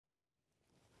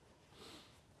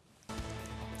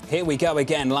Here we go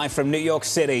again, live from New York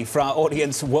City for our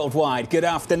audience worldwide. Good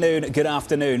afternoon, good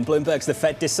afternoon. Bloomberg's The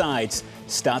Fed Decides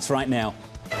starts right now.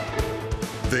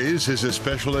 This is a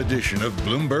special edition of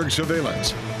Bloomberg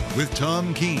Surveillance with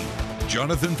Tom Keene,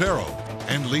 Jonathan Ferro,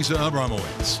 and Lisa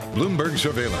Abramowicz. Bloomberg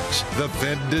Surveillance, The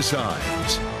Fed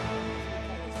Decides.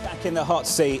 Back in the hot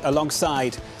seat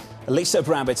alongside Lisa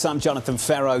Abramowicz, I'm Jonathan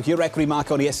Ferro. Your equity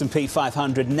market on the S&P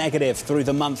 500 negative through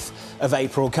the month of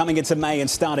April. Coming into May and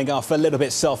starting off a little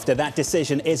bit softer. That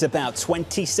decision is about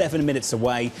 27 minutes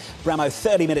away. Bramo,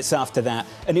 30 minutes after that,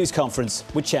 a news conference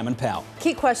with Chairman Powell.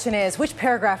 Key question is, which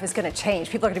paragraph is going to change?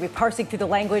 People are going to be parsing through the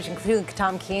language, including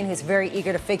Tom Keene, who's very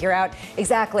eager to figure out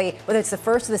exactly whether it's the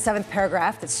first or the seventh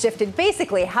paragraph that's shifted.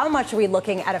 Basically, how much are we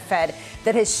looking at a Fed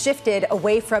that has shifted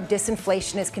away from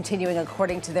disinflation is continuing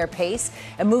according to their pace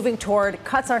and moving toward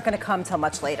cuts aren't going to come until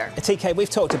much later. TK, we've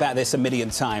talked about this a million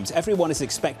times. Everyone is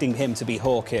expecting him to be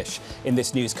hawkish in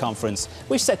this news conference.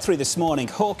 We've said through this morning,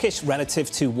 hawkish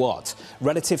relative to what?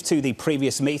 Relative to the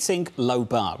previous meeting, low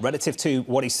bar. Relative to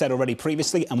what he said already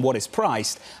previously and what is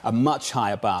priced, a much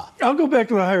higher bar. I'll go back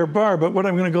to the higher bar, but what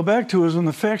I'm going to go back to is when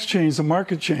the facts change, the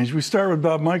market changed. We start with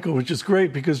Bob Michael, which is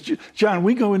great because, John,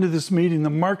 we go into this meeting, the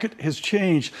market has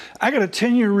changed. I got a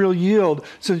 10-year real yield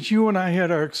since you and I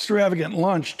had our extravagant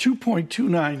lunch,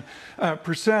 2.29%.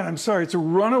 I'm sorry, it's a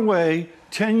runaway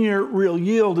 10-year real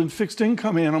yield in fixed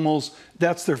income animals.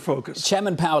 That's their focus.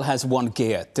 Chairman Powell has one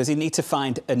gear. Does he need to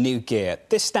find a new gear?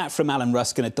 This stat from Alan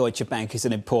Ruskin at Deutsche Bank is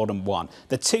an important one.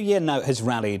 The 2-year note has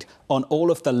rallied on all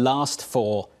of the last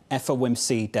 4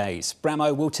 FOMC days.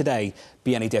 Bramo, will today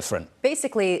be any different?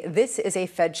 Basically, this is a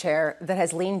Fed chair that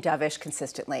has leaned dovish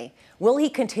consistently. Will he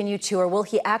continue to, or will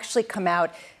he actually come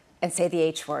out and say the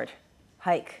H word?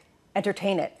 Hike,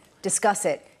 entertain it, discuss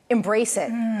it, embrace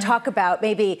it, talk about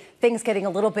maybe things getting a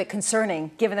little bit concerning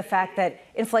given the fact that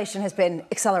inflation has been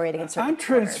accelerating in certain I'm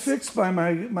transfixed by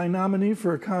my nominee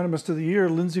for Economist of the Year,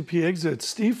 Lindsay Piegza at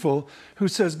Stifel, who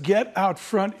says get out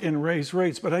front and raise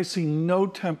rates. But I see no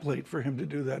template for him to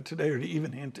do that today or to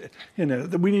even hint at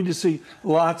it. We need to see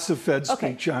lots of Fed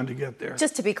speak, John, to get there.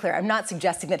 Just to be clear, I'm not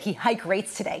suggesting that he hike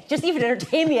rates today. Just even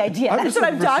entertain the idea. That's what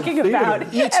I'm talking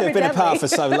about. You two have been apart for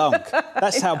so long.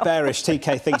 That's how bearish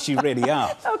TK thinks you really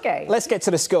are. Okay. Let's get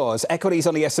to the scores. Equities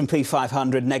on the S&P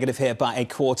 500 negative here by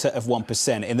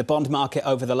 0.25%. In the bond market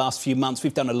over the last few months,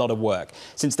 we've done a lot of work.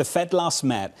 Since the Fed last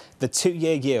met, the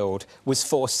 2-year yield was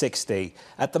 4.60.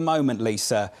 At the moment,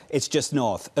 Lisa, it's just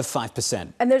north of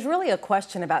 5%. And there's really a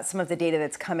question about some of the data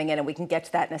that's coming in, and we can get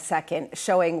to that in a second,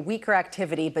 showing weaker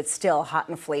activity but still hot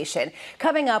inflation.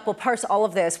 Coming up, we'll parse all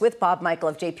of this with Bob Michael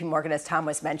of JPMorgan, as Tom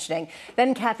was mentioning,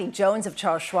 then Kathy Jones of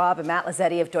Charles Schwab and Matt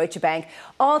Lazzetti of Deutsche Bank,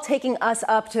 all taking us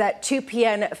up to that 2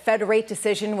 p.m. Fed rate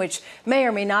decision, which may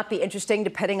or may not be interesting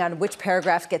depending on which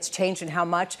paragraph gets changed and how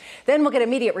much. Then we'll get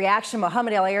immediate reaction.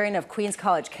 Mohamed El-Erian of Queens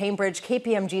College, Cambridge,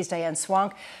 KPMG's Diane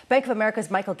Swonk, Bank of America's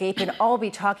Michael Gapen, all be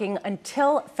talking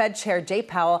until Fed Chair Jay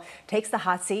Powell takes the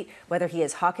hot seat, whether he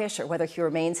is hawkish or whether he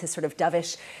remains his sort of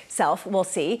dovish self. We'll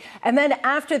see. And then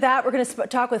after that, we're going to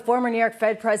talk with former New York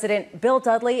Fed President Bill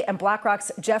Dudley and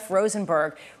BlackRock's Jeff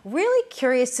Rosenberg. Really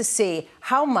curious to see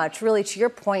how much, really, to your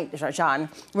point, John,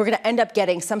 we're going to end up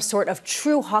getting some sort of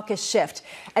true hawkish shift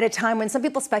at a time when some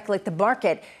people speculate the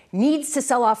market needs to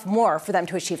sell off more for them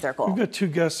to achieve their goal. We've got 2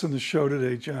 guests on the show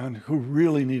today, John, who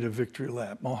really need a victory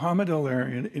lap. Mohamed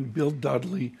El-Erian and Bill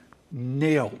Dudley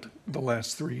nailed the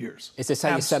last 3 years. Is this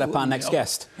how you set up our next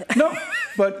guest? No,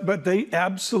 but they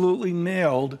absolutely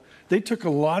nailed. They took a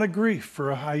lot of grief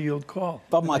for a high-yield call.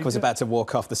 Bob Michael was about to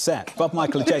walk off the set. Bob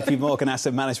Michael of JPMorgan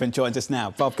Asset Management joins us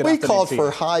now. Bob, good afternoon. We called for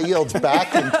high yields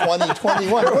back in 2021.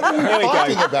 What are you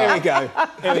talking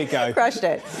about? Here we go. Crushed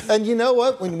it. And you know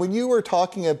what? When you were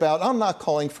talking about, I'm not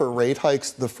calling for rate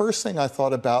hikes, the first thing I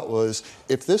thought about was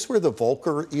if this were the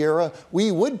Volcker era,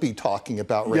 we would be talking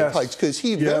about rate hikes because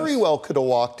he very well could have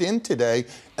walked in today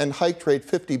and hiked rate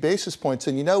 50 basis points.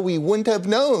 And, we wouldn't have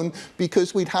known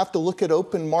because we'd have to look at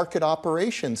open market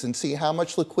operations and see how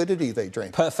much liquidity they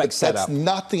drain. Perfect setup. That's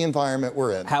not the environment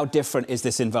we're in. How different is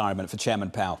this environment for Chairman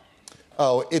Powell?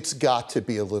 Oh, it's got to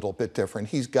be a little bit different.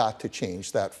 He's got to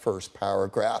change that first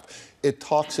paragraph. It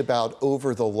talks about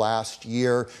over the last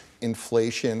year,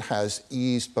 inflation has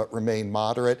eased but remained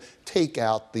moderate. Take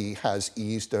out the has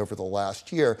eased over the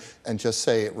last year and just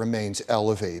say it remains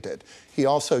elevated. He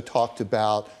also talked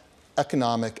about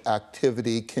economic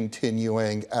activity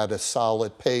continuing at a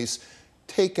solid pace.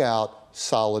 Take out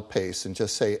solid pace and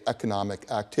just say economic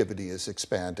activity is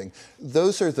expanding.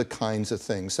 Those are the kinds of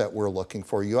things that we're looking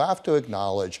for. You have to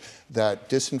acknowledge that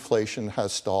disinflation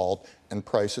has stalled and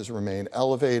prices remain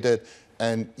elevated.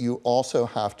 And you also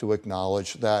have to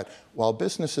acknowledge that while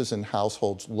businesses and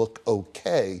households look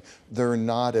okay, they're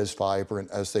not as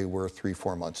vibrant as they were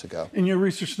 3-4 months ago. In your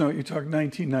research note, you talk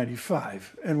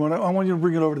 1995. And when I want you to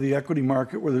bring it over to the equity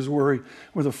market where there's worry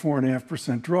with a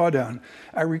 4.5% drawdown.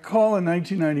 I recall in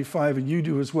 1995, and you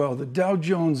do as well, the Dow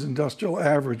Jones Industrial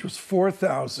Average was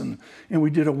 4,000, and we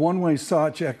did a one-way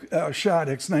shot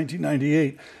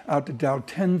ex-1998 out to Dow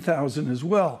 10,000 as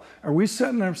well. Are we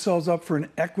setting ourselves up for an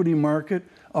equity market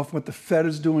of what the Fed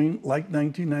is doing like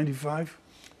 1995?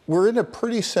 We're in a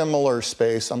pretty similar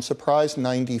space. I'm surprised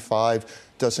 95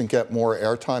 doesn't get more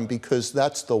airtime because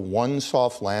that's the one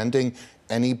soft landing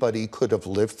anybody could have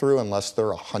lived through unless they're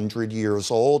 100 years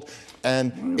old.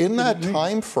 And in that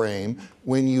time frame,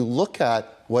 when you look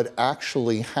at what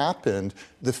actually happened,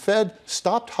 the Fed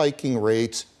stopped hiking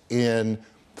rates in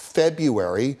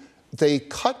February. They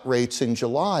cut rates in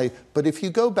July, but if you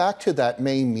go back to that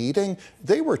May meeting,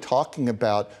 they were talking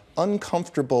about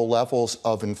uncomfortable levels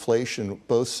of inflation,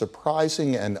 both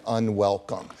surprising and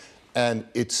unwelcome. And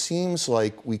it seems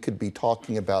like we could be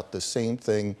talking about the same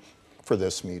thing for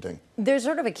this meeting. There's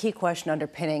sort of a key question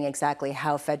underpinning exactly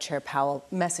how Fed Chair Powell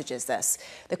messages this.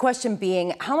 The question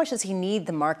being, how much does he need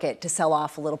the market to sell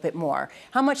off a little bit more?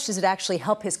 How much does it actually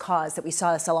help his cause that we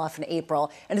saw the sell off in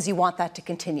April? And does he want that to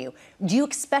continue? Do you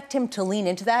expect him to lean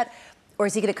into that? Or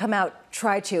is he going to come out,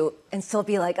 try to, and still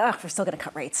be like, we're still going to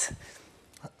cut rates?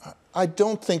 I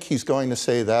don't think he's going to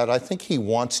say that. I think he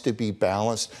wants to be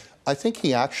balanced. I think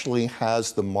he actually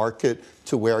has the market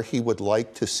to where he would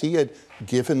like to see it,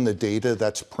 given the data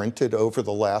that's printed over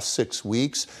the last 6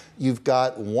 weeks. You've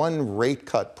got one rate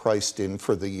cut priced in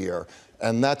for the year,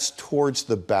 and that's towards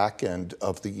the back end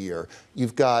of the year.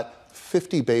 You've got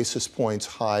 50 basis points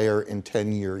higher in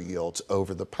 10-year yields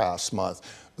over the past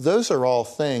month. Those are all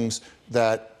things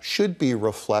that should be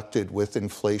reflected with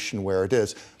inflation where it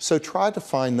is. So try to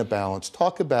find the balance.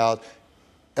 Talk about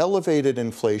elevated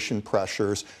inflation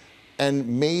pressures and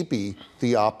maybe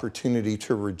the opportunity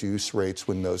to reduce rates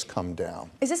when those come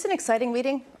down. Is this an exciting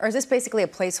meeting, or is this basically a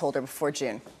placeholder before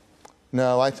June?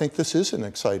 No, I think this is an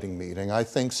exciting meeting. I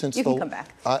think since you can come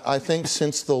back. I think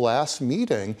since the last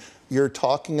meeting, you're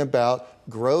talking about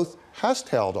growth has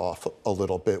tailed off a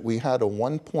little bit. We had a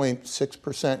 1.6%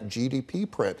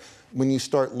 GDP print. When you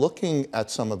start looking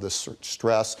at some of the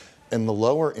stress in the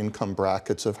lower income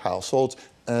brackets of households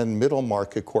and middle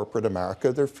market corporate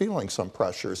America, they're feeling some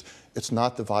pressures. It's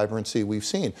not the vibrancy we've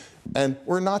seen. And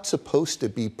we're not supposed to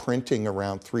be printing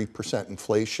around 3%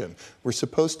 inflation. We're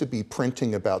supposed to be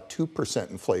printing about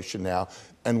 2% inflation now,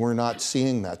 and we're not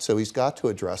seeing that. So he's got to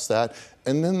address that.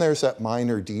 And then there's that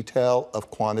minor detail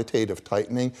of quantitative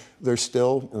tightening. They're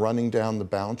still running down the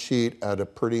balance sheet at a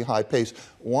pretty high pace.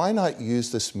 Why not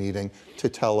use this meeting to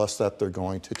tell us that they're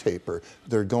going to taper?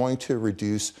 They're going to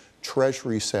reduce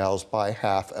Treasury sales by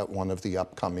half at one of the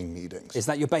upcoming meetings. Is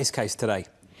that your base case today?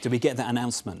 Do we get that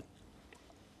announcement?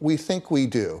 We think we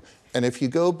do. And if you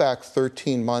go back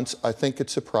 13 months, I think it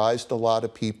surprised a lot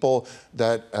of people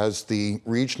that as the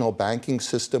regional banking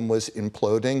system was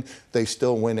imploding, they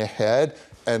still went ahead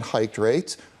and hiked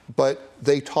rates. But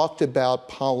they talked about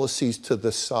policies to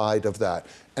the side of that.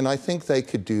 And I think they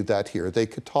could do that here. They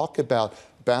could talk about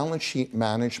balance sheet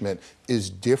management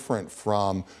is different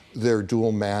from their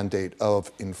dual mandate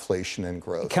of inflation and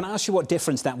growth. Can I ask you what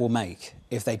difference that will make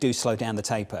if they do slow down the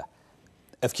taper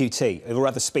of QT, or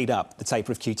rather speed up the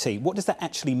taper of QT? What does that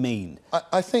actually mean?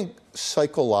 I think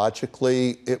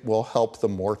psychologically it will help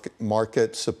the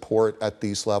market support at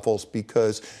these levels,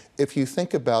 because if you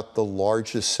think about the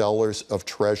largest sellers of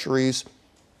treasuries,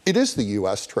 it is the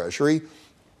U.S. Treasury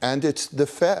and it's the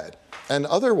Fed. And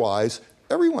otherwise,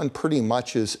 everyone pretty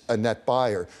much is a net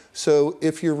buyer. So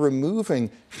if you're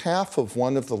removing half of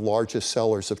one of the largest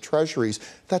sellers of treasuries,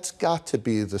 that's got to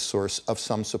be the source of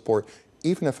some support,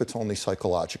 even if it's only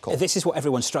psychological. This is what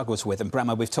everyone struggles with, and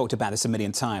Brahma, we've talked about this a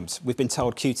million times. We've been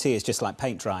told QT is just like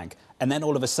paint drying, and then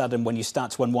all of a sudden, when you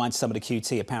start to unwind some of the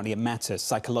QT, apparently it matters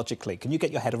psychologically. Can you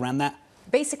get your head around that?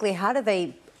 Basically, how do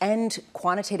they end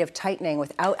quantitative tightening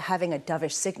without having a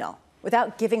dovish signal,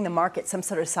 without giving the market some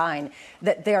sort of sign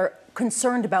that they're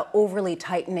concerned about overly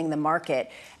tightening the market?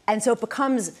 And so it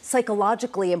becomes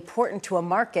psychologically important to a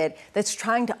market that's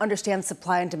trying to understand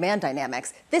supply and demand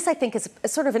dynamics. This, I think, is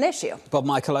sort of an issue. Bob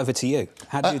Michael, over to you.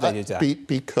 How do they do that?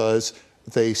 Because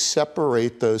they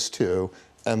separate those two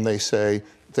and they say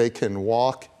they can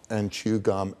walk and chew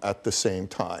gum at the same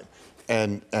time.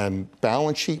 And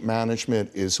balance sheet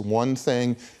management is one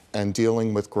thing, and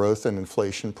dealing with growth and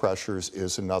inflation pressures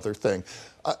is another thing.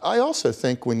 I also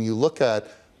think when you look at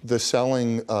the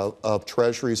selling of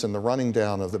treasuries and the running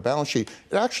down of the balance sheet,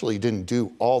 it actually didn't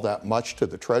do all that much to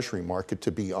the treasury market,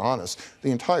 to be honest.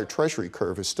 The entire treasury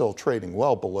curve is still trading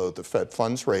well below the Fed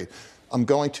funds rate. I'm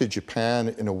going to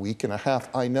Japan in a week and a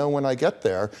half. I know when I get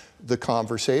there, the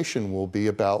conversation will be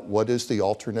about what is the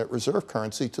alternate reserve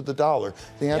currency to the dollar.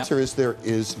 The answer is there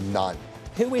is none.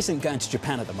 Who isn't going to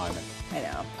Japan at the moment? I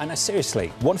know. I know, seriously.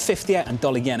 158 and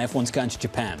dollar yen, everyone's going to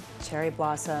Japan. Cherry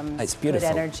blossoms, It's beautiful.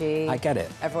 good energy. I get it.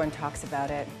 Everyone talks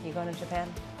about it. You going to Japan?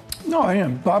 No, I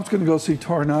am. Bob's going to go see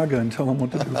Toranaga and tell him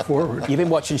what to do forward. You've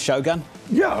been watching Shogun?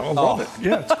 Yeah, I love it.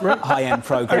 Yeah, it's great. High-end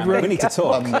program. We need to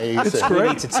talk. Amazing. It's great. We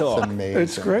need to talk. It's amazing.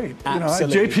 It's great.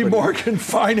 Absolutely JPMorgan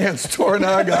financed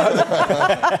Toranaga.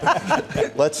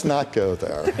 Let's not go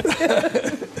there.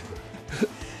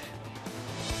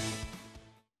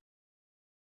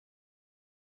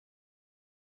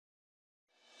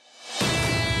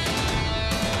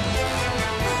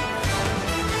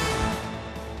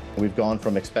 We've gone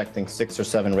from expecting 6 or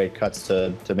 7 rate cuts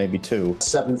to maybe 2.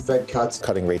 7 Fed cuts,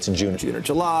 cutting rates in June or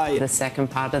July. The second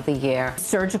part of the year.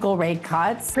 Surgical rate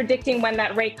cuts. Predicting when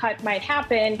that rate cut might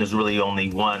happen. There's really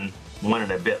only one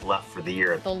and a bit left for the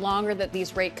year. The longer that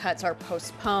these rate cuts are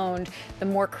postponed, the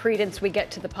more credence we get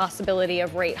to the possibility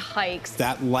of rate hikes.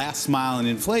 That last mile in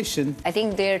inflation. I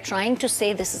think they're trying to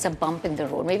say this is a bump in the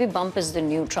road. Maybe bump is the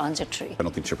new transitory. I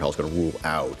don't think Chappelle's going to rule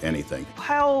out anything.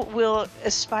 Powell will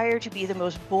aspire to be the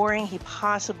most boring he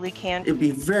possibly can. It'd be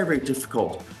very, very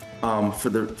difficult for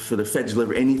the Fed to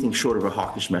deliver anything short of a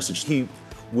hawkish message. He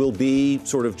will be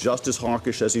sort of just as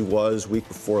hawkish as he was week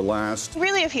before last.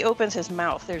 Really, if he opens his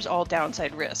mouth, there's all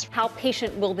downside risk. How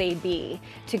patient will they be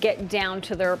to get down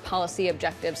to their policy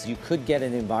objectives? You could get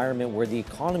an environment where the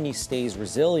economy stays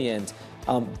resilient,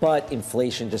 but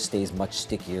inflation just stays much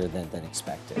stickier than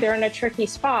expected. They're in a tricky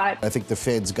spot. I think the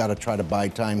Fed's got to try to buy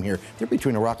time here. They're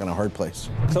between a rock and a hard place.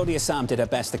 Claudia Sam did her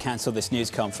best to cancel this news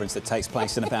conference that takes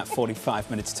place in about 45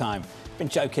 minutes' time. Been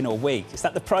joking all week. Is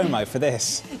that the promo for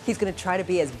this? He's going to try to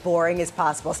be as boring as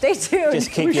possible. Stay tuned.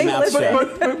 Just keep your mouth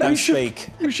shut. Don't speak.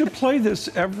 We should play this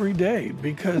every day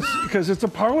because it's a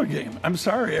parlor game. I'm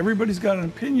sorry. Everybody's got an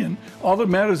opinion. All that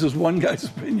matters is one guy's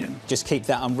opinion. Just keep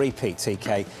that on repeat,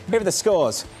 TK. Here are the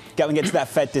scores going into that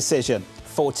Fed decision.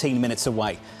 14 minutes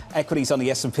away. Equities on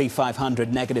the S&P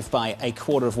 500 negative by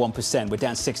 0.25%. We're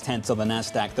down 0.6 on the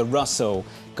Nasdaq. The Russell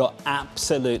got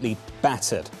absolutely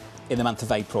battered in the month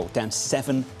of April, down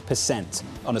 7%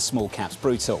 on a small caps.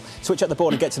 Brutal. Switch up the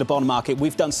board and get to the bond market.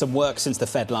 We've done some work since the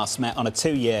Fed last met on a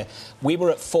 2-year. We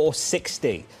were at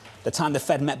 460. The time the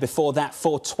Fed met before that,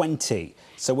 420.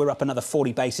 So we're up another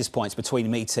 40 basis points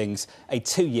between meetings. A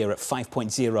 2-year at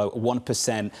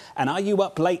 5.01%. And are you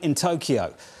up late in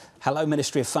Tokyo? Hello,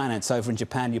 Ministry of Finance over in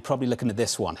Japan. You're probably looking at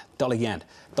this one. Dollar yen.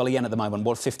 Dollar yen at the moment,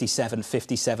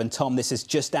 157.57. Tom, this is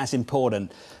just as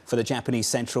important for the Japanese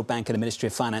Central Bank and the Ministry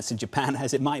of Finance in Japan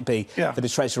as it might be for the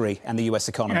Treasury and the U.S.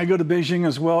 economy. I go to Beijing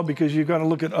as well because you've got to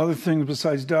look at other things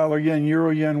besides dollar yen, euro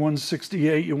yen,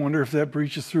 168. You wonder if that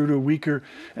breaches through to a weaker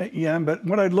yen. But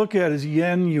what I'd look at is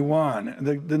yen yuan,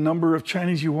 the number of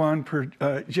Chinese yuan per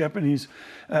Japanese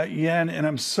yen. And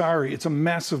I'm sorry, it's a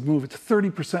massive move. It's a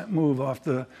 30% move off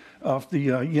the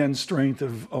yen strength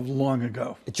of long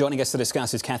ago. Joining us to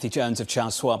discuss is Kathy Jones of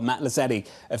Charles Schwab, Matt Lazzetti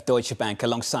of Deutsche Bank,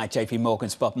 alongside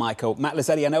JPMorgan's Bob Michael. Matt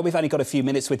Lazzetti, I know we've only got a few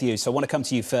minutes with you, so I want to come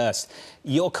to you first.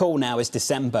 Your call now is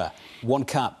December, 1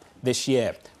 cut this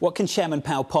year. What can Chairman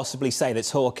Powell possibly say that's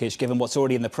hawkish, given what's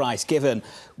already in the price, given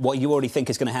what you already think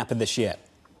is going to happen this year?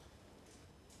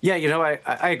 Yeah,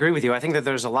 I agree with you. I think that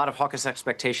there's a lot of hawkish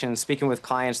expectations. Speaking with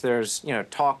clients, there's,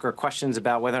 talk or questions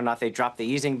about whether or not they drop the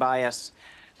easing bias.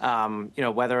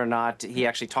 Whether or not he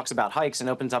actually talks about hikes and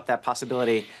opens up that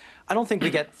possibility. I don't think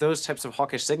we get those types of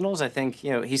hawkish signals. I think,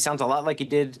 he sounds a lot like he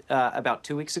did about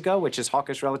 2 weeks ago, which is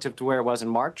hawkish relative to where it was in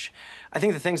March. I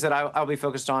think the things that I'll be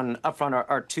focused on up front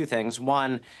are 2 things.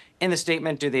 One, in the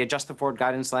statement, do they adjust the forward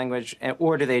guidance language,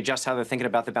 or do they adjust how they're thinking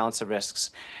about the balance of risks?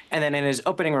 And then in his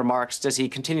opening remarks, does he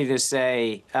continue to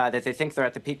say that they think they're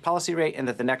at the peak policy rate and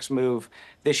that the next move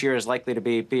this year is likely to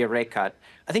be a rate cut?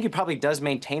 I think he probably does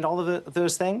maintain all of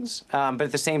those things. But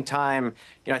at the same time,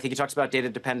 I think he talks about data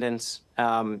dependence.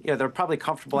 They're probably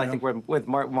comfortable, I think, with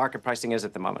market pricing is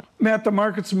at the moment. Matt, the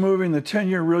market's moving. The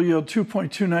 10-year real yield,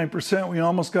 2.29%. We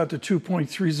almost got to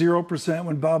 2.30%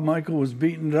 when Bob Michael was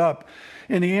beating it up.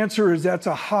 And the answer is that's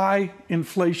a high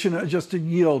inflation-adjusted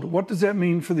yield. What does that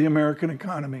mean for the American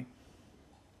economy?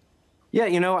 Yeah,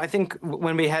 I think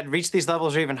when we had reached these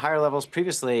levels or even higher levels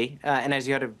previously, and as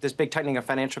you had this big tightening of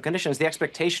financial conditions, the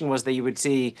expectation was that you would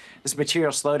see this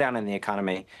material slowdown in the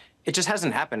economy. It just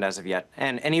hasn't happened as of yet.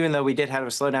 And even though we did have a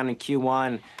slowdown in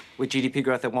Q1 with GDP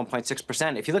growth at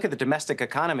 1.6%, if you look at the domestic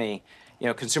economy,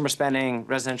 consumer spending,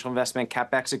 residential investment,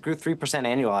 CapEx, it grew 3%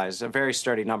 annualized, a very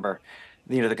sturdy number.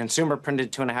 The consumer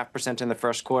printed 2.5% in the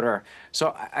first quarter.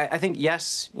 So I think,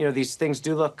 yes, these things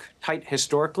do look tight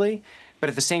historically, but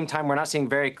at the same time, we're not seeing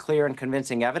very clear and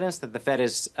convincing evidence that the Fed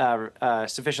is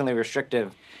sufficiently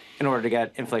restrictive in order to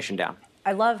get inflation down.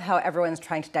 I love how everyone's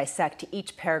trying to dissect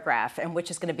each paragraph and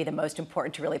which is going to be the most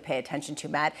important to really pay attention to,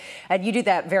 Matt. And you do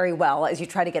that very well as you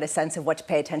try to get a sense of what to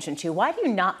pay attention to. Why do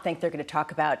you not think they're going to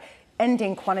talk about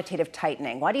ending quantitative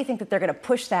tightening? Why do you think that they're going to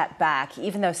push that back,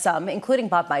 even though some, including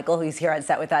Bob Michael, who's here on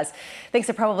set with us, thinks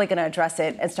they're probably going to address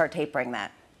it and start tapering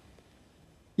that?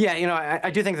 Yeah,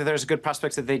 I do think that there's good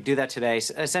prospects that they do that today.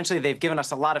 Essentially, they've given us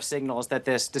a lot of signals that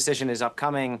this decision is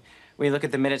upcoming. When you look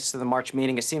at the minutes to the March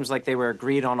meeting, it seems like they were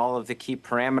agreed on all of the key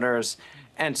parameters.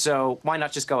 And so why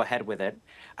not just go ahead with it?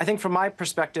 I think from my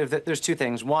perspective, that there's two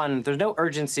things. One, there's no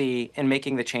urgency in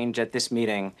making the change at this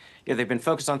meeting. They've been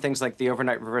focused on things like the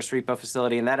overnight reverse repo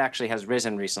facility, and that actually has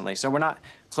risen recently. So we're not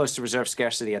close to reserve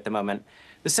scarcity at the moment.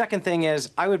 The second thing is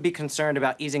I would be concerned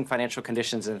about easing financial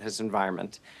conditions in this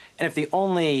environment. And if the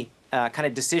only kind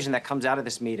of decision that comes out of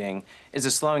this meeting is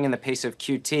a slowing in the pace of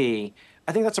QT,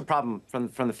 I think that's a problem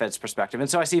from the Fed's perspective. And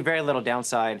so I see very little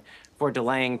downside for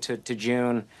delaying to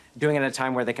June, doing it at a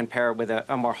time where they can pair it with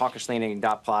a more hawkish-leaning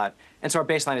dot plot. And so our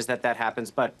baseline is that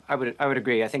happens. But I would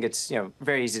agree. I think it's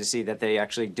very easy to see that they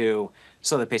actually do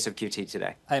slow the pace of QT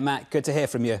today. Hey, Matt, good to hear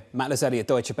from you. Matt Lazzetti at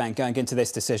Deutsche Bank going into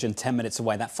this decision 10 minutes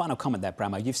away. That final comment there,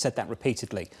 Bramo, you've said that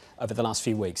repeatedly over the last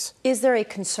few weeks. Is there a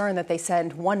concern that they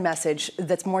send one message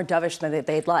that's more dovish than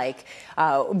they'd like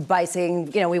by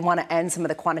saying, we want to end some of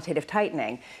the quantitative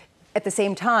tightening? At the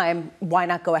same time, why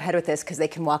not go ahead with this? Because they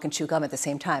can walk and chew gum at the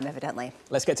same time, evidently.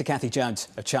 Let's get to Kathy Jones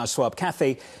of Charles Schwab.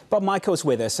 Kathy, Bob Michael's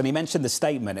with us, and he mentioned the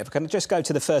statement. If we can just go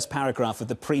to the first paragraph of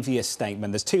the previous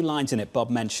statement, there's two lines in it Bob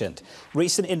mentioned.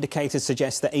 Recent indicators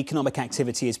suggest that economic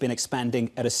activity has been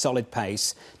expanding at a solid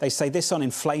pace. They say this on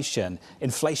inflation.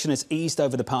 Inflation has eased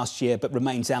over the past year, but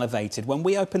remains elevated. When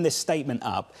we open this statement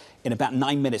up in about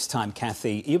 9 minutes' time,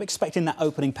 Kathy, are you expecting that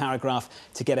opening paragraph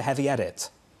to get a heavy edit?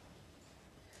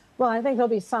 Well, I think there'll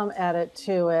be some edit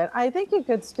to it. I think you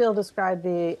could still describe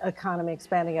the economy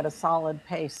expanding at a solid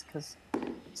pace because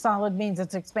solid means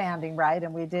it's expanding, right?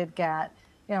 And we did get,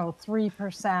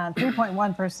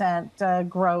 3.1%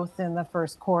 growth in the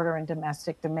first quarter in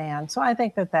domestic demand. So I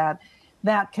think that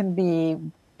can be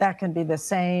the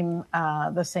same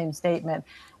statement.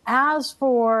 As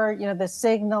for the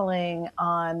signaling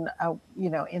on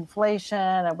inflation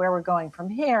and where we're going from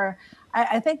here,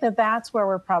 I think that's where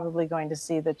we're probably going to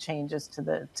see the changes to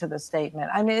the statement.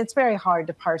 I mean, it's very hard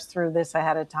to parse through this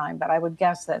ahead of time, but I would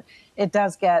guess that it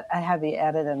does get a heavy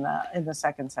edit in the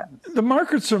second sentence. The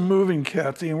markets are moving,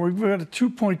 Kathy, and we've got a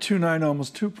 2.29,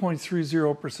 almost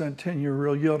 2.30% 10-year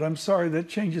real yield. I'm sorry, that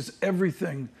changes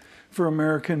everything for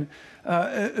American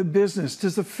business.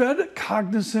 Does the Fed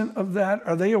cognizant of that?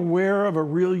 Are they aware of a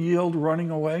real yield running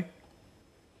away?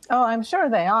 Oh, I'm sure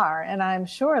they are. And I'm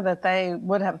sure that they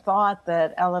would have thought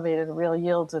that elevated real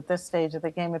yields at this stage of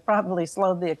the game had probably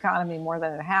slowed the economy more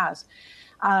than it has.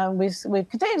 We've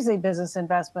continued to see business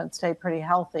investment stay pretty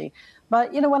healthy.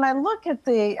 But, when I look at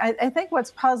I think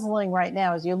what's puzzling right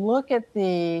now is you look at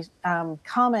the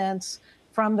comments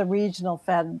from the regional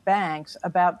Fed banks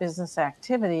about business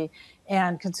activity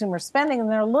and consumer spending,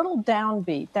 and they're a little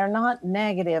downbeat. They're not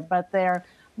negative, but they're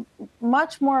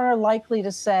much more likely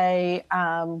to say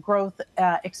growth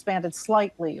expanded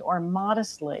slightly or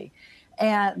modestly,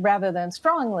 and rather than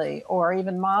strongly or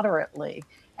even moderately.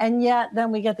 And yet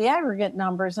then we get the aggregate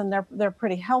numbers and they're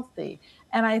pretty healthy.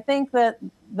 And I think that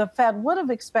the Fed would have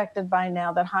expected by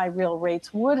now that high real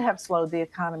rates would have slowed the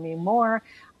economy more.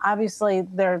 Obviously,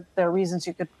 there are reasons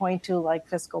you could point to, like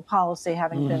fiscal policy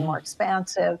having been more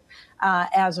expansive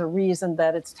as a reason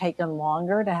that it's taken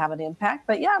longer to have an impact.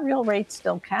 But yeah, real rates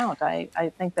still count.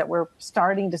 I think that we're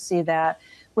starting to see that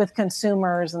with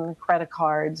consumers and credit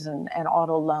cards and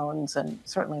auto loans and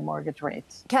certainly mortgage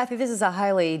rates. Kathy, this is a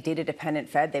highly data-dependent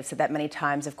Fed. They've said that many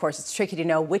times. Of course, it's tricky to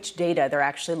know which data they're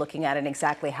actually looking at and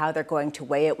exactly how they're going to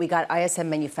weigh it. We got ISM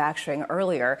manufacturing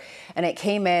earlier, and it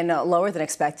came in lower than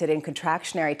expected in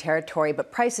contractionary territory,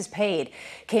 but prices paid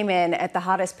came in at the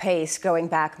hottest pace going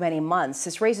back many months.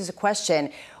 This raises a question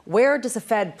question. Where does the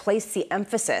Fed place the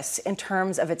emphasis in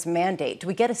terms of its mandate? Do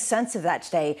we get a sense of that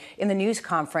today in the news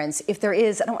conference? If there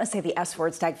is, I don't want to say the S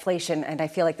word, stagflation, and I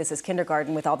feel like this is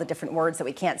kindergarten with all the different words that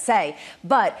we can't say,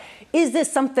 but is this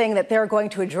something that they're going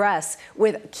to address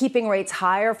with keeping rates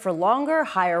higher for longer,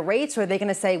 higher rates, or are they going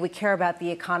to say we care about the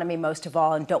economy most of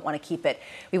all and don't want to keep it,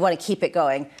 we want to keep it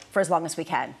going for as long as we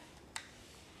can?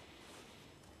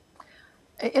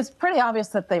 It's pretty obvious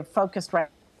that they've focused right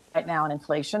now on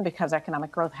inflation because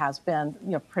economic growth has been,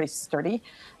 pretty sturdy.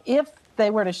 If they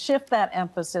were to shift that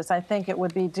emphasis, I think it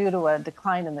would be due to a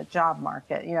decline in the job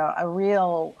market. A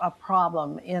real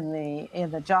problem in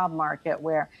the job market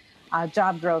where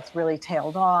job growth really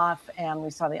tailed off, and we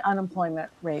saw the unemployment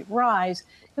rate rise.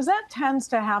 Because that tends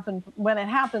to happen when it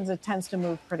happens, it tends to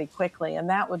move pretty quickly, and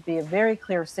that would be a very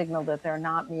clear signal that they're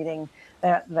not meeting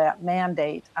that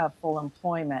mandate of full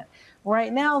employment.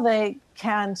 Right now, they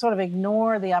can sort of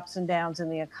ignore the ups and downs in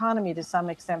the economy to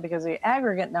some extent because the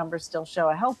aggregate numbers still show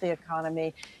a healthy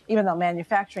economy, even though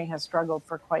manufacturing has struggled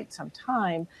for quite some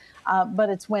time. But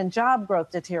it's when job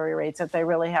growth deteriorates that they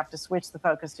really have to switch the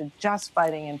focus to just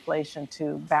fighting inflation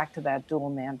back to that dual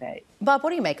mandate. Bob,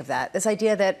 what do you make of that? This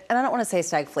idea that, and I don't want to say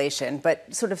stagflation,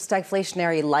 but sort of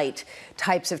stagflationary light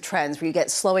types of trends where you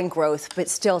get slowing growth, but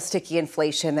still sticky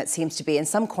inflation that seems to be in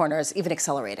some corners even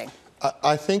accelerating.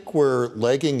 I think we're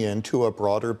legging into a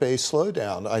broader base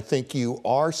slowdown. I think you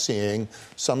are seeing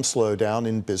some slowdown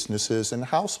in businesses and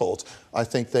households. I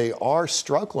think they are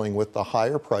struggling with the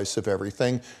higher price of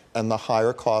everything and the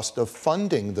higher cost of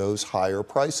funding those higher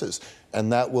prices.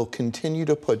 And that will continue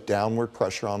to put downward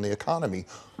pressure on the economy.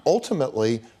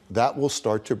 Ultimately, that will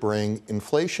start to bring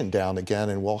inflation down again,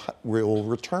 and we'll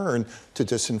return to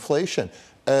disinflation.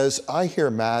 As I hear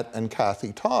Matt and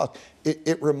Kathy talk,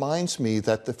 it reminds me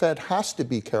that the Fed has to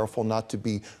be careful not to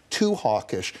be too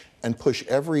hawkish and push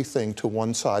everything to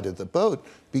one side of the boat,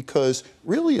 because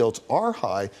real yields are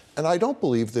high, and I don't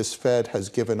believe this Fed has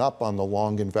given up on the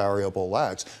long and variable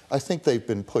lags. I think they've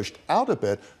been pushed out a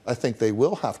bit. I think they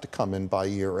will have to come in by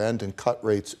year end and cut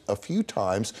rates a few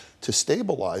times to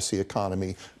stabilize the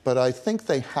economy, but I think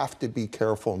they have to be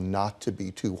careful not to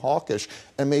be too hawkish,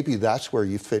 and maybe that's where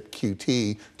you fit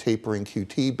QT, tapering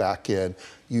QT back in.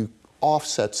 You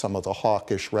offset some of the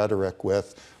hawkish rhetoric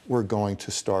with, we're going to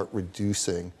start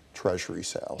reducing Treasury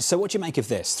sales. So what do you make of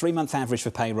this? 3-month average for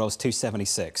payrolls,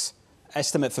 276.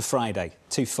 Estimate for Friday,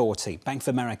 240. Bank of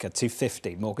America,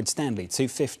 250. Morgan Stanley,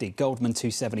 250. Goldman,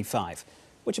 275.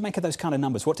 What do you make of those kind of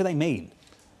numbers? What do they mean?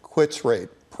 Quits rate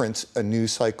prints a new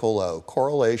cycle low.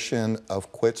 Correlation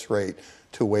of quits rate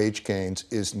to wage gains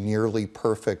is nearly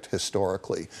perfect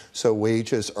historically. So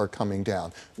wages are coming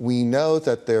down. We know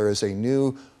that there is a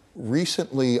new,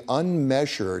 recently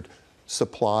unmeasured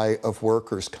supply of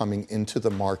workers coming into the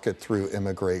market through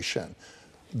immigration.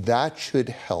 That should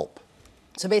help.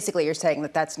 So basically you're saying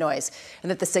that that's noise and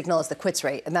that the signal is the quits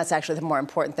rate, and that's actually the more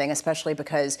important thing, especially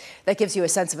because that gives you a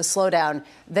sense of a slowdown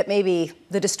that maybe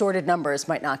the distorted numbers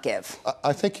might not give.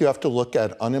 I think you have to look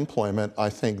at unemployment. I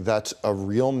think that's a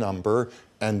real number,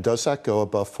 and does that go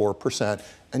above 4%?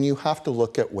 And you have to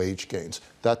look at wage gains.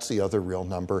 That's the other real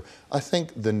number. I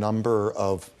think the number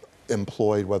of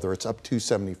employed, whether it's up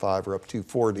 275 or up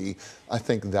 240, I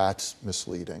think that's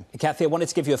misleading. Kathy, I wanted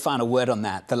to give you a final word on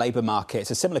that, the labour market.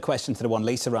 It's a similar question to the one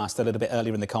Lisa asked a little bit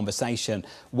earlier in the conversation.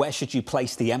 Where should you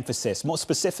place the emphasis? More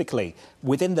specifically,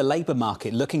 within the labour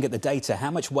market, looking at the data, how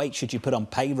much weight should you put on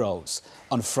payrolls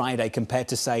on Friday compared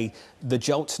to, say, the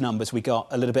JOLTS numbers we got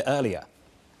a little bit earlier?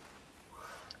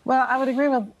 Well, I would agree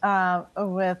with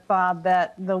Bob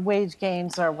that the wage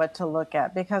gains are what to look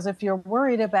at, because if you're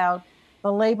worried about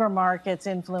the labor market's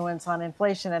influence on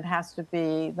inflation,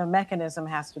 the mechanism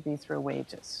has to be through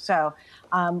wages. So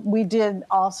we did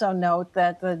also note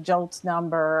that the JOLTS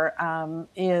number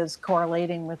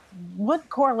would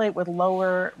correlate with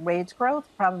lower wage growth,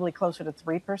 probably closer to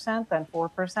 3% than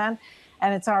 4%.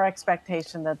 And it's our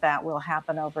expectation that that will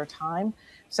happen over time.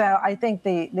 So I think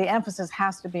the emphasis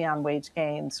has to be on wage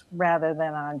gains rather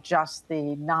than on just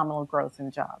the nominal growth in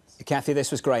jobs. Kathy,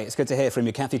 this was great. It's good to hear from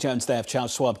you. Kathy Jones there of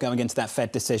Charles Schwab going into that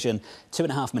Fed decision.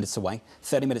 2.5 minutes away.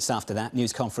 30 minutes after that,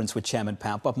 news conference with Chairman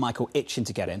Powell. Bob Michael itching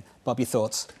to get in. Bob, your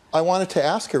thoughts? I wanted to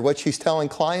ask her what she's telling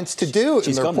clients to do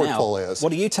in their portfolios. Now.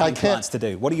 What are you telling clients to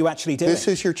do? What are you actually doing? This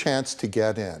is your chance to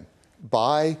get in.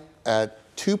 Buy at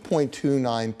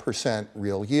 2.29%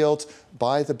 real yields,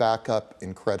 buy the backup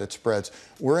in credit spreads.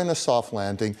 We're in a soft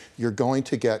landing. You're going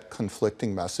to get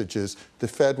conflicting messages. The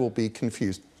Fed will be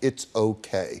confused. it's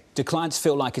okay. Do clients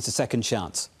feel like it's a second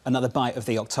chance? Another bite of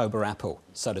the October apple,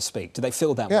 so to speak? Do they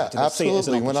feel that way? Yeah, Do they see it as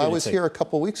an absolutely. When I was opportunity? here a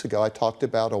couple weeks ago, I talked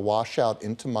about a washout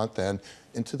into month end,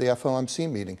 into the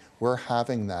FOMC meeting. We're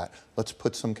having that. Let's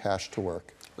put some cash to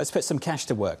work. Let's put some cash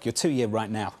to work. Your 2-year right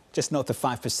now, just north of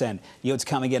 5%. Yields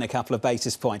coming in a couple of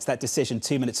basis points. That decision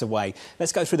 2 minutes away.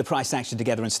 Let's go through the price action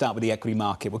together and start with the equity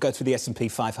market. We'll go through the S&P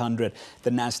 500,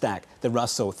 the NASDAQ, the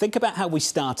Russell. Think about how we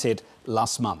started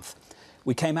last month.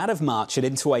 We came out of March and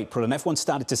into April, and everyone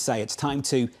started to say it's time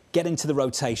to get into the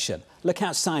rotation. Look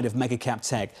outside of mega cap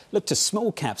tech. Look to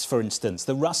small caps, for instance.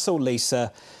 The Russell,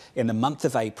 Lisa, in the month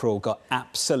of April got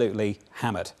absolutely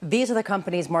hammered. These are the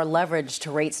companies more leveraged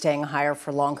to rates staying higher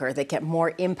for longer that get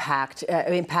more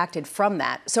impacted from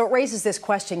that. So it raises this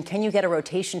question, can you get a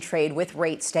rotation trade with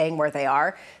rates staying where they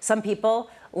are? Some people,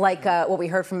 like what we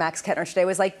heard from Max Kettner today,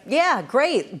 was like, yeah,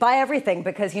 great, buy everything,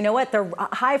 because you know what, they're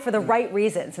high for the right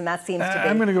reasons, and that seems to be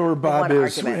I'm going to go where Bob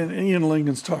is, argument. and Ian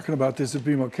Lincoln's talking about this at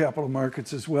BMO Capital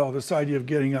Markets as well, this idea of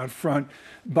getting out front,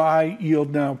 buy,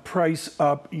 yield now, price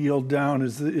up, yield down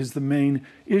is the main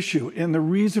issue. And the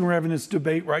reason we're having this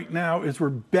debate right now is we're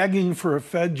begging for a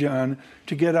Fed, John,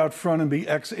 to get out front and be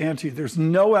ex-ante. There's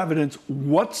no evidence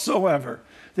whatsoever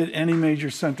that any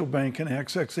major central bank can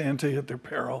ex-ante at their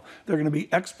peril. They're going to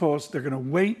be ex-post. They're going to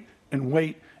wait and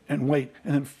wait and wait.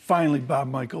 And then finally, Bob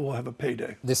Michael will have a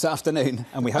payday. This afternoon,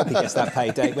 and we hope he gets that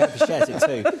payday. We hope he shares it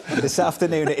too. This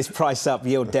afternoon, it is price up,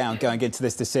 yield down going into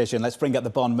this decision. Let's bring up the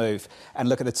bond move and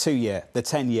look at the 2-year, the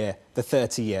 10-year, the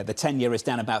 30-year. The 10-year is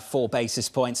down about 4 basis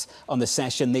points on the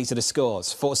session. These are the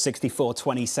scores.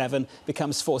 464.27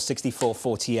 becomes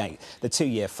 464.48. The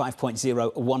 2-year,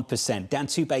 5.01%, down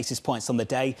 2 basis points on the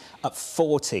day, up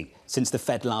 40 since the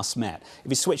Fed last met.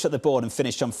 If you switch up the board and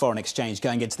finish on foreign exchange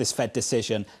going into this Fed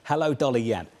decision, hello dollar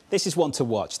yen. This is one to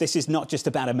watch. This is not just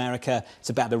about America, it's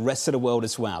about the rest of the world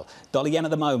as well. Dollar yen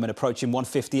at the moment approaching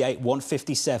 158,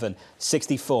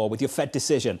 157.64 with your Fed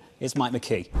decision. Here's Mike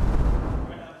McKee.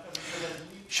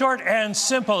 Short and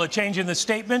simple, a change in the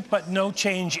statement, but no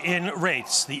change in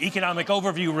rates. The economic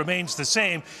overview remains the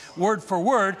same, word for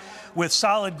word, with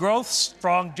solid growth,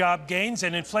 strong job gains,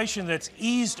 and inflation that's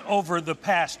eased over the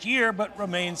past year, but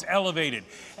remains elevated.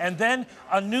 And then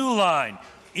a new line.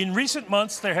 In recent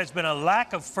months, there has been a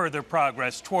lack of further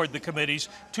progress toward the committee's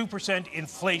 2%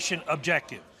 inflation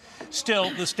objective. Still,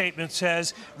 the statement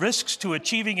says risks to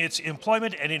achieving its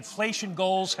employment and inflation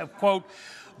goals have, quote,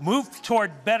 moved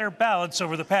toward better balance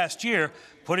over the past year,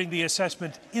 putting the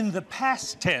assessment in the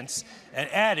past tense and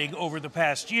adding over the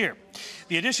past year.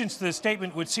 The additions to the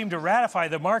statement would seem to ratify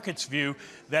the market's view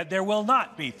that there will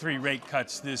not be 3 rate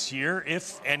cuts this year,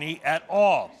 if any at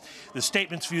all. The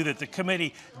statement's view that the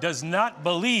committee does not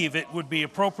believe it would be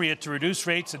appropriate to reduce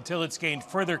rates until it's gained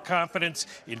further confidence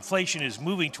inflation is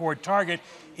moving toward target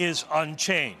is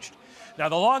unchanged. Now,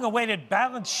 the long-awaited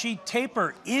balance sheet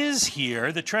taper is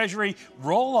here. The Treasury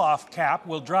roll-off cap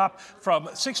will drop from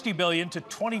 $60 billion to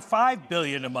 $25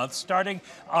 billion a month starting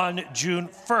on June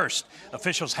 1st.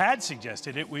 Officials had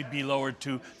suggested it would be lowered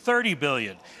to $30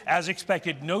 billion. As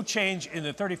expected, no change in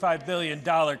the $35 billion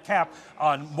cap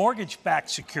on mortgage-backed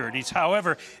securities.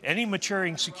 However, any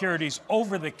maturing securities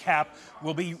over the cap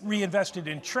will be reinvested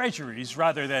in Treasuries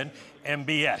rather than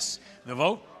MBS. The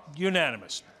vote,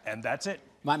 unanimous. And that's it.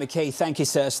 Mike McKee, thank you,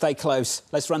 sir. Stay close.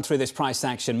 Let's run through this price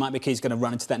action. Mike McKee's going to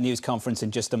run into that news conference in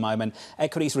just a moment.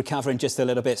 Equities recovering just a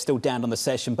little bit, still down on the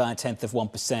session by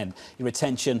 1/10%. Your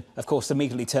attention, of course,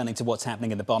 immediately turning to what's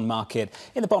happening in the bond market.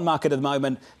 In the bond market at the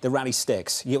moment, the rally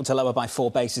sticks. Yields are lower by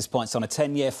 4 basis points on a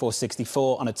 10-year,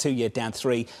 464, on a 2-year down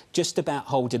 3, just about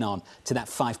holding on to that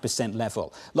 5%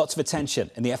 level. Lots of attention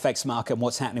in the FX market and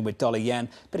what's happening with dollar yen.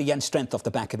 Bit of yen strength off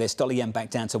the back of this. Dollar yen back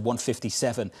down to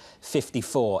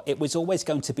 157.54. It was always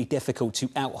going to be difficult to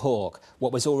out-hawk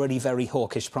what was already very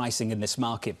hawkish pricing in this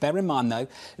market. Bear in mind, though,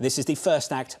 this is the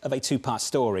first act of a 2-part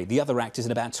story. The other act is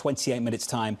in about 28 minutes'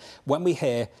 time when we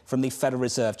hear from the Federal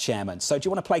Reserve Chairman. So do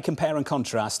you want to play compare and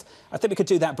contrast? I think we could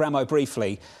do that, Bramo,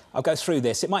 briefly. I'll go through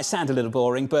this. It might sound a little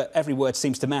boring, but every word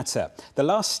seems to matter. The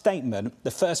last statement,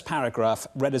 the first paragraph,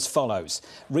 read as follows.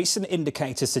 Recent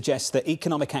indicators suggest that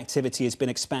economic activity has been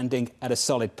expanding at a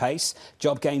solid pace.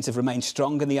 Job gains have remained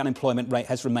strong and the unemployment rate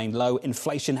has remained low.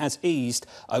 Inflation has eased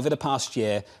over the past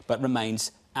year, but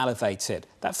remains elevated.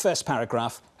 That first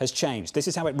paragraph has changed. This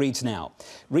is how it reads now.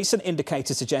 Recent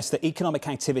indicators suggest that economic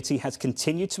activity has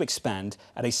continued to expand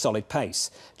at a solid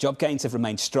pace. Job gains have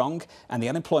remained strong and the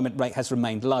unemployment rate has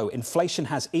remained low. Inflation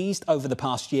has eased over the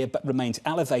past year but remains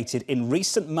elevated. In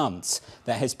recent months,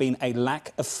 there has been a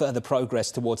lack of further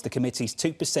progress towards the committee's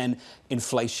 2%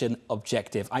 inflation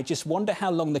objective. I just wonder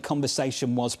how long the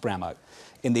conversation was, Bramo,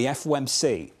 in the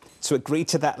FOMC to agree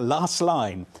to that last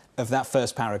line of that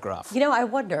first paragraph. You know, I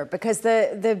wonder, because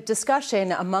the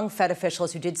discussion among Fed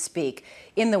officials who did speak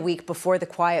in the week before the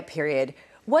quiet period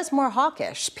was more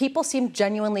hawkish. People seemed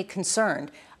genuinely concerned.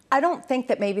 I don't think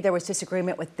that maybe there was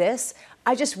disagreement with this.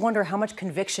 I just wonder how much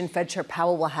conviction Fed Chair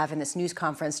Powell will have in this news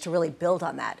conference to really build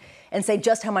on that and say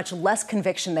just how much less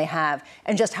conviction they have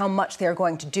and just how much they're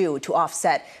going to do to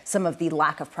offset some of the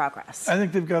lack of progress. I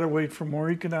think they've got to wait for more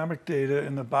economic data.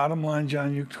 And the bottom line,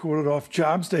 John, you quoted off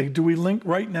Jobs Day. Do we link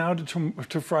right now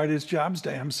to Friday's Jobs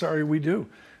Day? I'm sorry, we do.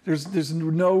 There's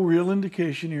no real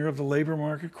indication here of the labor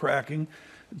market cracking.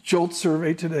 JOLT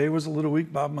survey today was a little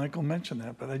weak. Bob Michael mentioned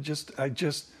that, but I just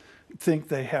think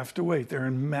they have to wait. They're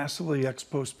in massively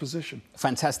ex-post position.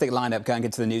 Fantastic lineup going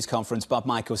into the news conference. Bob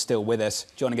Michael's still with us.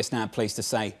 Joining us now, pleased to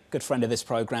say, good friend of this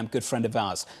programme, good friend of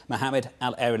ours, Mohamed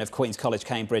El-Erian of Queen's College,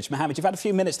 Cambridge. Mohamed, you've had a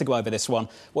few minutes to go over this one.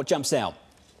 What jumps out?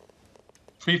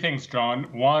 Three things, John.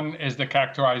 One is the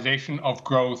characterization of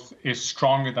growth is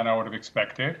stronger than I would have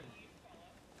expected.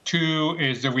 Two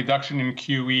is the reduction in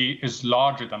QE is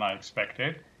larger than I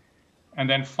expected. And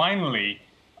then finally,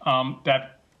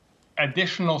 that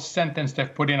additional sentence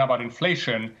they've put in about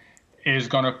inflation is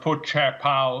going to put Chair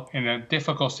Powell in a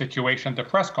difficult situation at the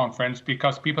press conference,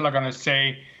 because people are going to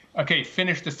say, okay,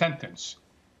 finish the sentence.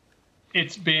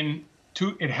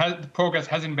 Progress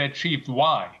hasn't been achieved.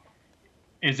 Why?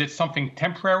 Is it something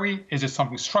temporary? Is it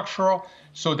something structural?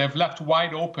 So they've left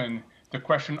wide open the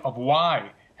question of why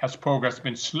has progress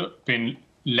been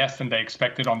less than they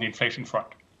expected on the inflation front.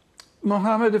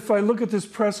 Mohamed, if I look at this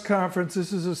press conference,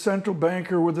 this is a central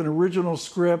banker with an original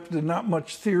script and not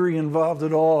much theory involved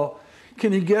at all.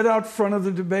 Can he get out front of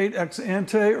the debate ex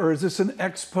ante, or is this an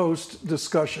ex post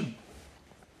discussion?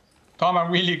 Tom,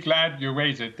 I'm really glad you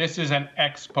raised it. This is an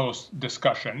ex post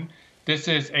discussion. This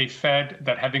is a Fed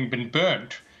that, having been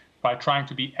burnt by trying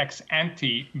to be ex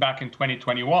ante back in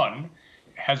 2021,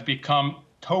 has become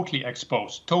totally ex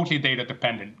post, totally data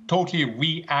dependent, totally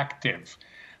reactive.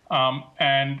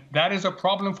 And that is a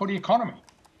problem for the economy.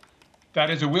 That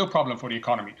is a real problem for the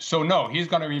economy. So no, he's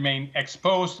going to remain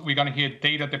exposed. We're going to hear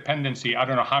data dependency, I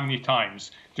don't know how many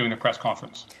times during the press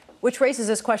conference. Which raises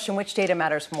this question, which data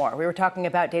matters more? We were talking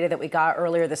about data that we got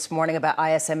earlier this morning about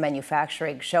ISM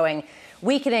manufacturing showing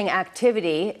weakening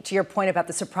activity, to your point about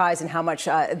the surprise and how much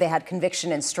they had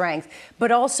conviction and strength,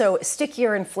 but also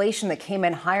stickier inflation that came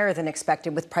in higher than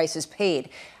expected with prices paid.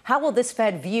 How will this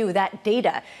Fed view that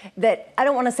data? That, I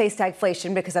don't want to say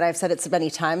stagflation because I've said it so many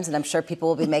times and I'm sure people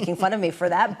will be making fun of me for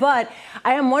that, but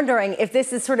I am wondering if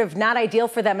this is sort of not ideal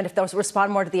for them and if they'll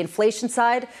respond more to the inflation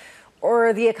side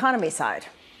or the economy side.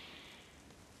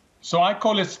 So I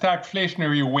call it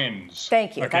stagflationary wins.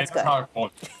 Thank you. Okay? That's good. How I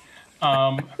call it.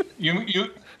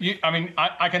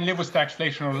 I can live with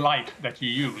stagflationary light that you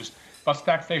used, but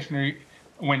stagflationary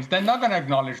wins. They're not going to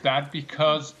acknowledge that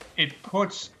because it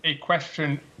puts a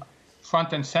question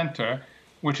front and center,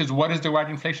 which is what is the right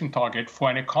inflation target for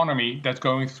an economy that's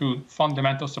going through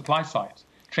fundamental supply side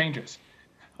changes.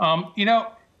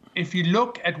 If you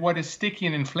look at what is sticky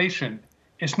in inflation,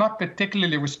 it's not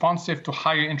particularly responsive to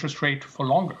higher interest rate for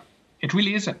longer. It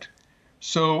really isn't.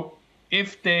 So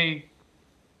if they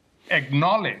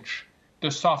acknowledge the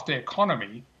softer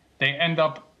economy, they end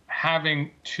up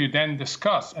having to then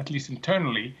discuss, at least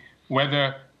internally,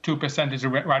 whether 2% is the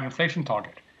right inflation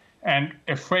target. And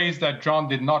a phrase that John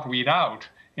did not read out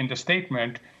in the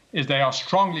statement is they are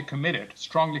strongly committed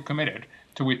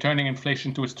to returning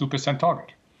inflation to its 2%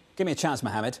 target. Give me a chance,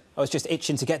 Mohamed. I was just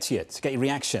itching to get to you, to get your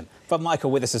reaction. Bob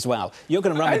Michael with us as well. You're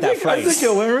going to run with that phrase. I think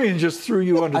El-Erian just threw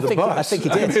you under the bus. I think he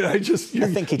did. I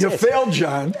think he did. You failed,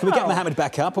 John. Can we get Mohamed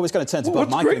back up? I was going to turn to Bob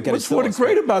Michael and get his thoughts. What's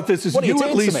great about this is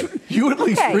you at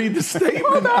least read the statement.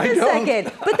 Hold on a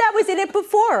second. But that was in it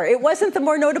before. It wasn't the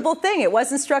more notable thing. It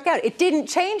wasn't struck out. It didn't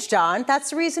change, John. That's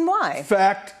the reason why.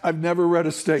 Fact, I've never read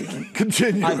a statement.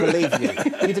 Continue. I believe you.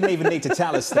 You didn't even need to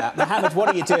tell us that. Mohamed, what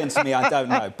are you doing to me? I don't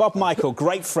know. Bob Michael,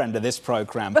 great friend of this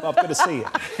programme. Bob, good to see you.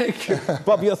 Thank you.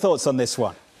 Bob, your thoughts on this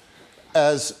one?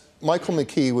 As Michael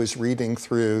McKee was reading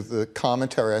through the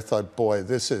commentary, I thought, boy,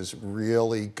 this is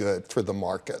really good for the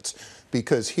markets.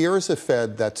 because here is a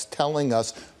Fed that's telling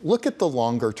us, look at the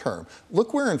longer term.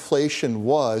 Look where inflation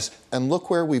was and look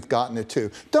where we've gotten it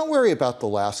to. Don't worry about the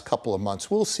last couple of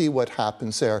months. We'll see what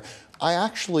happens there. I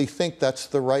actually think that's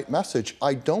the right message.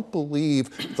 I don't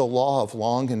believe the law of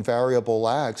long and variable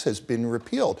lags has been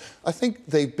repealed. I think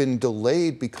they've been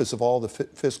delayed because of all the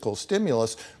fiscal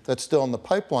stimulus that's still in the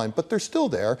pipeline, but they're still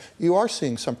there. You are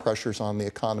seeing some pressures on the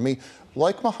economy.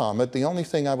 Like Mohamed, the only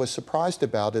thing I was surprised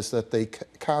about is that they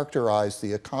characterize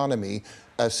the economy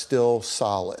as still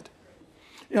solid.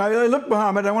 Yeah, look,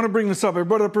 Mohamed, I want to bring this up. I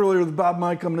brought it up earlier with Bob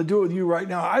Mike. I'm going to do it with you right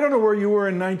now. I don't know where you were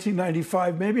in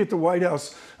 1995, maybe at the White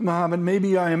House, Mohamed,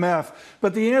 maybe IMF.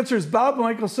 But the answer is Bob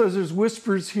Michael says there's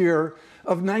whispers here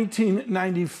of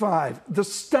 1995. The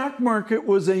stock market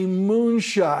was a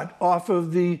moonshot off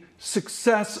of the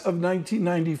success of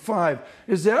 1995.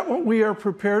 Is that what we are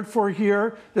prepared for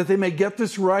here, that they may get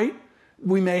this right?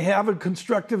 We may have a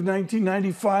constructive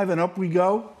 1995 and up we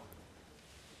go?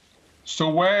 So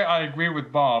where I agree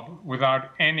with Bob,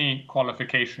 without any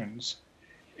qualifications,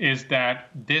 is that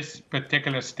this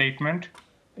particular statement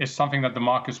is something that the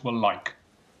markets will like.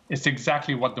 It's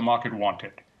exactly what the market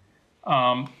wanted.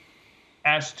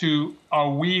 As to,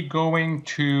 are we going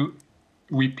to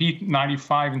repeat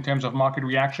 95 in terms of market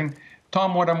reaction?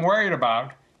 Tom, what I'm worried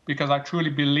about, because I truly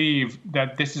believe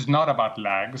that this is not about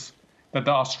lags, that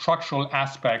there are structural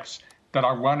aspects that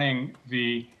are running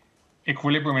the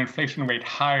equilibrium inflation rate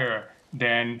higher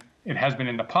than it has been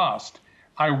in the past.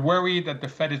 I worry that the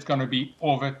Fed is going to be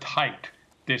over tight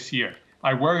this year.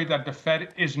 I worry that the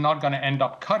Fed is not going to end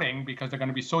up cutting because they're going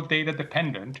to be so data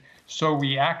dependent, so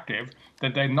reactive,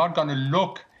 that they're not going to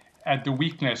look at the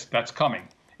weakness that's coming.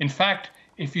 In fact,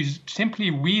 if you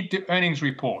simply read the earnings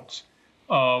reports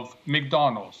of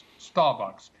McDonald's,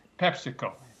 Starbucks,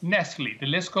 PepsiCo, Nestle, the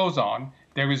list goes on,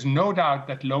 there is no doubt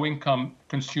that low-income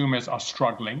consumers are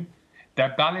struggling.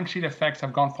 Their balance sheet effects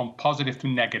have gone from positive to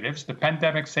negatives. The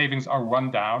pandemic savings are run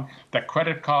down. Their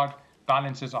credit card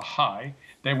balances are high.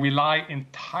 They rely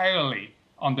entirely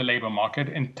on the labor market,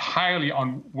 entirely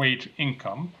on wage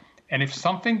income. And if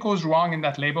something goes wrong in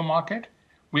that labor market,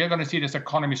 we are going to see this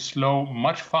economy slow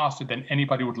much faster than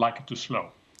anybody would like it to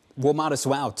slow. Walmart as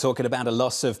well, talking about a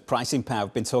loss of pricing power.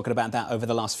 We've been talking about that over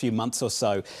the last few months or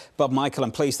so. Bob Michael,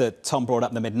 I'm pleased that Tom brought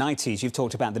up the mid-90s. You've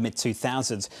talked about the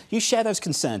mid-2000s. You share those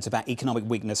concerns about economic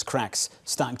weakness, cracks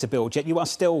starting to build, yet you are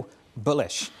still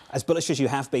bullish as you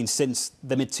have been since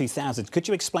the mid-2000s. Could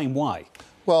you explain why?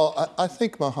 Well, I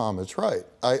think Mohamed's right.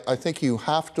 I think you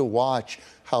have to watch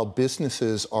how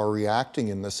businesses are reacting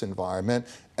in this environment,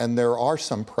 and there are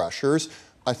some pressures.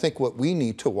 I think what we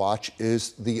need to watch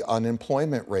is the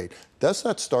unemployment rate. Does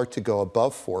that start to go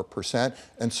above 4%?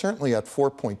 And certainly at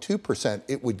 4.2%,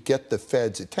 it would get the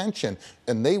Fed's attention,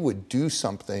 and they would do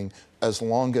something as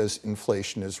long as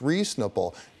inflation is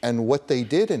reasonable. And what they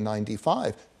did in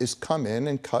 95 is come in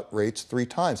and cut rates 3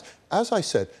 times. As I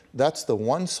said, that's the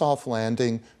one soft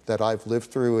landing that I've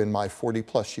lived through in my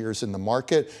 40-plus years in the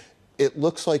market. It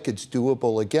looks like it's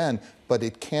doable again, but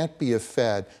it can't be a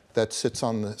Fed that sits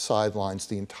on the sidelines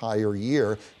the entire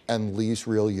year and leaves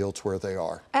real yields where they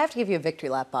are. I have to give you a victory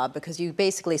lap, Bob, because you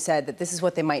basically said that this is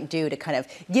what they might do to kind of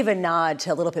give a nod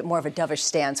to a little bit more of a dovish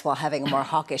stance while having a more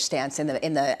hawkish stance in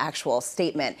the actual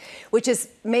statement, which is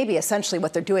maybe essentially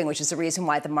what they're doing, which is the reason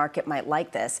why the market might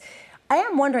like this. I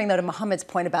am wondering, though, to Mohamed's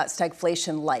point about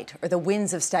stagflation light, or the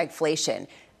winds of stagflation,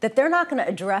 that they're not going to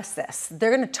address this. They're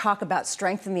going to talk about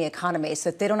strength in the economy so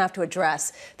that they don't have to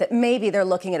address that maybe they're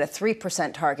looking at a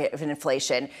 3% target of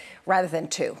inflation rather than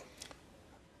 2%.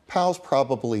 Powell's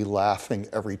probably laughing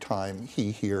every time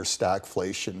he hears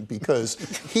stagflation because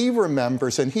he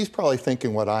remembers, and he's probably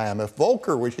thinking what I am. If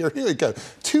Volcker would hear, he would go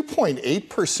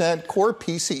 2.8% core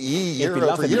PCE year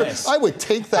over year. This. I would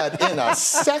take that in a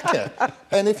second.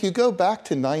 And if you go back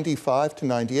to 95 to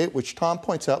 98, which Tom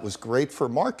points out was great for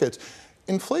markets,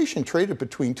 inflation traded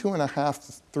between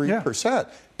 2.5% to 3%. Yeah.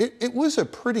 It was a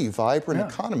pretty vibrant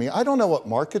economy. I don't know what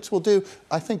markets will do.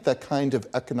 I think that kind of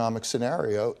economic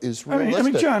scenario is realistic. I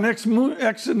mean, John, X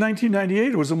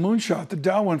 1998 was a moonshot. The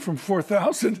Dow went from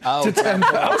 4,000 to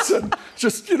 10,000.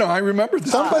 Just, I remember that.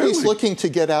 Somebody's looking to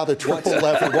get out of triple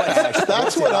leverage cash.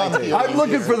 That's what I'm doing. I'm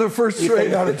looking for the first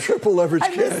trade out of triple leverage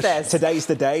cash. Today's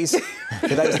the days.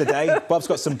 Today's the day. Bob's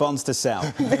got some bonds to sell.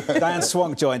 Diane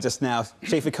Swonk joins us now,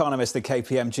 chief economist at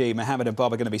KPMG. Mohamed and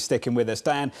Bob are going to be sticking with us.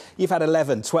 Diane, you've had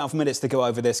 12 minutes to go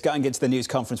over this, going into the news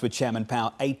conference with Chairman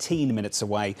Powell, 18 minutes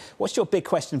away. What's your big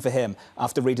question for him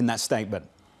after reading that statement?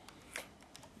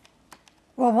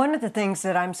 Well, one of the things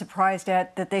that I'm surprised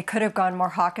at that they could have gone more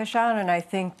hawkish on, and I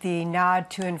think the nod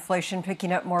to inflation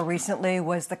picking up more recently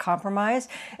was the compromise,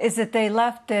 is that they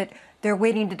left it they're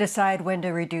waiting to decide when to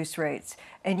reduce rates.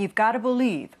 And you've got to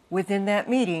believe within that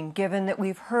meeting, given that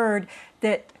we've heard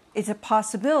that it's a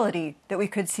possibility that we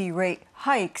could see rate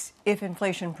hikes if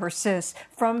inflation persists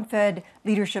from Fed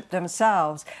leadership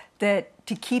themselves, that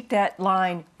to keep that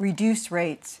line, reduce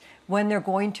rates, when they're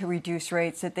going to reduce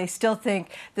rates, that they still think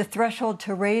the threshold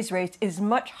to raise rates is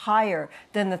much higher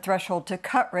than the threshold to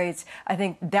cut rates. I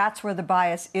think that's where the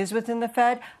bias is within the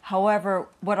Fed. However,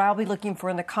 what I'll be looking for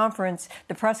in the conference,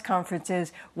 the press conference,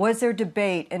 is was there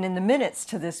debate, and in the minutes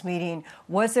to this meeting,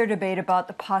 was there debate about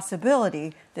the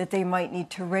possibility that they might need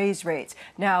to raise rates?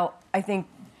 Now, I think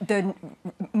the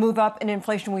move up in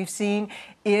inflation we've seen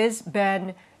is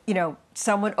been,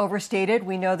 somewhat overstated.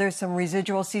 We know there's some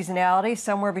residual seasonality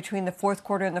somewhere between the fourth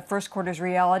quarter and the first quarter's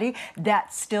reality.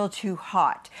 That's still too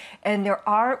hot. And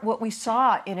what we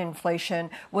saw in inflation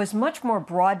was much more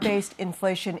broad-based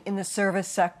inflation in the service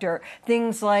sector.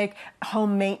 Things like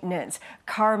home maintenance,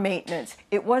 car maintenance.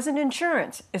 It wasn't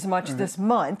insurance as much this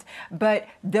month, but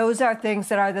those are things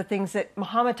that are the things that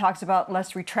Mohamed talks about,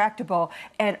 less retractable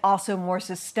and also more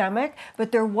systemic.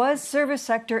 But there was service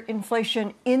sector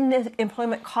inflation in the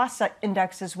employment cost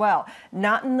index as well,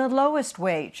 not in the lowest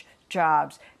wage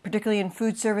jobs, particularly in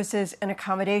food services and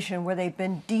accommodation, where they've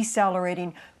been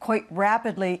decelerating quite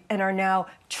rapidly and are now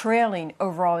trailing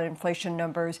overall inflation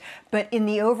numbers. But in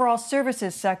the overall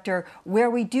services sector,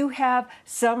 where we do have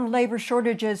some labor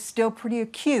shortages still pretty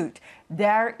acute,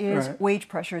 there is wage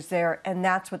pressures there, and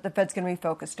that's what the Fed's going to be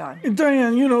focused on.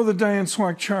 Diane, the Diane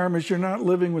Swonk charm is you're not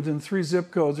living within 3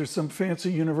 zip codes or some fancy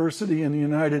university in the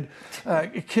United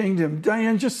Kingdom.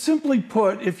 Diane, just simply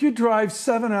put, if you drive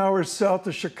 7 hours south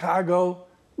of Chicago,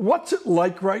 what's it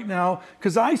like right now?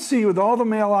 Because I see with all the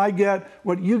mail I get,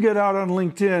 what you get out on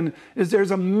LinkedIn, is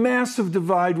there's a massive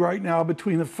divide right now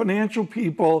between the financial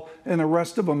people and the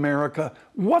rest of America.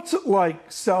 What's it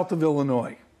like south of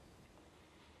Illinois?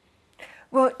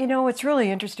 Well, what's really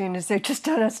interesting is they've just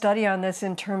done a study on this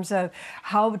in terms of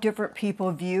how different people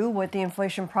view what the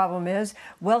inflation problem is.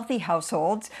 Wealthy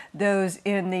households, those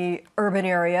in the urban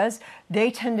areas,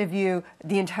 they tend to view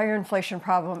the entire inflation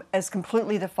problem as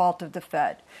completely the fault of the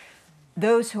Fed.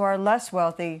 Those who are less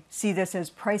wealthy see this as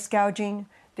price gouging.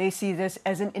 They see this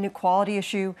as an inequality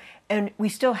issue, and we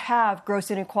still have gross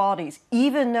inequalities.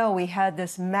 Even though we had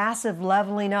this massive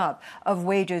leveling up of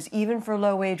wages, even for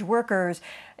low-wage workers,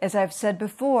 as I've said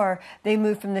before, they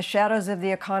moved from the shadows of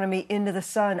the economy into the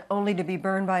sun only to be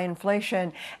burned by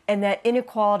inflation. And that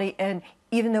inequality, and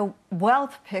even though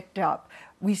wealth picked up,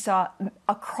 we saw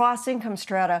across income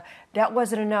strata, that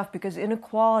wasn't enough because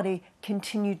inequality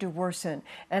continued to worsen.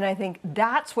 And I think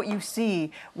that's what you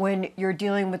see when you're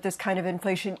dealing with this kind of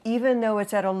inflation, even though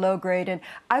it's at a low grade. And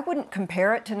I wouldn't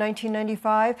compare it to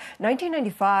 1995.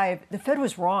 1995, the Fed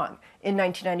was wrong in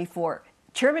 1994.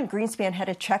 Chairman Greenspan had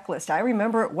a checklist. I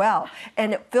remember it well.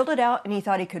 And it filled it out, and he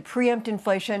thought he could preempt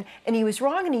inflation. And he was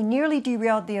wrong, and he nearly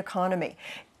derailed the economy.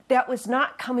 That was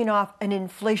not coming off an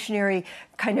inflationary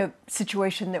kind of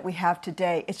situation that we have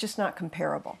today. It's just not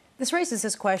comparable. This raises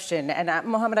this question, and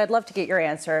Mohamed, I'd love to get your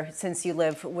answer since you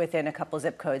live within a couple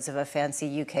zip codes of a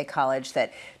fancy UK college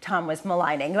that Tom was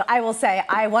maligning. I will say,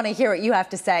 I want to hear what you have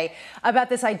to say about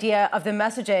this idea of the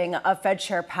messaging of Fed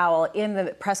Chair Powell in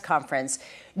the press conference.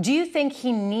 Do you think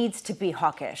he needs to be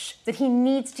hawkish, that he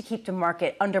needs to keep the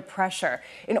market under pressure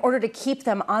in order to keep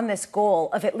them on this goal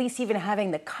of at least even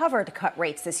having the cover to cut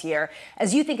rates this year,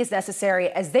 as you think is necessary,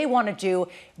 as they want to do,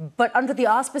 but under the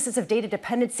auspices of data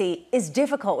dependency is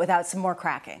difficult without some more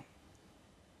cracking?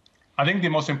 I think the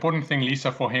most important thing,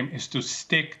 Lisa, for him is to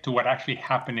stick to what actually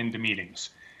happened in the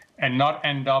meetings and not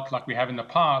end up like we have in the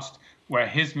past, where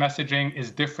his messaging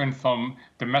is different from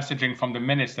the messaging from the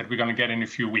minutes that we're going to get in a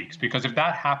few weeks. Because if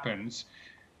that happens,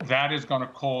 that is going to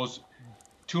cause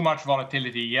too much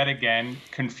volatility yet again,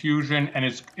 confusion, and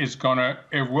is going to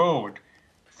erode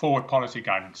forward policy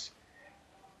guidance.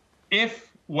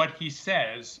 If what he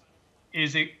says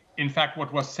is, in fact,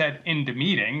 what was said in the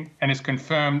meeting and is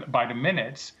confirmed by the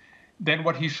minutes, then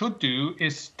what he should do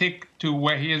is stick to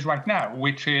where he is right now,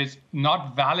 which is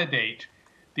not validate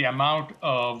the amount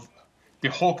of the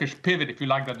hawkish pivot, if you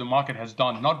like, that the market has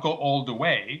done, not go all the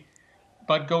way,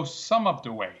 but go some of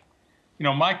the way.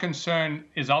 My concern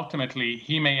is ultimately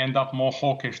he may end up more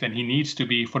hawkish than he needs to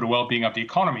be for the well-being of the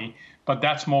economy, but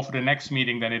that's more for the next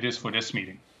meeting than it is for this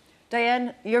meeting.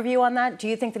 Diane, your view on that? Do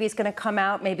you think that he's going to come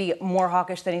out maybe more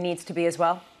hawkish than he needs to be as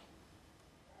well?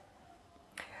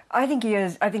 I think he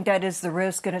is. I think that is the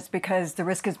risk, and it's because the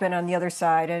risk has been on the other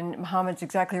side. And Mohamed's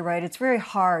exactly right. It's very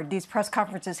hard. These press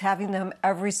conferences, having them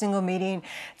every single meeting,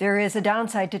 there is a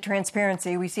downside to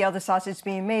transparency. We see how the sausage is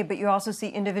being made, but you also see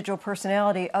individual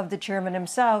personality of the chairman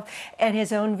himself and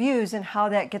his own views and how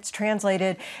that gets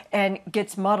translated and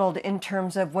gets muddled in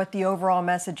terms of what the overall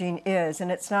messaging is.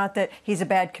 And it's not that he's a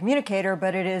bad communicator,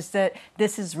 but it is that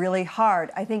this is really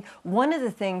hard. I think one of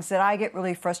the things that I get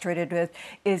really frustrated with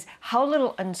is how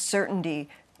little uncertainty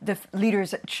the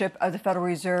leadership of the Federal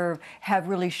Reserve have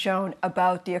really shown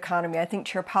about the economy. I think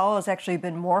Chair Powell has actually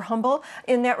been more humble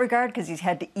in that regard because he's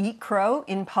had to eat crow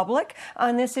in public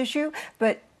on this issue.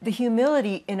 But the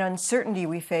humility and uncertainty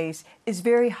we face is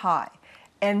very high.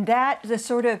 And that, the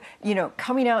sort of,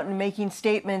 coming out and making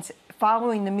statements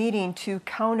following the meeting to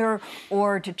counter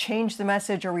or to change the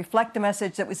message or reflect the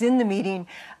message that was in the meeting,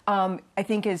 I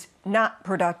think is not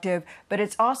productive. But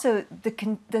it's also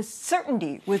the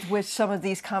certainty with which some of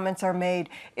these comments are made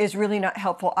is really not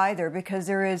helpful either, because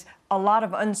there is a lot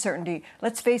of uncertainty.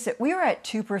 Let's face it, we were at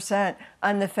 2%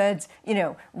 on the Fed's,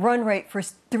 run rate for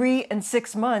 3 and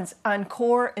 6 months on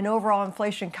core and overall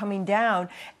inflation coming down.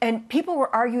 And people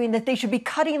were arguing that they should be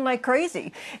cutting like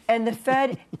crazy. And the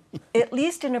Fed, at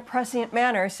least in a prescient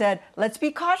manner, said, let's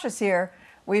be cautious here.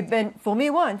 We've been, fool me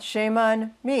once, shame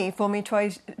on me, fool me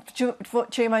twice,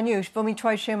 shame on you, fool me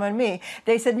twice, shame on me.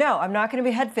 They said, no, I'm not going to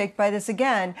be head faked by this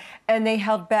again. And they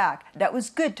held back. That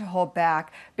was good to hold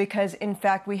back because, in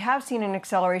fact, we have seen an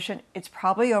acceleration. It's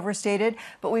probably overstated,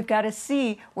 but we've got to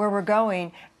see where we're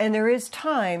going. And there is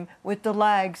time with the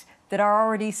lags that are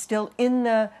already still in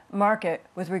the market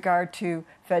with regard to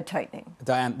Fed tightening.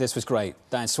 Diane, this was great.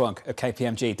 Diane Swonk of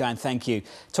KPMG. Diane, thank you.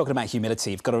 Talking about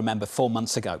humility, you've got to remember 4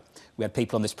 months ago, we had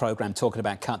people on this programme talking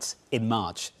about cuts in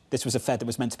March. This was a Fed that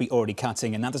was meant to be already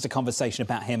cutting, and now there's a conversation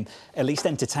about him at least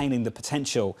entertaining the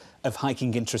potential of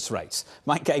hiking interest rates.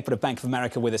 Mike Gapen of Bank of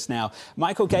America with us now.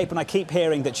 Michael Gapen, I keep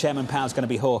hearing that Chairman Powell's going to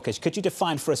be hawkish. Could you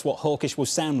define for us what hawkish will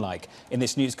sound like in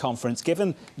this news conference,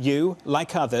 given you,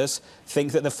 like others,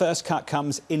 think that the first cut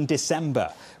comes in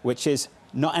December, which is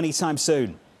not anytime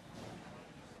soon?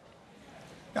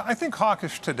 Yeah, I think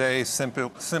hawkish today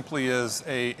simply is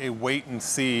a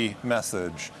wait-and-see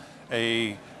message.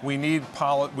 We need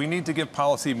to give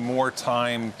policy more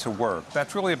time to work.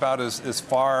 That's really about as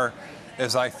far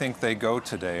as I think they go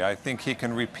today. I think he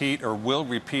can repeat or will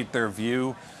repeat their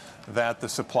view that the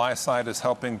supply side is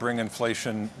helping bring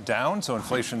inflation down. So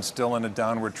inflation's still in a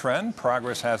downward trend.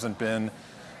 Progress hasn't been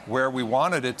where we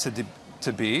wanted it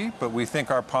to be, but we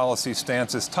think our policy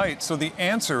stance is tight. So the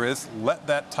answer is let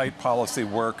that tight policy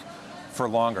work for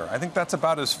longer. I think that's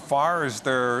about as far as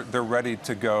they're ready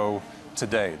to go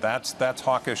today. That's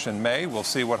hawkish in May. We'll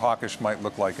see what hawkish might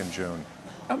look like in June.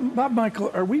 Bob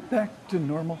Michael, are we back to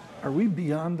normal? Are we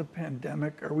beyond the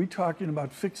pandemic? Are we talking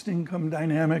about fixed income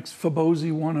dynamics,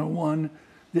 Fibonacci 101,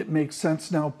 that makes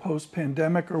sense now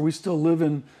post-pandemic? Or are we still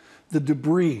living the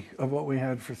debris of what we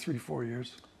had for 3-4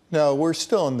 years? No, we're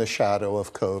still in the shadow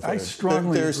of COVID. I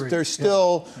strongly agree. There's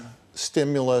still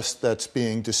stimulus that's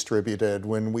being distributed.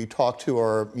 When we talk to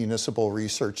our municipal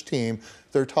research team,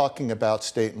 they're talking about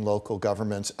state and local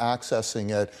governments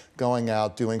accessing it, going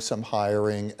out, doing some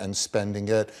hiring and spending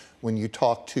it. When you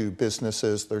talk to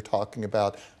businesses, they're talking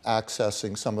about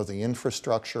accessing some of the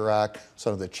Infrastructure Act,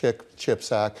 some of the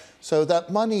CHIPS Act. So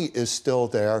that money is still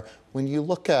there. When you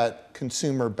look at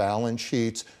consumer balance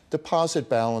sheets, deposit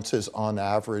balances on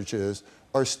averages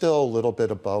are still a little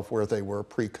bit above where they were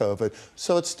pre-COVID.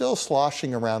 So it's still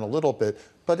sloshing around a little bit,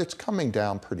 but it's coming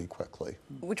down pretty quickly.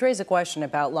 Which raises a question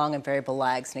about long and variable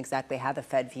lags and exactly how the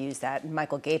Fed views that. And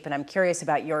Michael Gapen, I'm curious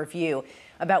about your view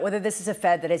about whether this is a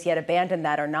Fed that has yet abandoned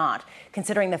that or not,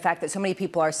 considering the fact that so many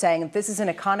people are saying this is an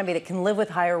economy that can live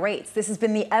with higher rates. This has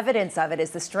been the evidence of it,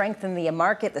 is the strength in the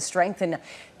market, the strength in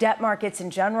debt markets in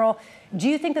general. Do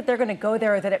you think that they're going to go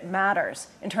there, or that it matters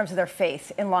in terms of their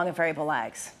faith in long and variable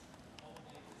lags?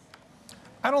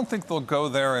 I don't think they'll go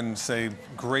there in, say,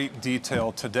 great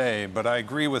detail today, but I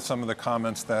agree with some of the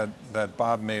comments that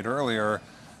Bob made earlier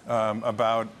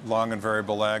about long and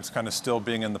variable lags kind of still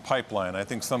being in the pipeline. I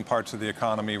think some parts of the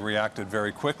economy reacted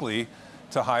very quickly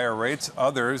to higher rates.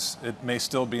 Others, it may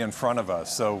still be in front of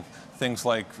us. So things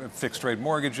like fixed rate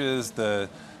mortgages, the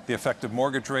effective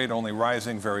mortgage rate only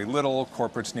rising very little,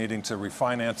 corporates needing to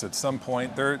refinance at some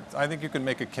point. I think you can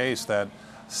make a case that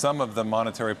some of the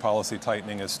monetary policy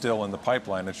tightening is still in the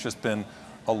pipeline. It's just been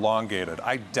elongated.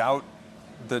 I doubt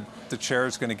that the chair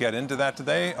is going to get into that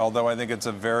today, although I think it's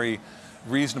a very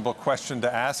reasonable question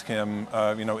to ask him,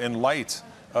 in light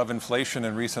of inflation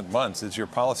in recent months. Is your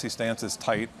policy stance as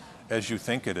tight as you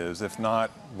think it is. If not,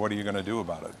 what are you going to do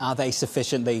about it? Are they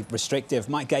sufficiently restrictive?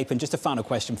 Mike Gapen, just a final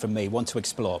question from me, one to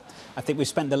explore. I think we've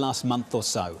spent the last month or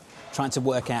so trying to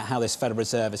work out how this Federal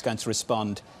Reserve is going to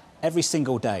respond every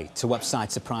single day to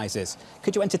upside surprises.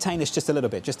 Could you entertain this just a little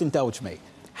bit? Just indulge me.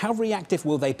 How reactive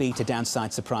will they be to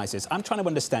downside surprises? I'm trying to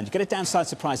understand. You get a downside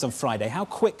surprise on Friday. How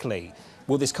quickly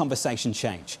will this conversation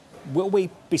change? Will we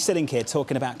be sitting here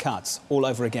talking about cuts all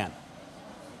over again?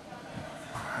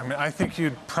 I mean, I think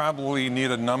you'd probably need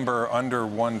a number under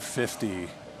 150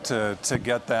 to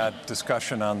get that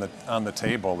discussion on the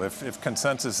table. If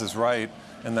consensus is right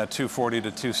in that 240 to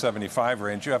 275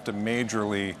 range, you have to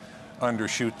majorly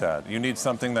undershoot that. You need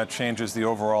something that changes the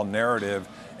overall narrative,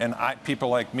 and people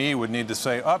like me would need to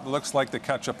say, it looks like the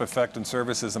catch-up effect in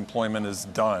services employment is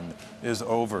done, is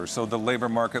over. So the labor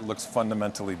market looks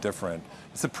fundamentally different.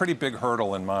 It's a pretty big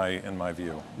hurdle in my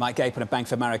view. Mike Gapen of Bank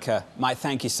of America. Mike,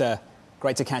 thank you, sir.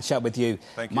 Great to catch up with you.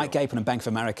 Thank you. Mike Gapen and Bank of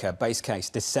America, base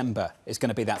case, December is going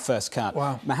to be that first cut.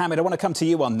 Wow. Mohamed, I want to come to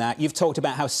you on that. You've talked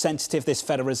about how sensitive this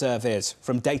Federal Reserve is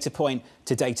from data point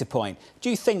to data point.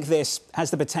 Do you think this has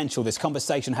the potential, this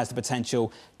conversation has the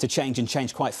potential to change and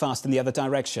change quite fast in the other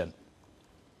direction?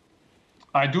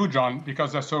 I do, John,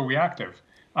 because they're so reactive.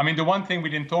 I mean, the one thing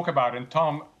we didn't talk about, and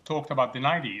Tom talked about the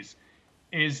 90s,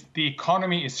 is the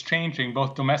economy is changing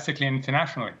both domestically and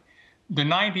internationally. The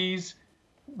 90s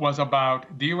was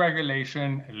about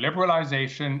deregulation,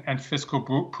 liberalization, and fiscal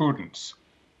prudence.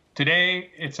 Today,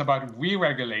 it's about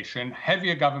re-regulation,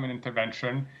 heavier government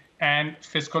intervention, and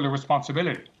fiscal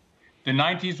irresponsibility. The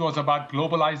 90s was about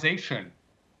globalization.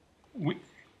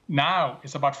 Now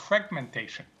it's about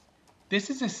fragmentation. This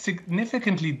is a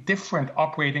significantly different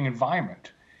operating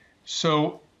environment.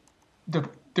 So the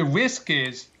risk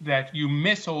is that you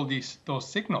miss all those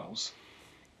signals,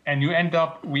 and you end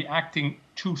up reacting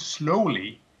too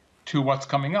slowly to what's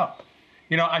coming up.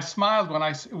 You know, I smiled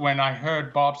when I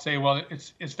heard Bob say, well,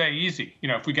 it's very easy. You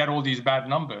know, if we get all these bad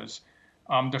numbers,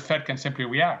 the Fed can simply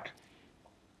react.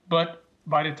 But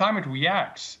by the time it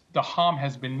reacts, the harm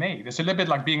has been made. It's a little bit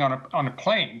like being on a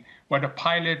plane where the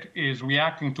pilot is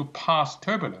reacting to past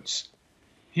turbulence.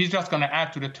 He's just going to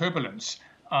add to the turbulence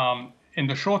in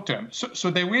the short term. So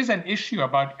there is an issue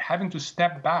about having to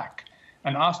step back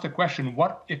and ask the question,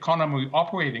 what economy are we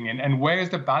operating in, and where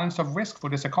is the balance of risk for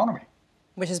this economy?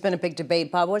 Which has been a big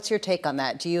debate. Bob, what's your take on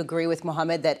that? Do you agree with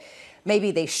Mohamed that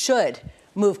maybe they should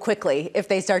move quickly if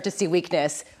they start to see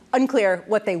weakness? Unclear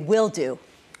what they will do.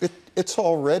 It's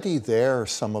already there,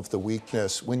 some of the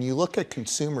weakness. When you look at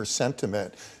consumer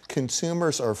sentiment,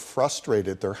 consumers are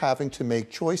frustrated. They're having to make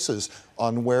choices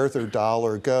on where their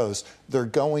dollar goes. They're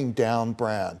going down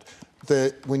brand.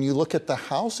 When you look at the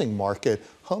housing market,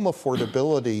 home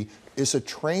affordability is a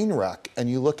train wreck, and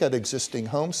you look at existing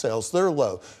home sales, they're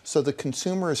low. So the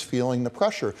consumer is feeling the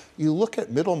pressure. You look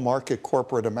at middle market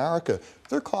corporate America,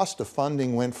 their cost of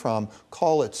funding went from,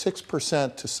 call it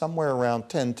 6% to somewhere around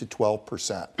 10 to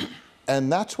 12%.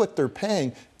 And that's what they're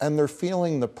paying, and they're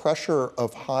feeling the pressure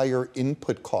of higher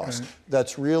input costs.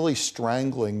 That's really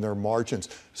strangling their margins.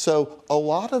 So a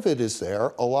lot of it is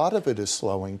there, a lot of it is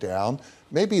slowing down.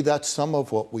 Maybe that's some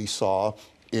of what we saw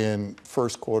in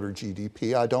first quarter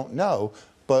GDP, I don't know,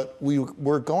 but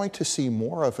we're going to see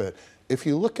more of it. If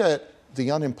you look at the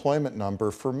unemployment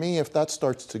number, for me, if that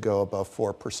starts to go above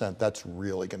 4%, that's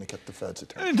really going to get the Fed's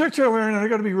attention. Dr. El-Erian, I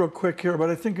got to be real quick here, but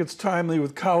I think it's timely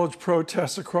with college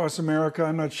protests across America.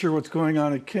 I'm not sure what's going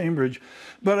on at Cambridge,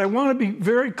 but I want to be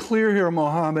very clear here,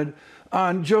 Mohamed,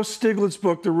 on Joe Stiglitz's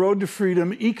book, The Road to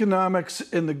Freedom, Economics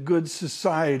and the Good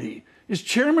Society. Is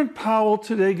Chairman Powell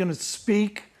today going to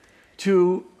speak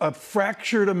to a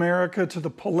fractured America, to the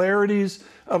polarities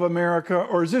of America,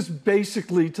 or is this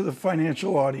basically to the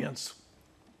financial audience?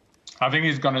 I think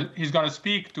he's going to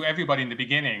speak to everybody in the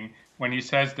beginning when he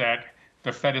says that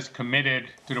the Fed is committed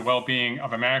to the well-being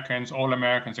of Americans, all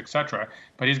Americans, etc.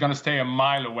 But he's going to stay a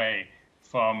mile away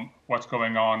from what's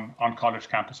going on college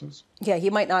campuses. Yeah, he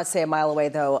might not say a mile away,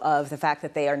 though, of the fact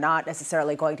that they are not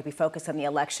necessarily going to be focused on the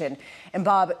election. And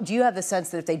Bob, do you have the sense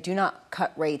that if they do not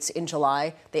cut rates in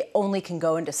July, they only can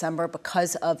go in December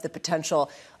because of the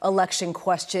potential election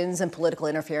questions and political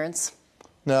interference?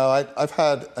 No, I've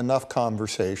had enough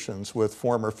conversations with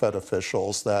former Fed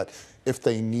officials that if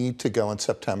they need to go in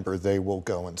September, they will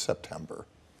go in September.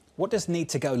 What does need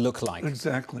to go look like?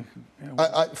 Exactly.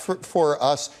 For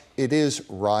us, it is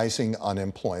rising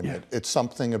unemployment. Yeah. It's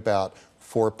something about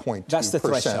 4.2%. That's the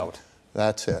threshold.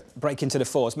 That's it. Break into the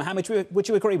fours. Mohamed, would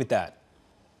you agree with that?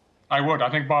 I would.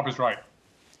 I think Bob is right.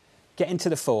 Get into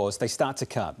the fours, they start to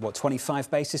cut, what,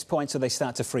 25 basis points, or they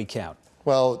start to freak out?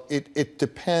 Well, it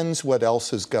depends what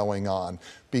else is going on,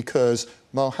 because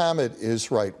Mohamed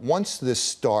is right. Once this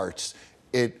starts,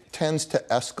 it tends to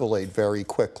escalate very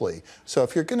quickly. So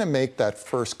if you're going to make that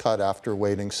first cut after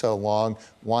waiting so long,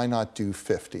 why not do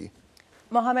 50?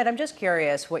 Mohamed, I'm just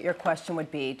curious what your question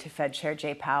would be to Fed Chair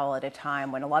Jay Powell at a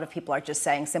time when a lot of people are just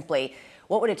saying simply,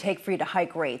 what would it take for you to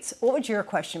hike rates? What would your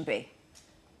question be?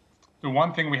 The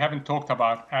one thing we haven't talked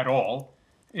about at all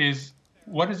is,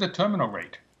 what is the terminal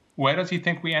rate? Where does he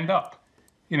think we end up?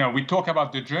 You know, we talk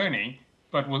about the journey,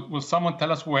 but will someone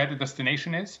tell us where the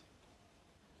destination is?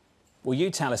 Will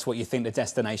you tell us what you think the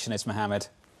destination is, Mohamed?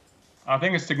 I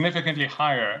think it's significantly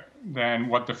higher than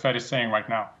what the Fed is saying right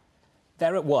now.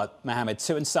 They're at what, Mohamed?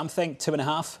 2 and something?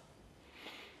 2.5?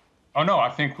 Oh, no, I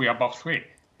think we are above 3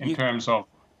 in terms of,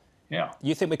 yeah.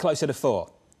 You think we're closer to 4?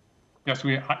 Yes,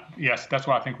 yes, that's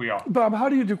what I think we are. Bob, how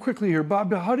do you do quickly here?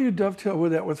 Bob, how do you dovetail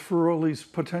with that with Ferroli's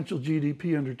potential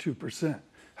GDP under 2%?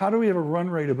 How do we have a run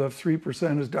rate above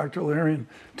 3%, as Dr. El-Erian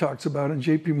talks about, and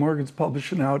JPMorgan's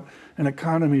publishing out an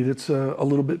economy that's a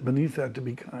little bit beneath that, to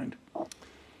be kind?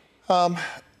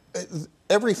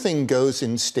 Everything goes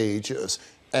in stages,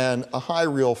 and a high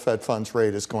real Fed funds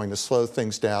rate is going to slow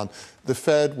things down. The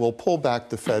Fed will pull back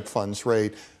the Fed funds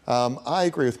rate. I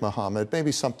agree with Mohamed,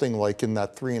 maybe something like in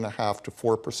that 3.5% to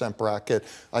 4% bracket.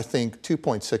 I think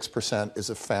 2.6% is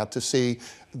a fantasy.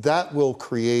 That will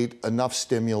create enough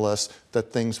stimulus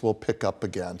that things will pick up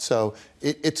again. So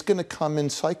it's going to come in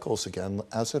cycles again,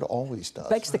 as it always does.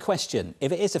 Begs the question,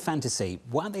 if it is a fantasy,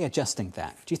 why are they adjusting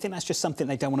that? Do you think that's just something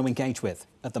they don't want to engage with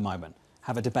at the moment?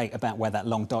 Have a debate about where that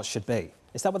long dot should be?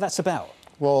 Is that what that's about?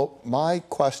 Well, my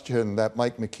question that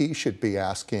Mike McKee should be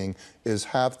asking is,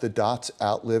 have the dots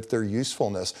outlived their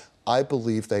usefulness? I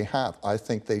believe they have. I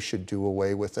think they should do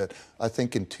away with it. I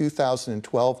think in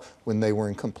 2012, when they were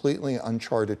in completely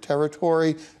uncharted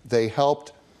territory, they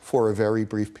helped for a very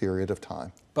brief period of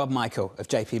time. Bob Michael of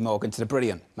JPMorgan, to the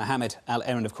brilliant Mohamed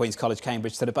El-Erian of Queen's College,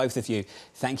 Cambridge, to the both of you,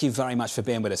 thank you very much for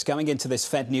being with us. Going into this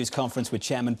Fed news conference with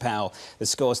Chairman Powell, the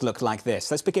scores look like this.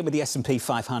 Let's begin with the S&P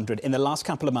 500. In the last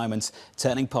couple of moments,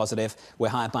 turning positive. We're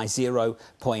higher by 0.1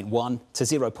 to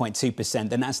 0.2%.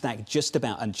 The Nasdaq just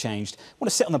about unchanged. I want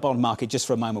to sit on the bond market just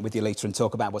for a moment with you later and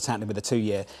talk about what's happening with the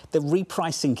 2-year. The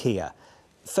repricing here.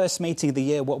 First meeting of the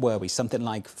year, what were we? Something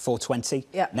like 420?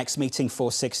 Yeah. Next meeting,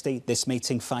 460. This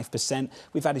meeting, 5%.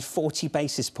 We've added 40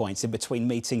 basis points in between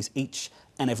meetings each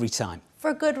and every time.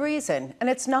 For good reason. And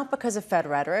it's not because of Fed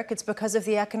rhetoric. It's because of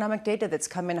the economic data that's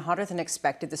come in hotter than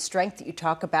expected. The strength that you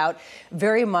talk about,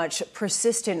 very much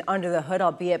persistent under the hood,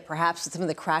 albeit perhaps with some of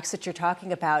the cracks that you're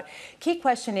talking about. Key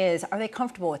question is, are they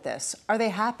comfortable with this? Are they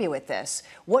happy with this?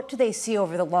 What do they see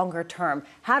over the longer term?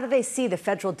 How do they see the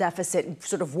federal deficit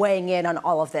sort of weighing in on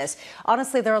all of this?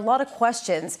 Honestly, there are a lot of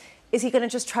questions. Is he going to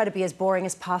just try to be as boring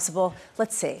as possible?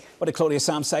 Let's see. What did Claudia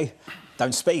Sam say?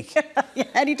 Don't speak. Yeah,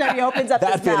 anytime he opens up his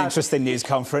That'd be an mouth. interesting news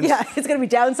conference. Yeah, it's going to be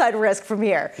downside risk from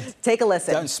here. Take a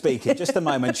listen. Don't speak. In just a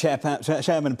moment,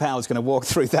 Chairman Powell is going to walk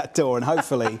through that door and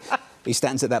hopefully he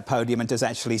stands at that podium and does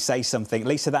actually say something.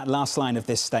 Lisa, that last line of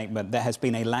this statement, there has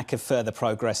been a lack of further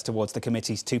progress towards the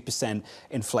committee's 2%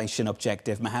 inflation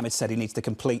objective. Mohamed said he needs to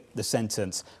complete the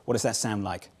sentence. What does that sound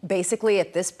like? Basically,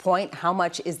 at this point, how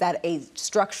much is that a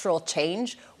structural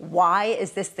change? Why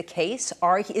is this the case?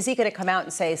 Is he going to come out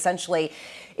and say, essentially,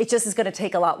 it just is going to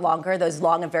take a lot longer? Those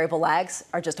long and variable lags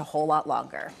are just a whole lot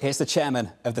longer. Here's the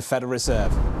chairman of the Federal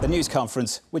Reserve, the news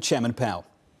conference with Chairman Powell.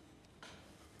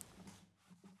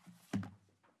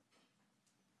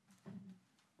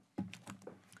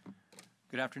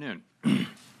 Good afternoon.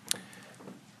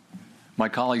 My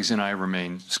colleagues and I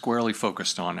remain squarely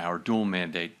focused on our dual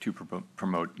mandate to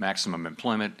promote maximum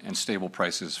employment and stable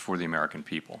prices for the American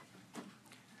people.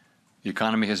 The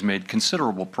economy has made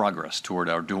considerable progress toward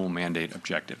our dual mandate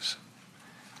objectives.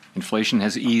 Inflation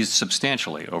has eased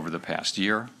substantially over the past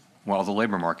year, while the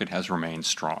labor market has remained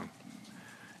strong.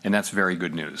 And that's very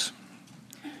good news.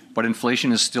 But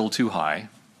inflation is still too high.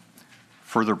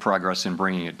 Further progress in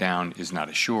bringing it down is not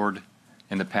assured,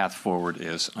 and the path forward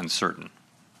is uncertain.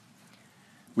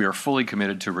 We are fully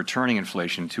committed to returning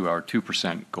inflation to our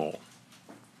 2% goal.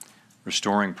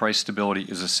 Restoring price stability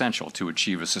is essential to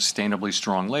achieve a sustainably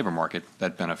strong labor market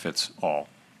that benefits all.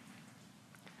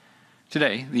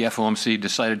 Today, the FOMC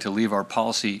decided to leave our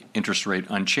policy interest rate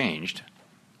unchanged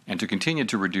and to continue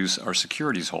to reduce our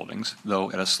securities holdings,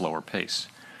 though at a slower pace.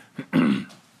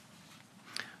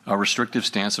 Our restrictive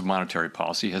stance of monetary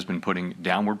policy has been putting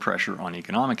downward pressure on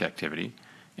economic activity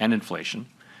and inflation,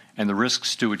 and the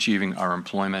risks to achieving our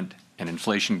employment and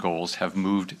inflation goals have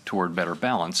moved toward better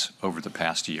balance over the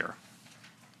past year.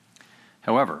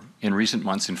 However, in recent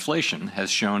months, inflation has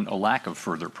shown a lack of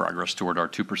further progress toward our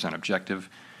 2% objective,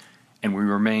 and we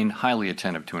remain highly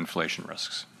attentive to inflation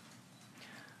risks.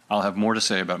 I'll have more to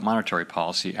say about monetary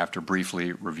policy after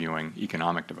briefly reviewing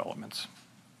economic developments.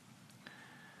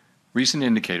 Recent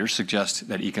indicators suggest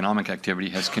that economic activity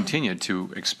has continued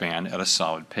to expand at a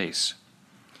solid pace.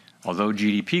 Although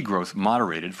GDP growth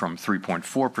moderated from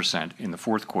 3.4% in the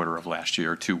fourth quarter of last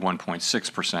year to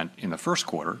 1.6% in the first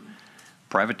quarter,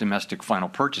 private domestic final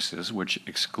purchases, which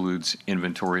excludes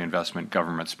inventory investment,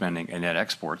 government spending, and net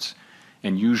exports,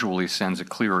 and usually sends a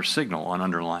clearer signal on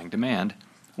underlying demand,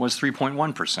 was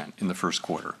 3.1% in the first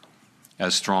quarter,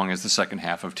 as strong as the second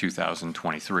half of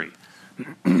 2023.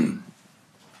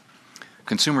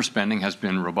 Consumer spending has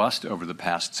been robust over the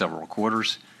past several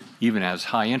quarters, even as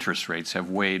high interest rates have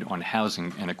weighed on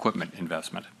housing and equipment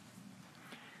investment.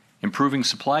 Improving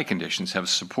supply conditions have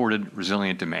supported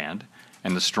resilient demand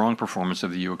and the strong performance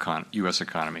of the U.S.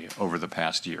 economy over the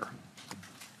past year.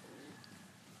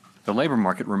 The labor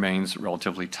market remains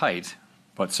relatively tight,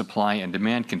 but supply and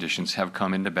demand conditions have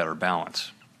come into better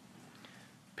balance.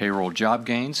 Payroll job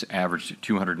gains averaged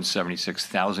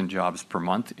 276,000 jobs per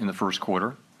month in the first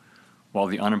quarter, while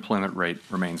the unemployment rate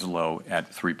remains low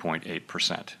at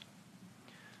 3.8%.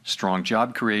 Strong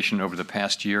job creation over the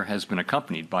past year has been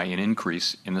accompanied by an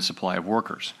increase in the supply of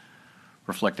workers,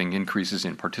 reflecting increases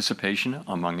in participation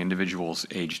among individuals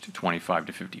aged 25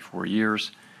 to 54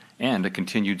 years and a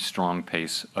continued strong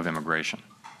pace of immigration.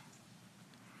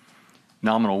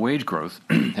 Nominal wage growth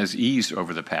has eased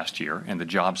over the past year and the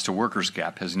jobs-to-workers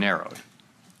gap has narrowed,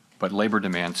 but labor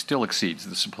demand still exceeds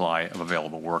the supply of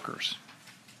available workers.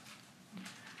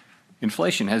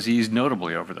 Inflation has eased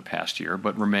notably over the past year,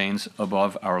 but remains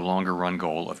above our longer-run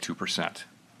goal of 2%.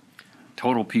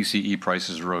 Total PCE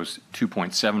prices rose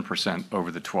 2.7% over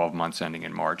the 12 months ending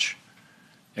in March.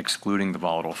 Excluding the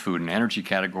volatile food and energy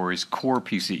categories, core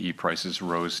PCE prices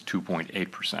rose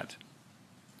 2.8%.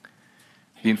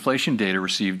 The inflation data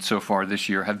received so far this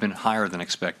year have been higher than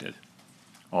expected.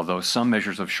 Although some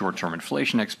measures of short-term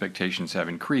inflation expectations have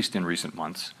increased in recent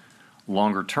months,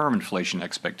 longer-term inflation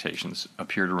expectations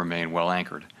appear to remain well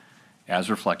anchored, as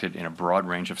reflected in a broad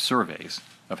range of surveys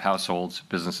of households,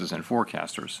 businesses, and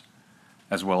forecasters,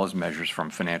 as well as measures from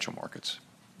financial markets.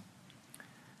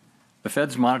 The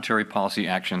Fed's monetary policy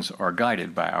actions are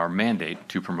guided by our mandate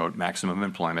to promote maximum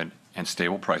employment and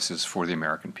stable prices for the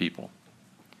American people.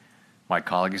 My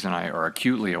colleagues and I are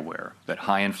acutely aware that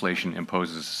high inflation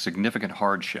imposes significant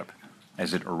hardship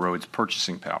as it erodes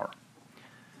purchasing power,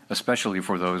 especially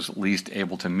for those least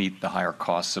able to meet the higher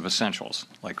costs of essentials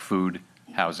like food,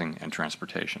 housing, and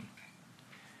transportation.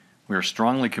 We are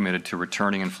strongly committed to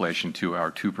returning inflation to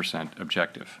our 2%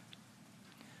 objective.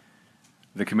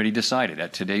 The committee decided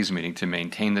at today's meeting to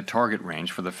maintain the target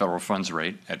range for the federal funds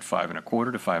rate at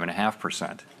 5.25% to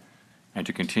 5.5%, and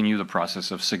to continue the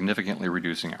process of significantly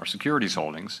reducing our securities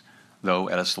holdings, though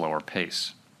at a slower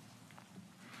pace.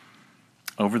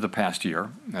 Over the past year,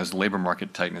 as labor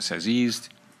market tightness has eased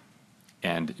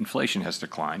and inflation has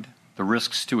declined, the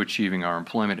risks to achieving our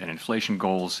employment and inflation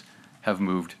goals have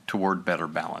moved toward better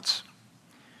balance.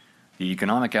 The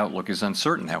economic outlook is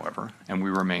uncertain, however, and we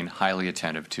remain highly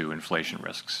attentive to inflation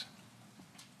risks.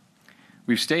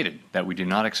 We've stated that we do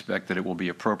not expect that it will be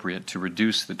appropriate to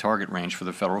reduce the target range for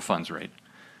the federal funds rate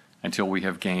until we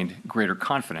have gained greater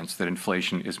confidence that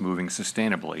inflation is moving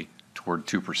sustainably toward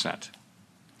 2%.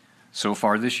 So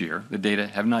far this year, the data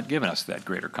have not given us that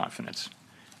greater confidence.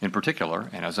 In particular,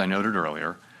 and as I noted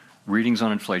earlier, readings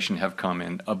on inflation have come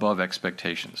in above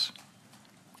expectations.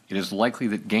 It is likely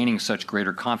that gaining such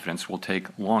greater confidence will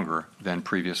take longer than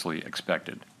previously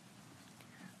expected.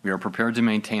 We are prepared to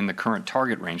maintain the current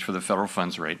target range for the federal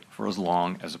funds rate for as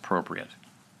long as appropriate.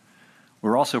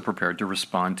 We're also prepared to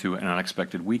respond to an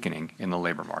unexpected weakening in the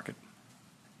labor market.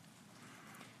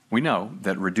 We know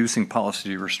that reducing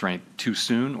policy restraint too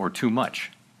soon or too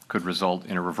much could result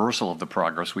in a reversal of the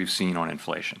progress we've seen on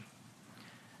inflation.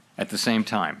 At the same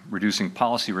time, reducing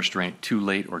policy restraint too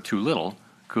late or too little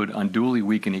could unduly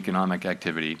weaken economic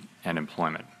activity and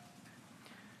employment.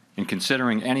 In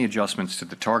considering any adjustments to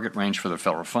the target range for the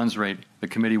federal funds rate, the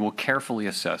committee will carefully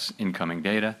assess incoming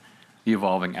data, the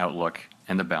evolving outlook,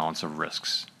 and the balance of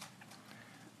risks.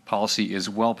 Policy is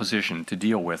well positioned to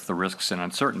deal with the risks and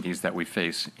uncertainties that we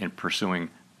face in pursuing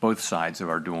both sides of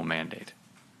our dual mandate.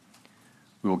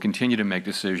 We will continue to make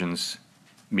decisions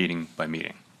meeting by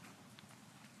meeting.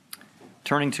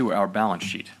 Turning to our balance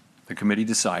sheet, the committee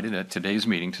decided at today's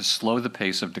meeting to slow the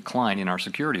pace of decline in our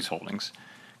securities holdings,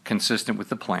 consistent with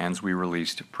the plans we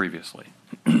released previously.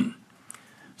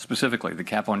 Specifically, the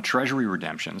cap on Treasury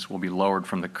redemptions will be lowered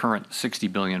from the current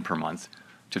 $60 billion per month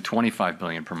to $25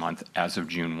 billion per month as of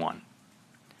June 1.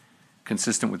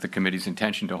 Consistent with the committee's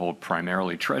intention to hold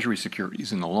primarily Treasury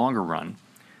securities in the longer run,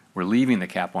 we're leaving the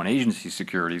cap on agency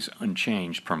securities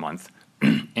unchanged per month,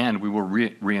 and we will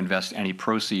reinvest any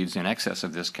proceeds in excess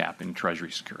of this cap in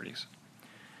Treasury securities.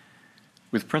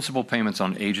 With principal payments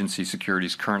on agency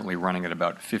securities currently running at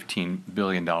about $15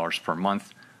 billion per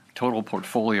month, total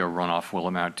portfolio runoff will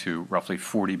amount to roughly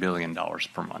 $40 billion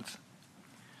per month.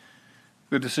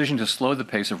 The decision to slow the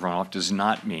pace of runoff does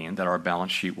not mean that our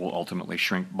balance sheet will ultimately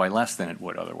shrink by less than it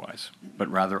would otherwise,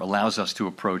 but rather allows us to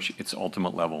approach its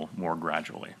ultimate level more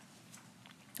gradually.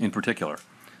 In particular,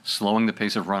 slowing the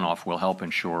pace of runoff will help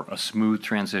ensure a smooth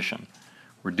transition,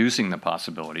 reducing the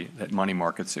possibility that money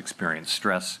markets experience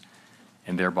stress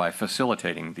and thereby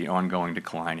facilitating the ongoing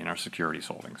decline in our securities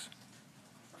holdings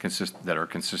that are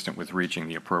consistent with reaching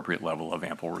the appropriate level of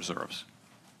ample reserves.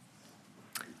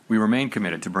 We remain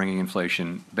committed to bringing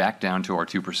inflation back down to our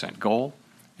 2% goal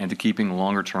and to keeping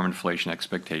longer-term inflation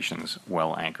expectations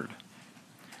well anchored.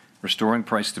 Restoring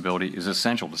price stability is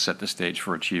essential to set the stage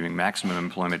for achieving maximum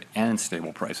employment and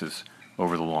stable prices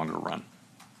over the longer run.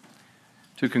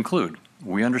 To conclude,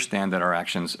 we understand that our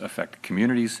actions affect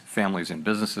communities, families, and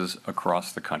businesses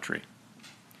across the country.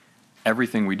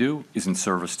 Everything we do is in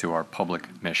service to our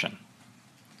public mission.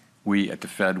 We at the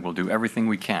Fed will do everything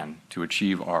we can to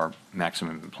achieve our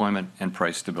maximum employment and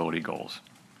price stability goals.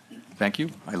 Thank you.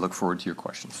 I look forward to your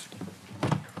questions.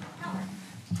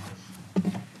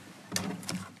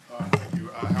 Thank you.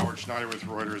 Howard Schneider with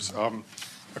Reuters.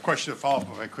 A question to follow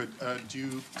up, if I could. Do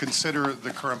you consider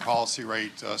the current policy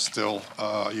rate still,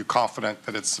 are you confident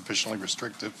that it's sufficiently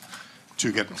restrictive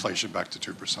to get inflation back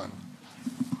to 2%?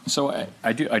 So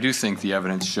I do think the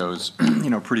evidence shows,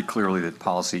 pretty clearly that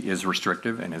policy is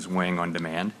restrictive and is weighing on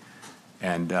demand.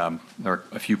 And there are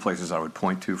a few places I would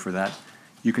point to for that.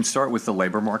 You can start with the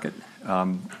labor market.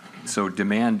 So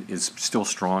demand is still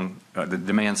strong, the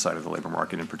demand side of the labor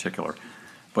market in particular,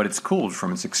 but it's cooled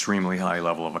from its extremely high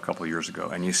level of a couple of years ago.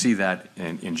 And you see that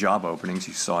in job openings.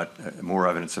 You saw it, more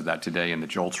evidence of that today in the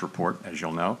JOLTS report, as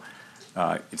you'll know.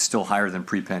 It's still higher than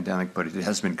pre-pandemic, but it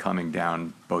has been coming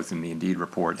down both in the Indeed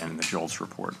report and in the JOLTS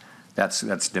report.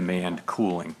 That's demand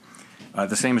cooling.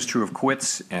 The same is true of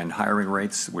quits and hiring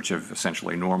rates, which have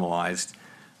essentially normalized.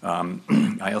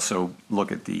 I also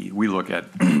look at we look at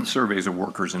surveys of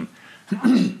workers and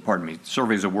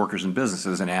surveys of workers and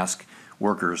businesses and ask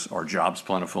workers, are jobs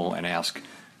plentiful, and ask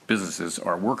businesses,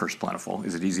 are workers plentiful?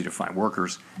 Is it easy to find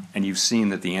workers? And you've seen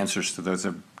that the answers to those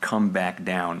have come back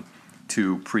down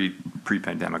to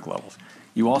pre-pandemic levels.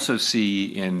 You also see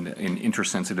in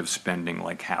interest-sensitive spending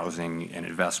like housing and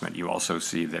investment, you also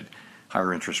see that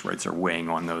higher interest rates are weighing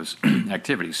on those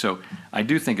activities. So I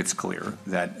do think it's clear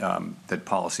that that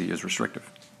policy is restrictive.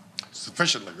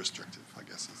 Sufficiently restrictive, I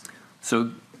guess. So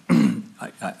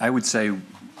I would say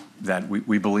that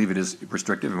we believe it is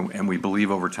restrictive, and we believe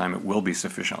over time it will be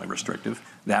sufficiently restrictive.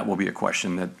 That will be a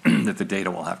question that that the data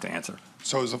will have to answer.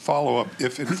 So as a follow-up,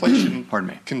 if inflation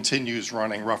continues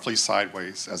running roughly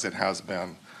sideways as it has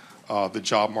been, the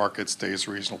job market stays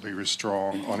reasonably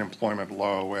strong, unemployment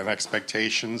low, and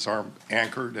expectations are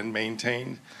anchored and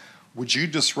maintained, would you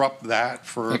disrupt that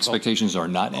for... Expectations are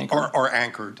not anchored? Are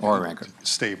anchored. Are anchored.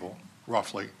 Stable,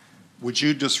 roughly. Would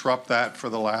you disrupt that for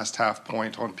the last half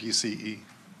point on PCE?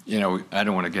 I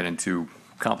don't want to get into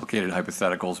complicated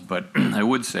hypotheticals, but I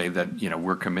would say that,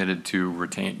 we're committed to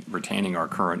retaining our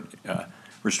current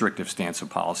restrictive stance of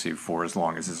policy for as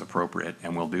long as is appropriate,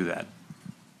 and we'll do that.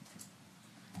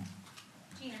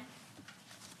 Gina.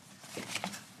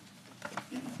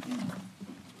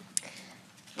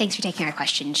 Thanks for taking our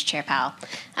questions, Chair Powell.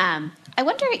 I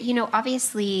wonder,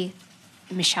 obviously,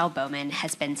 Michelle Bowman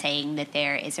has been saying that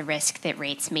there is a risk that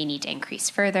rates may need to increase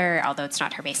further, although it's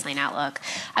not her baseline outlook.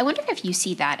 I wonder if you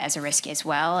see that as a risk as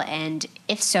well, and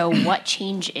if so, what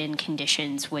change in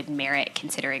conditions would merit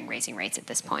considering raising rates at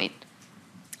this point?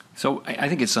 So I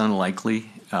think it's unlikely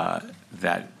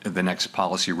that the next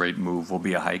policy rate move will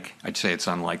be a hike. I'd say it's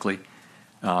unlikely.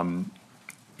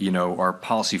 Our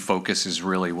policy focus is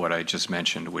really what I just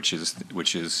mentioned, which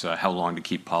is how long to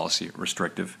keep policy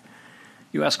restrictive.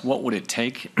 You ask, what would it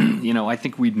take? I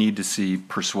think we'd need to see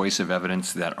persuasive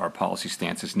evidence that our policy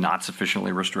stance is not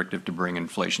sufficiently restrictive to bring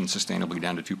inflation sustainably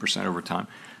down to 2% over time.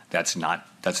 That's not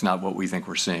what we think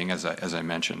we're seeing, as I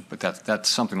mentioned. But that's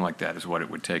something like that is what it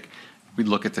would take. We'd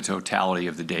look at the totality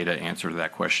of the data, answer to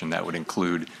that question. That would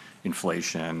include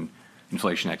inflation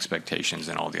expectations,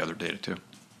 and all the other data too.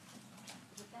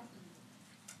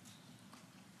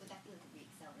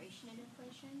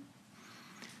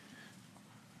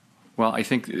 Well, I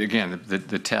think, again,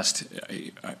 the test,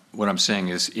 what I'm saying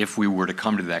is if we were to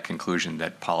come to that conclusion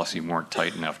that policy weren't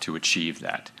tight enough to achieve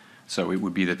that, so it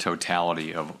would be the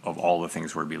totality of all the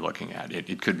things we'd be looking at.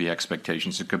 It could be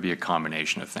expectations. It could be a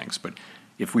combination of things. But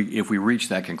if we reach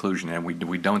that conclusion and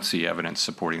we don't see evidence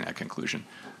supporting that conclusion,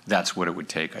 that's what it would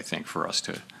take, I think, for us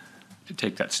to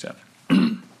take that step.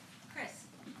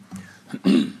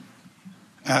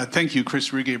 Thank you, Chris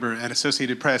Rugaber at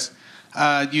Associated Press.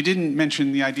 You didn't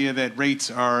mention the idea that rates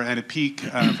are at a peak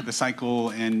for the cycle,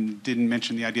 and didn't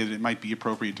mention the idea that it might be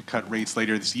appropriate to cut rates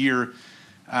later this year,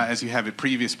 as you have at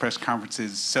previous press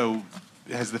conferences. So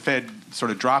has the Fed sort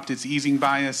of dropped its easing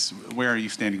bias? Where are you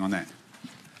standing on that?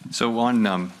 So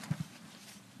on,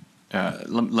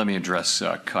 let me address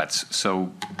cuts.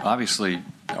 So obviously,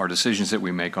 our decisions that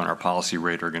we make on our policy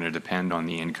rate are going to depend on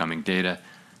the incoming data,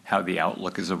 how the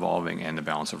outlook is evolving, and the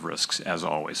balance of risks, as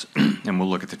always. And we'll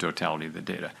look at the totality of the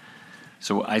data.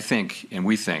 So I think, and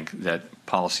we think, that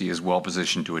policy is well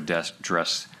positioned to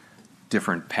address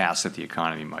different paths that the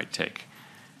economy might take.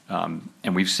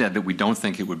 And we've said that we don't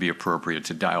think it would be appropriate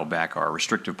to dial back our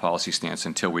restrictive policy stance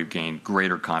until we've gained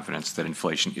greater confidence that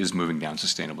inflation is moving down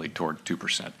sustainably toward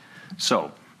 2%.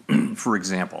 So, for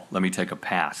example, let me take a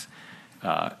path.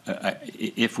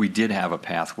 If we did have a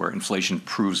path where inflation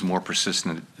proves more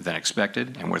persistent than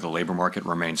expected and where the labor market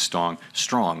remains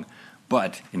strong,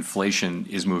 but inflation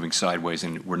is moving sideways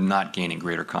and we're not gaining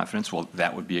greater confidence, well,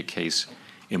 that would be a case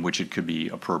in which it could be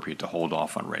appropriate to hold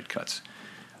off on rate cuts.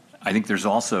 I think there's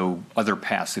also other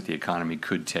paths that the economy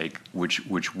could take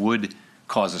which would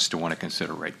cause us to want to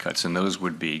consider rate cuts, and those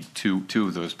would be, two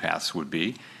of those paths would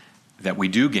be that we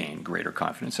do gain greater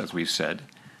confidence, as we've said,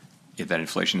 that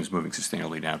inflation is moving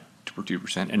sustainably down to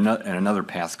 2%, and another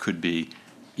path could be,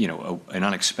 an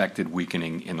unexpected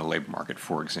weakening in the labor market,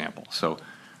 for example. So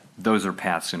those are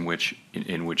paths in which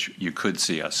you could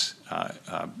see us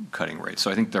cutting rates. So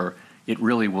I think it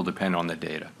really will depend on the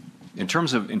data. In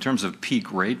terms of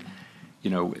peak rate,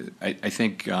 I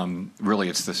think really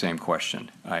it's the same question.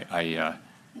 I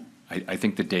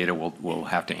think the data will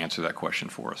have to answer that question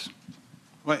for us.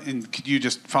 Well, and could you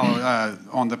just follow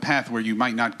on the path where you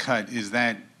might not cut? Is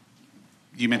that,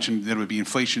 you mentioned that it would be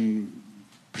inflation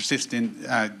persistent.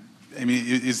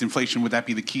 Is inflation, would that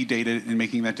be the key data in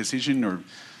making that decision, or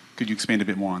could you expand a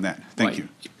bit more on that? Thank you.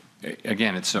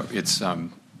 Again,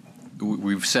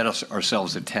 we've set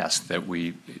ourselves a test that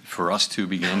for us to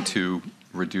begin to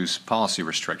reduce policy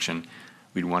restriction,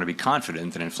 we'd want to be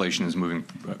confident that inflation is moving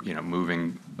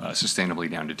sustainably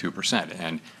down to 2%.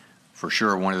 And for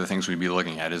sure, one of the things we'd be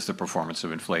looking at is the performance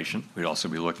of inflation. We'd also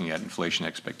be looking at inflation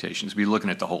expectations. We'd be looking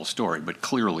at the whole story, but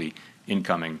clearly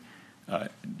incoming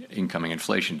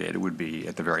inflation data would be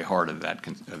at the very heart of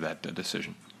that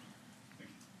decision.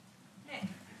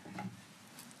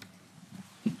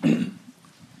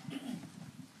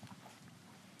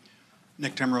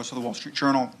 Nick Timrose of the Wall Street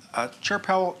Journal. Chair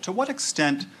Powell, to what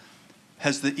extent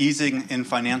has the easing in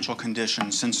financial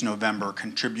conditions since November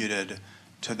contributed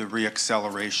to the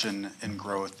reacceleration in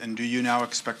growth? And do you now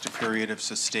expect a period of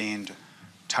sustained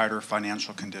tighter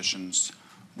financial conditions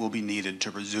will be needed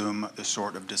to resume the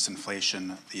sort of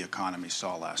disinflation the economy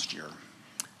saw last year?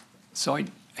 So I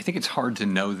think it's hard to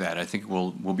know that. I think we'll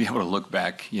be able to look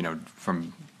back,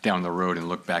 from down the road and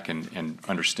look back and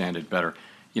understand it better.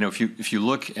 If you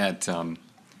look at,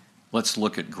 let's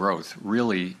look at growth.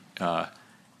 Really,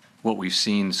 what we've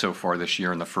seen so far this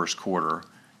year in the first quarter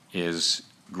is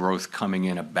growth coming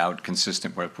in about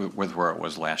consistent with where it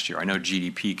was last year. I know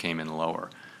GDP came in lower,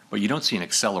 but you don't see an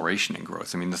acceleration in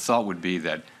growth. I mean, the thought would be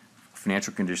that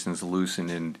financial conditions loosened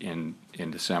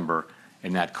in December,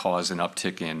 and that caused an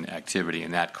uptick in activity,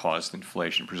 and that caused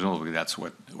inflation. Presumably that's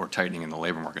what, or tightening in the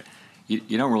labor market.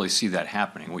 You don't really see that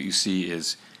happening. What you see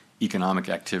is economic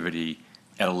activity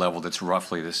at a level that's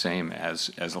roughly the same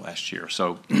as last year.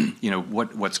 So,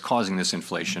 what's causing this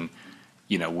inflation,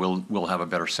 we'll have a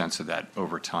better sense of that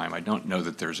over time. I don't know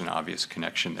that there's an obvious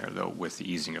connection there, though, with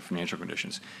the easing of financial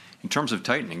conditions. In terms of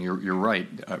tightening, you're right.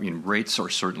 I mean, rates are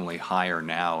certainly higher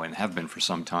now and have been for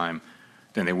some time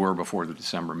than they were before the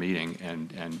December meeting,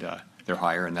 and they're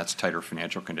higher, and that's tighter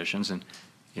financial conditions, and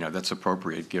that's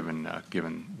appropriate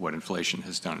given what inflation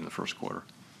has done in the first quarter.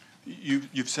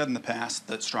 You've said in the past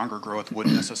that stronger growth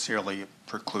wouldn't necessarily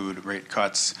preclude rate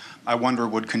cuts. I wonder,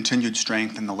 would continued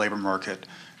strength in the labor market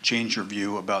change your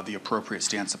view about the appropriate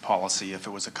stance of policy if it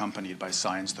was accompanied by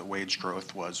signs that wage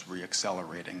growth was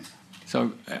reaccelerating?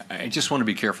 So I just want to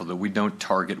be careful that we don't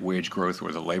target wage growth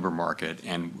or the labor market.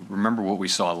 And remember what we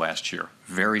saw last year: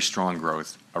 very strong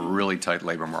growth, a really tight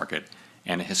labor market,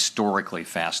 and a historically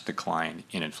fast decline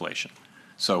in inflation.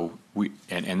 So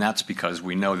and that's because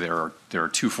we know there are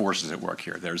two forces at work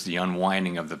here. There's the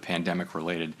unwinding of the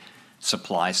pandemic-related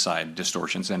supply side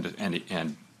distortions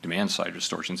and demand side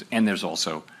distortions, and there's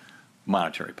also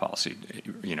monetary policy,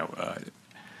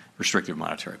 restrictive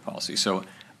monetary policy. So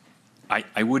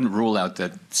I wouldn't rule out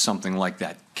that something like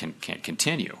that can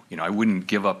continue. I wouldn't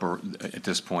give up at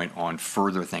this point on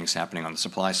further things happening on the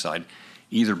supply side,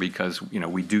 either because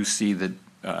we do see that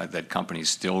that companies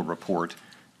still report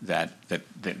that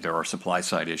there are supply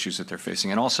side issues that they're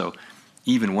facing, and also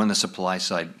even when the supply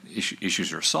side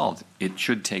issues are solved, it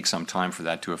should take some time for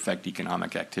that to affect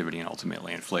economic activity and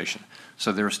ultimately inflation.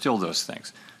 So there are still those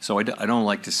things. So I don't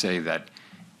like to say that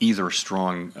either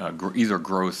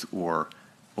growth or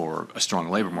a strong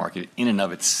labor market in and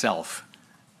of itself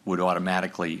would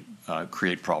automatically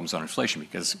create problems on inflation,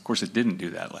 because of course it didn't do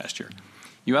that last year.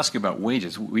 You ask about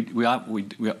wages. We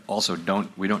also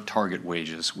don't target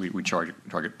wages. We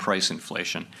target price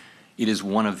inflation. It is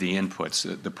one of the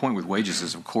inputs. The point with wages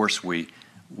is, of course, we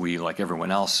like everyone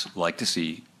else like to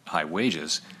see high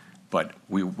wages, but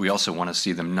we also want to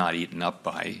see them not eaten up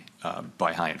by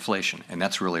high inflation. And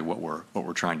that's really what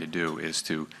we're trying to do, is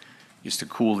to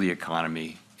cool the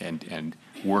economy and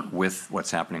work with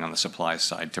what's happening on the supply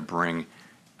side to bring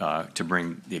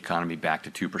the economy back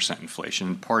to 2% inflation.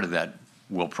 And part of that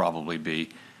will probably be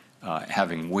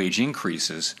having wage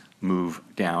increases move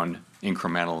down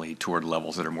incrementally toward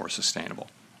levels that are more sustainable.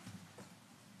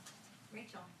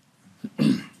 Rachel.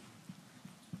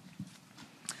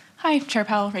 Hi, Chair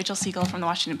Powell. Rachel Siegel from the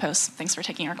Washington Post. Thanks for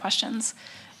taking our questions.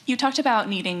 You talked about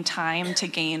needing time to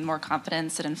gain more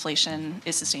confidence that inflation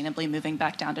is sustainably moving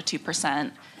back down to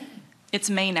 2%. It's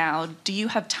May now. Do you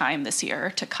have time this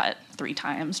year to cut 3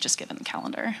 times, just given the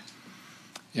calendar?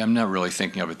 Yeah, I'm not really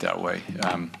thinking of it that way.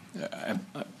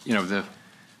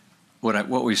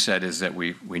 What we said is that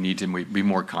we need to be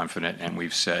more confident, and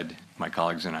we've said, my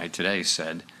colleagues and I today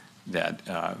said, that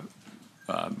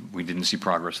we didn't see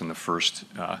progress in the first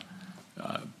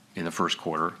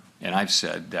quarter, and I've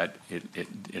said that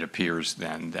it appears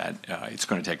then that it's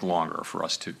going to take longer for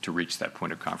us to reach that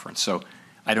point of confidence. So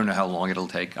I don't know how long it'll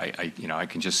take. I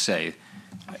can just say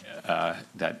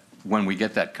that when we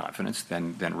get that confidence,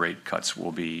 then rate cuts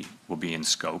will be in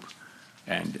scope,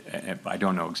 and I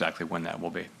don't know exactly when that will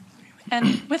be.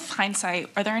 And with hindsight,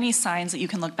 are there any signs that you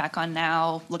can look back on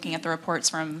now, looking at the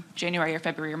reports from January or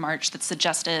February or March, that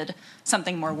suggested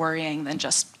something more worrying than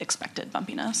just expected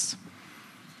bumpiness?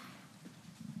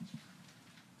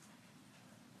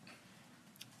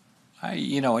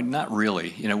 Not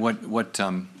really.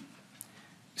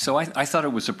 So I thought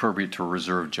it was appropriate to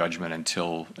reserve judgment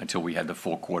until we had the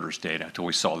full quarter's data, until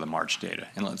we saw the March data.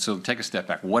 And so take a step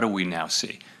back. What do we now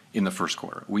see in the first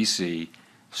quarter? We see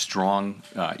strong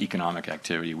economic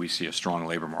activity. We see a strong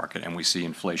labor market, and we see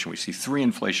inflation. We see 3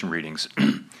 inflation readings.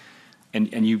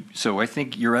 So I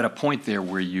think you're at a point there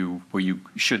where you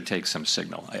should take some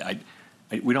signal.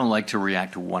 We don't like to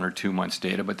react to 1 or 2 months'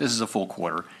 data, but this is a full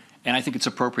quarter, and I think it's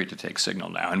appropriate to take signal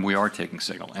now, and we are taking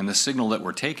signal. And the signal that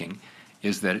we're taking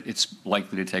is that it's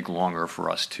likely to take longer for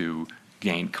us to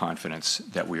gain confidence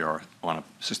that we are on a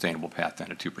sustainable path than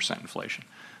a 2% inflation.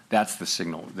 That's the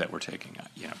signal that we're taking.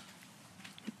 Yeah,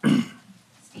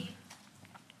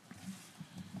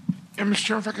 Mr.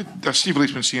 Chairman, if I could, Steve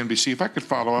Leisman, CNBC, if I could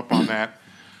follow up on that.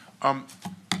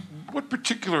 What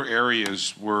particular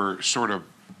areas were sort of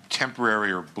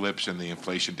temporary or blips in the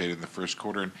inflation data in the first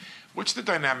quarter, and what's the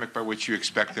dynamic by which you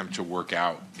expect them to work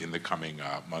out in the coming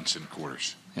months and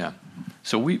quarters? Yeah,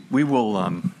 so we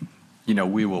will,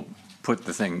 we will put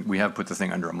the thing. We have put the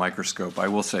thing under a microscope. I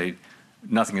will say,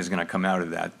 nothing is going to come out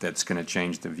of that that's going to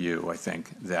change the view. I think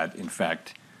that in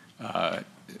fact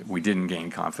we didn't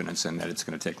gain confidence, and that it's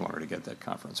going to take longer to get that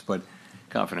confidence. But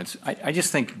confidence, I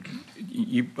just think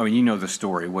you know the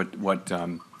story.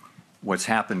 What's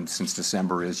happened since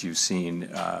December is you've seen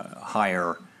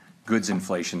higher goods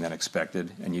inflation than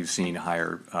expected, and you've seen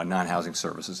higher non-housing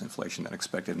services inflation than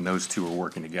expected, and those two are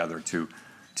working together to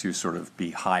sort of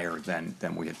be higher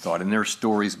than we had thought. And there are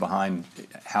stories behind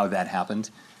how that happened,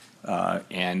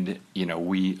 and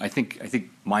I think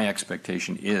my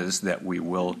expectation is that we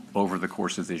will, over the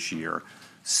course of this year,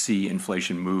 see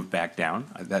inflation move back down.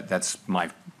 That's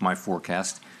my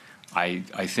forecast. I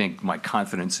think my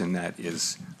confidence in that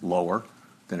is lower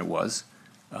than it was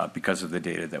because of the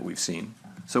data that we've seen.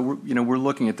 So we're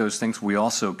looking at those things. We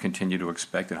also continue to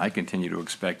expect, and I continue to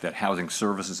expect, that housing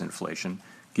services inflation,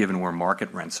 given where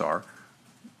market rents are,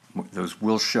 those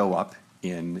will show up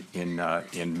in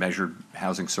measured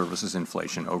housing services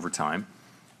inflation over time.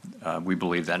 We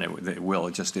believe that it will.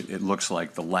 It looks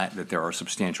like that there are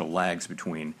substantial lags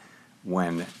between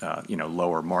when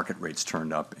lower market rates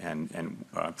turned up and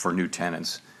for new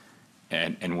tenants,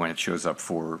 and when it shows up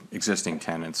for existing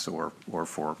tenants or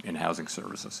for in-housing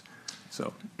services.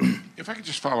 So, if I could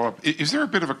just follow up, is there a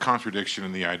bit of a contradiction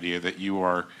in the idea that you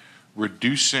are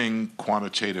reducing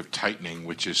quantitative tightening,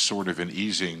 which is sort of an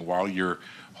easing, while you're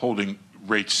holding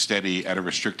rates steady at a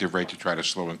restrictive rate to try to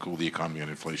slow and cool the economy and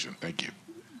inflation? Thank you.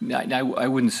 I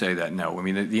wouldn't say that, no. I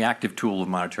mean, the active tool of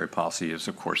monetary policy is,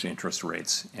 of course, interest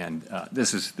rates. And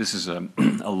this is a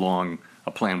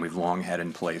plan we've long had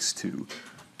in place to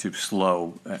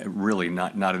slow, really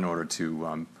not in order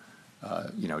to,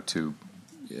 to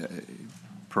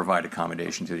provide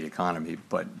accommodation to the economy,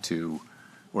 but to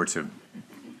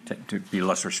be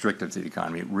less restrictive to the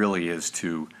economy. It really is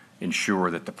to ensure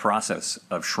that the process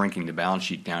of shrinking the balance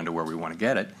sheet down to where we want to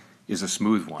get it is a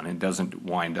smooth one and doesn't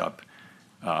wind up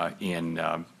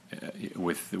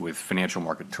with financial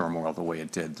market turmoil the way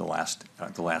it did the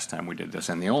last time we did this,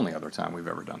 and the only other time we've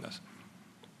ever done this.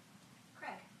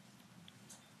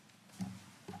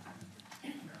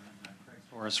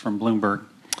 From Bloomberg.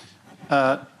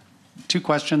 Two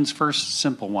questions. First,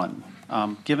 simple one.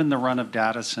 Given the run of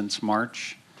data since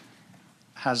March,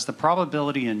 has the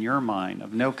probability in your mind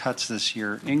of no cuts this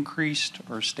year increased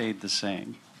or stayed the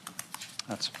same?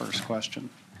 That's the first question.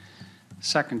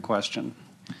 Second question.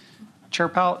 Chair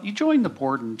Powell, you joined the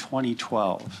board in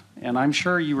 2012, and I'm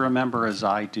sure you remember, as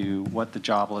I do, what the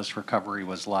jobless recovery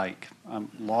was like.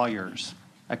 Lawyers,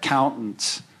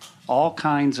 accountants, all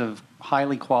kinds of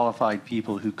highly qualified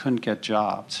people who couldn't get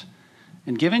jobs.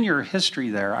 And given your history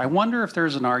there, I wonder if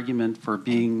there's an argument for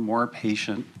being more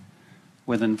patient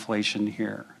with inflation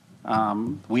here.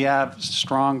 We have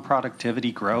strong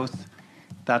productivity growth.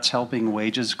 That's helping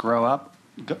wages go up.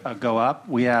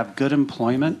 We have good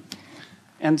employment.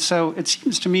 And so it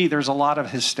seems to me there's a lot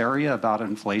of hysteria about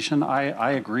inflation.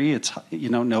 I agree, it's,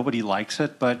 nobody likes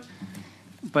it, but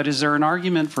is there an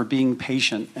argument for being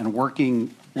patient and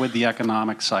working with the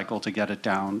economic cycle to get it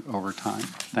down over time?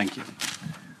 Thank you.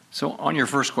 So on your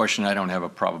first question, I don't have a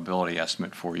probability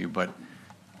estimate for you, but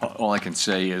all I can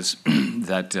say is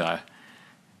that,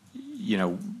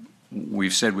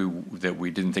 we've said that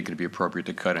we didn't think it would be appropriate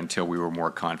to cut until we were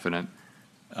more confident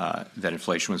that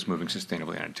inflation was moving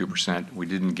sustainably at 2%. We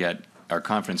didn't get, our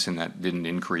confidence in that didn't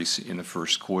increase in the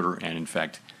first quarter, and in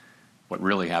fact, what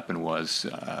really happened was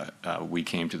we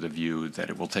came to the view that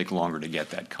it will take longer to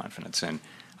get that confidence. And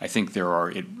I think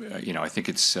I think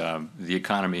it's, the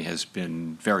economy has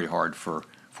been very hard for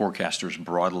forecasters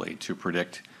broadly to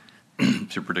predict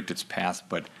its path,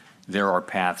 but there are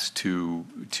paths to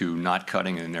not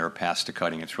cutting and there are paths to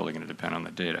cutting. It's really going to depend on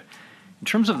the data. In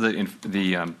terms of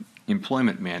the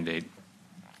employment mandate,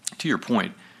 to your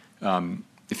point,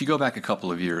 if you go back a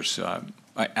couple of years,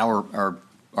 our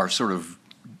sort of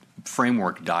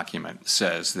framework document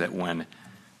says that when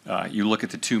you look at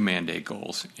the two mandate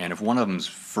goals, and if one of them's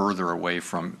further away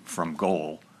from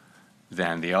goal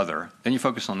than the other, then you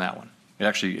focus on that one. It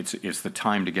actually, it's the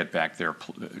time to get back there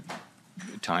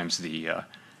times the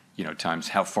times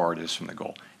how far it is from the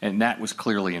goal, and that was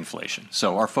clearly inflation.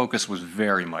 So our focus was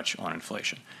very much on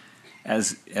inflation, and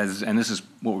this is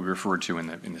what we referred to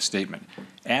in the statement.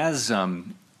 As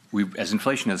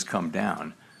inflation has come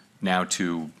down now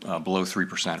to below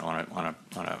 3% on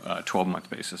a 12-month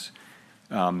basis,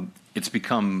 it's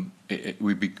become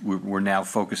we're now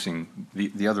focusing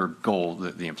the other goal,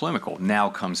 the employment goal, now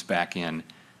comes back in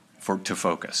to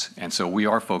focus, and so we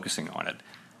are focusing on it,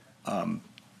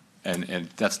 and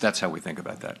that's how we think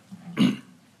about that.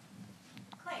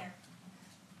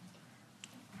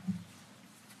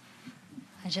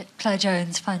 Claire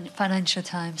Jones, Financial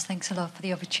Times. Thanks a lot for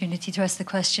the opportunity to ask the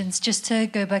questions. Just to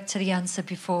go back to the answer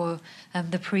before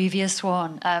the previous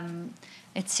one,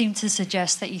 it seemed to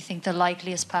suggest that you think the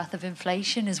likeliest path of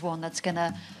inflation is one that's going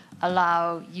to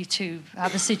allow you to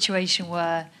have a situation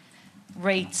where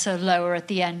rates are lower at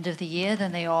the end of the year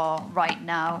than they are right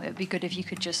now. It would be good if you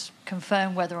could just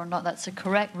confirm whether or not that's a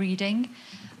correct reading.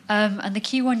 And the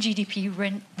Q1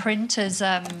 GDP print has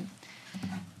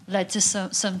led to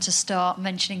some to start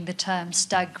mentioning the term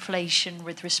stagflation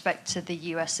with respect to the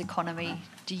US economy.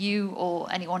 Do you or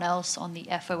anyone else on the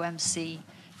FOMC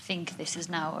think this is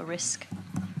now a risk?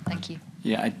 Thank you.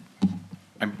 Yeah,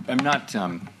 I'm not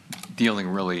dealing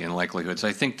really in likelihoods.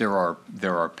 I think there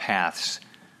are paths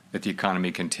that the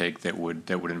economy can take that would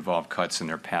involve cuts, and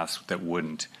there are paths that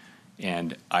wouldn't.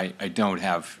 And I don't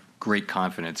have great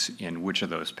confidence in which of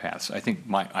those paths. I think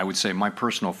I would say my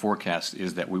personal forecast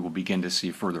is that we will begin to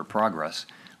see further progress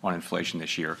on inflation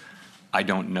this year. I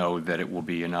don't know that it will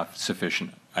be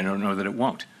sufficient. I don't know that it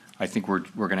won't. I think we're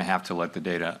going to have to let the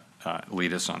data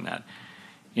lead us on that.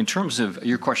 In terms of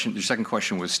your question, your second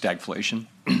question was stagflation.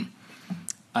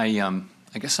 I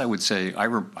guess I would say I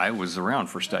was around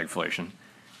for stagflation,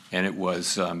 and it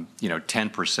was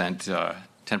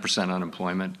 10%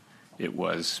 unemployment. It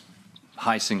was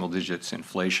high single digits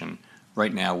inflation.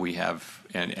 Right now we have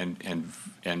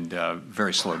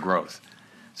very slow growth.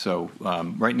 So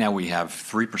right now we have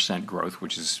 3% growth,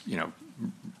 which is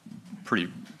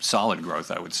pretty solid growth,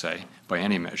 I would say, by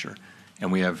any measure, and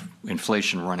we have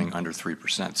inflation running under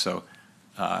 3%. So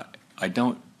I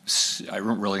don't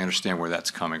really understand where that's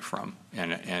coming from.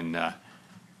 And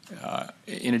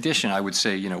in addition, I would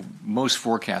say most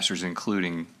forecasters,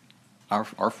 including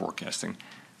our forecasting,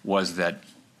 was that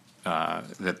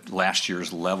last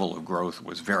year's level of growth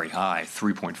was very high,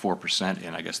 3.4%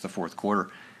 in, I guess, the fourth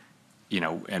quarter,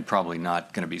 and probably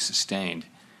not going to be sustained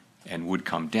and would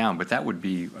come down. But that would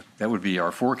be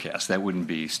our forecast. That wouldn't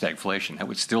be stagflation. That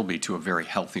would still be to a very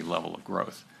healthy level of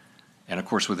growth. And of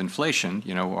course, with inflation,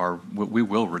 we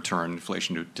will return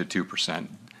inflation to 2%,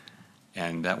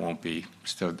 and that won't be.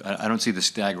 So I don't see the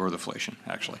stag or the inflation,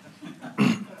 actually.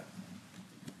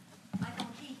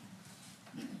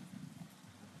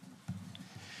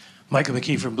 Michael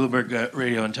McKee from Bloomberg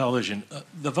Radio and Television.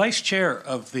 The vice chair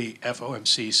of the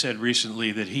FOMC said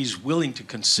recently that he's willing to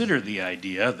consider the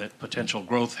idea that potential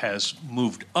growth has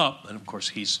moved up, and of course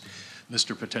he's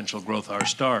Mr. Potential Growth, our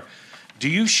star. Do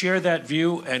you share that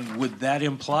view, and would that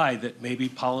imply that maybe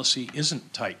policy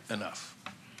isn't tight enough?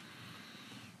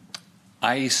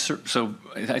 So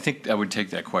I think I would take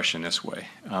that question this way.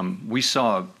 We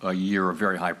saw a year of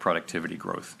very high productivity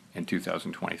growth in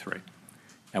 2023.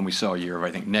 And we saw a year of,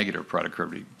 I think, negative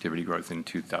productivity growth in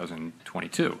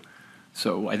 2022.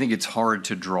 So I think it's hard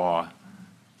to draw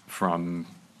from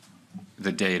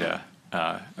the data.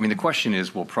 The question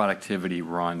is, will productivity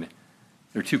run?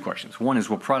 There are two questions. One is,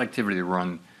 will productivity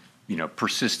run,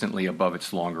 persistently above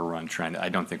its longer run trend? I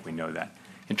don't think we know that.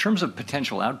 In terms of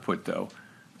potential output, though,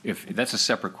 if that's a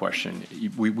separate question.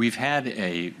 We've had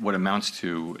what amounts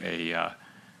to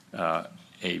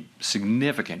a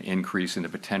significant increase in the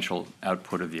potential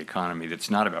output of the economy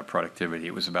that's not about productivity.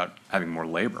 It was about having more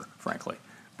labor, frankly,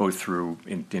 both through,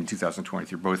 in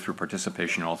 2023, both through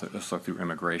participation and also through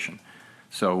immigration.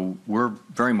 So we're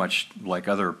very much like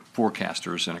other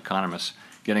forecasters and economists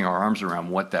getting our arms around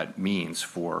what that means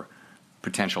for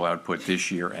potential output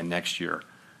this year and next year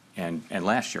and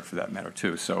last year, for that matter,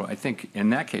 too. So I think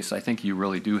in that case, I think you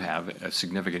really do have a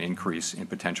significant increase in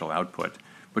potential output.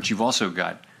 But you've also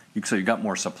got you've got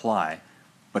more supply,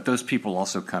 but those people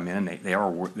also come in and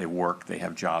they work, they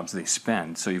have jobs, they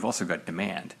spend. So you've also got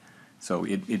demand. So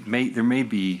it may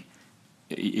be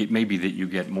that you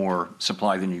get more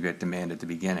supply than you get demand at the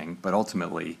beginning, but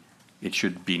ultimately it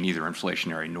should be neither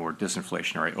inflationary nor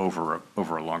disinflationary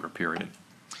over a longer period.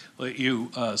 Well,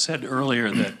 you said earlier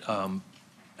that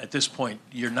at this point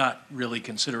you're not really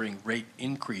considering rate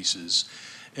increases.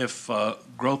 If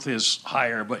growth is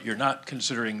higher, but you're not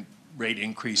considering rate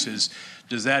increases,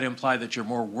 does that imply that you're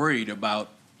more worried about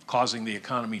causing the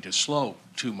economy to slow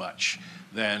too much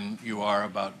than you are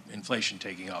about inflation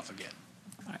taking off again?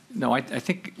 No, I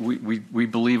think we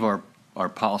believe our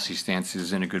policy stance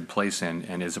is in a good place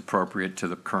and is appropriate to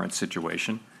the current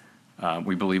situation.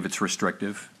 We believe it's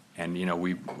restrictive, and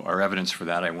our evidence for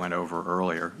that I went over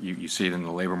earlier. You see it in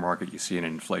the labor market, you see it in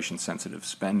inflation-sensitive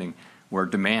spending, where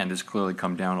demand has clearly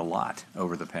come down a lot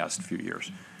over the past few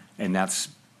years, and that's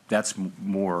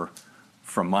more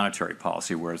from monetary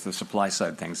policy, whereas the supply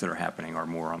side things that are happening are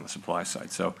more on the supply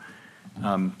side. So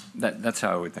that's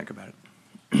how I would think about it.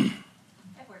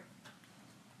 Edward.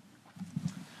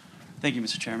 Thank you,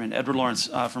 Mr. Chairman. Edward Lawrence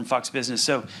from Fox Business.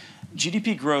 So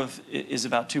GDP growth is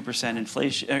about 2%.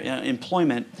 Inflation,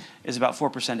 employment is about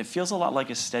 4%. It feels a lot like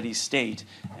a steady state,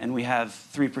 and we have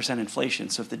 3% inflation.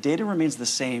 So if the data remains the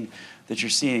same that you're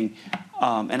seeing,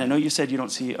 and I know you said you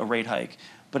don't see a rate hike,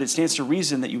 but it stands to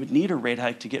reason that you would need a rate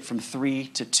hike to get from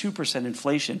 3% to 2%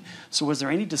 inflation. So was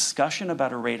there any discussion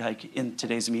about a rate hike in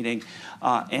today's meeting?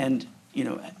 And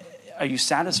are you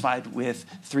satisfied with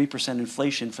 3%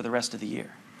 inflation for the rest of the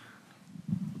year?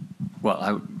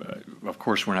 Well, of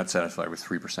course, we're not satisfied with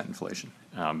 3% inflation.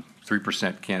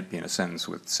 3% can't be in a sentence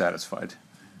with satisfied.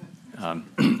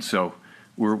 So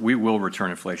we will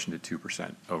return inflation to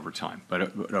 2% over time,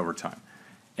 but over time.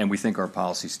 And we think our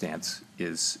policy stance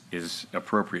is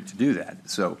appropriate to do that.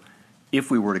 So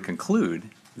if we were to conclude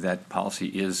that policy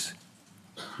is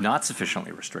not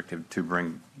sufficiently restrictive to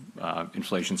bring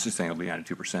inflation sustainably down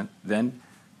to 2%, then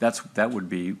that would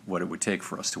be what it would take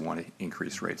for us to want to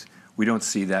increase rates. We don't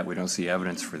see that. We don't see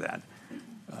evidence for that.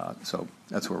 So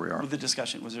that's where we are. Was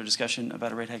there a discussion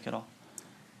about a rate hike at all?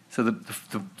 So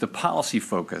the policy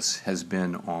focus has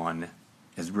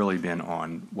really been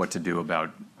on what to do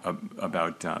about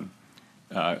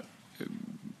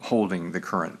holding the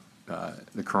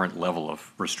current level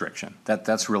of restriction.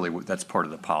 That's part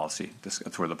of the policy.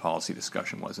 That's where the policy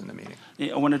discussion was in the meeting.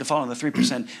 I wanted to follow on the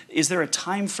 3%. Is there a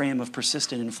time frame of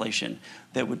persistent inflation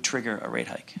that would trigger a rate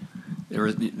hike?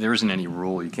 There isn't any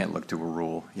rule. You can't look to a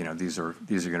rule. These are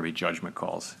going to be judgment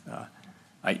calls.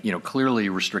 Clearly,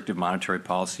 restrictive monetary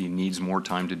policy needs more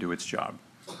time to do its job.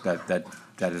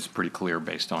 That is pretty clear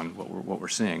based on what we're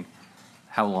seeing.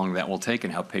 How long that will take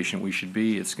and how patient we should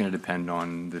be, it's going to depend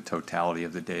on the totality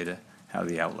of the data, how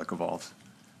the outlook evolves.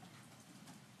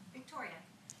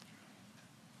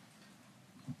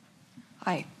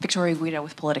 Hi, Victoria Guido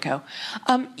with Politico.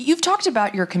 You've talked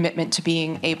about your commitment to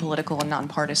being apolitical and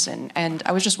nonpartisan, and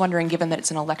I was just wondering, given that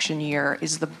it's an election year,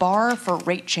 is the bar for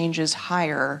rate changes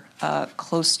higher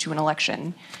close to an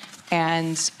election?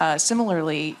 And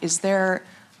similarly, is there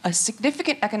a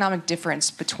significant economic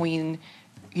difference between,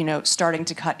 starting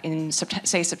to cut in,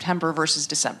 say, September versus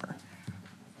December?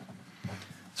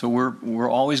 So we're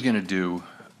always going to do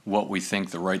what we think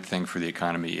the right thing for the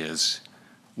economy is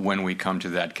when we come to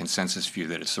that consensus view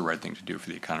that it's the right thing to do for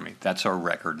the economy. That's our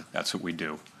record. That's what we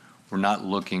do. We're not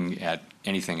looking at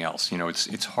anything else.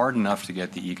 It's hard enough to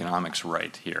get the economics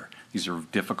right here. These are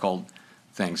difficult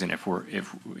things, and if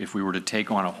we were to take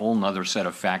on a whole nother set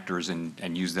of factors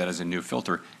and use that as a new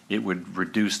filter, it would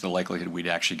reduce the likelihood we'd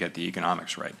actually get the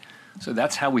economics right. So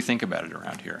that's how we think about it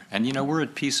around here. And we're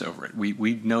at peace over it.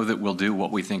 We know that we'll do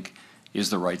what we think is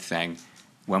the right thing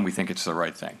when we think it's the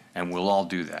right thing, and we'll all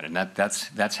do that. And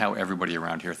that's how everybody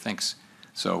around here thinks.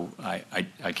 So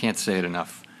I can't say it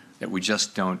enough that we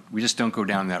just don't go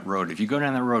down that road. If you go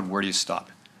down that road, where do you stop?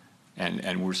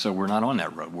 And we're not on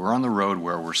that road. We're on the road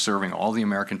where we're serving all the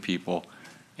American people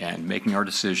and making our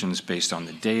decisions based on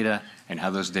the data and how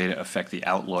those data affect the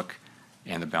outlook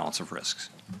and the balance of risks.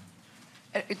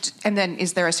 And then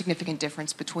is there a significant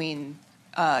difference between,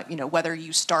 whether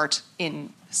you start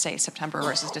in, say, September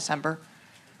versus December?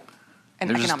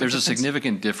 There's a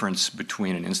significant difference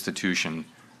between an institution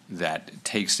that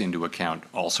takes into account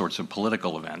all sorts of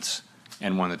political events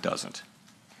and one that doesn't.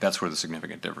 That's where the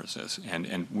significant difference is.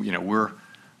 And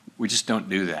we just don't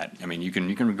do that. I mean, you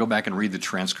can go back and read the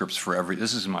transcripts for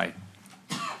this is my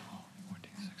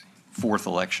fourth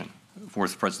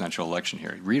presidential election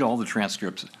here. Read all the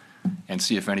transcripts and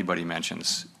see if anybody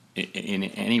mentions in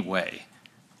any way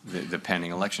the pending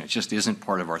election. It just isn't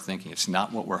part of our thinking. It's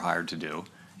not what we're hired to do.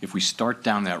 If we start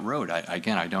down that road, I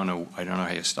don't know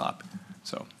how you stop.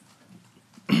 So.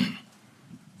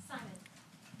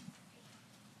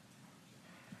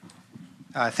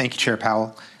 Thank you, Chair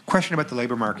Powell. Question about the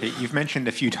labor market. You've mentioned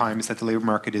a few times that the labor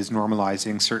market is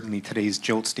normalizing. Certainly today's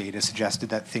JOLTS data suggested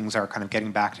that things are kind of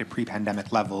getting back to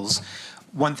pre-pandemic levels.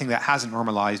 One thing that hasn't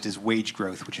normalized is wage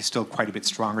growth, which is still quite a bit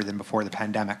stronger than before the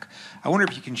pandemic. I wonder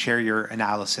if you can share your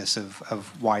analysis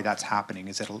of why that's happening.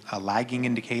 Is it a lagging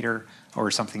indicator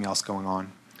or something else going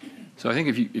on? So I think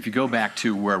if you go back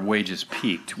to where wage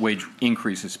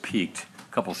increases peaked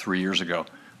a couple, 3 years ago,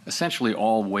 essentially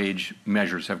all wage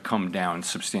measures have come down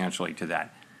substantially to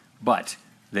that. But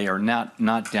they are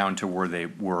not down to where they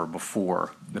were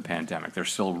before the pandemic. They're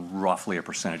still roughly a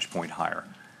percentage point higher.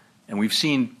 And we've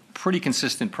seen pretty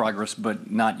consistent progress,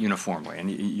 but not uniformly. And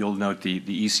you'll note the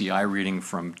ECI reading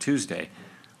from Tuesday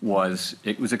was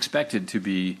expected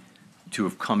to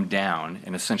have come down,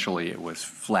 and essentially it was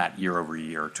flat year over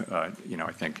year. I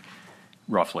think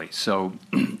roughly. So,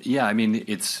 yeah, I mean,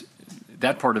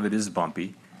 that part of it is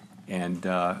bumpy. And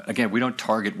again, we don't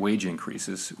target wage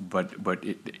increases, but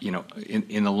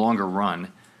in the longer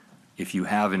run, if you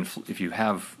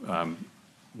have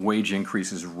wage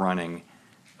increases running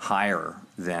higher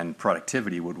than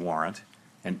productivity would warrant,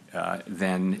 and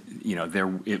then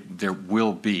there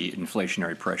will be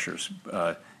inflationary pressures.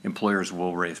 Employers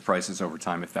will raise prices over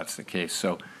time if that's the case.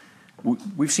 So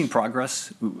we've seen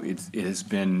progress. It has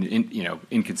been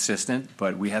inconsistent,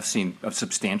 but we have seen a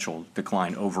substantial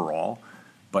decline overall.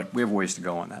 But we have ways to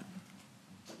go on that.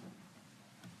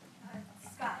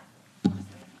 Scott.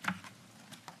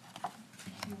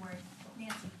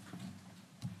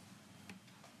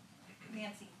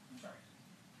 Nancy. Sorry.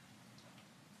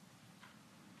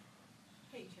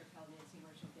 Hey, Chair Powell, Nancy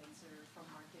Marshall-Genzer from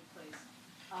Marketplace.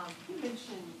 You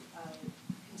mentioned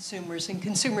consumers, and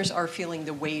consumers are feeling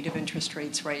the weight of interest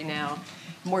rates right now.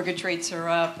 Mortgage rates are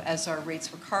up, as are rates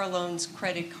for car loans,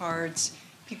 credit cards.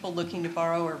 People looking to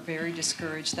borrow are very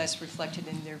discouraged. That's reflected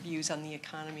in their views on the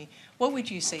economy. What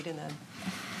would you say to them?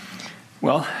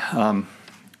 Well,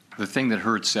 the thing that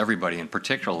hurts everybody, and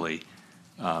particularly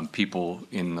people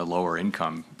in the lower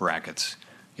income brackets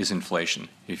is inflation.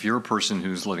 If you're a person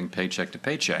who's living paycheck to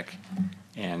paycheck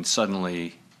and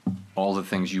suddenly all the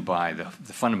things you buy, the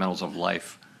fundamentals of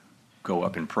life go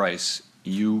up in price,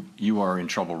 you are in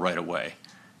trouble right away.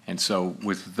 And so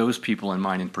with those people in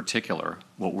mind in particular,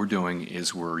 what we're doing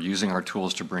is we're using our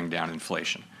tools to bring down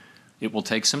inflation. It will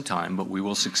take some time, but we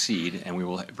will succeed, and we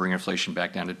will bring inflation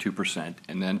back down to 2%,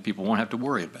 and then people won't have to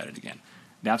worry about it again.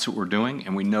 That's what we're doing,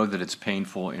 and we know that it's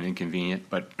painful and inconvenient,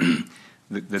 but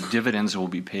the dividends will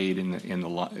be paid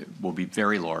will be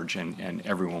very large, and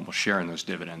everyone will share in those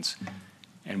dividends.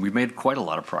 And we've made quite a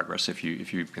lot of progress if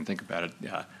you can think about it.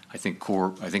 I think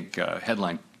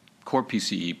headline core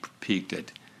PCE peaked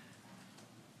at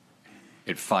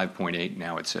 5.8.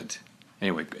 Now it's at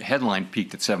headline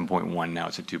peaked at 7.1. Now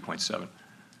it's at 2.7.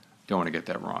 Don't want to get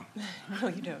that wrong. No,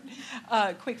 you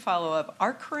don't. Quick follow-up.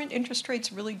 Are current interest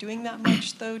rates really doing that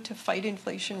much, though, to fight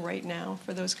inflation right now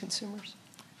for those consumers?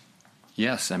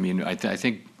 Yes, I mean, I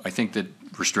think that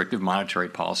restrictive monetary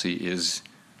policy is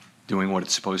doing what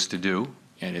it's supposed to do,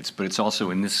 but it's also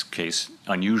in this case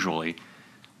unusually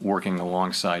working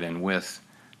alongside and with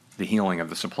the healing of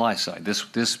the supply side.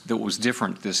 That was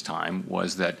different this time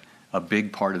was that a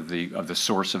big part of the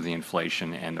source of the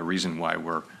inflation and the reason why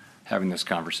we're having this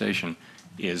conversation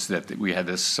is that we had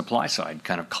this supply side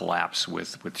kind of collapse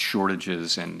with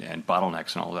shortages and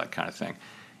bottlenecks and all that kind of thing.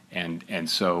 And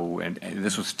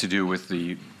this was to do with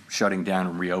the shutting down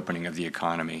and reopening of the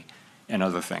economy and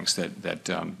other things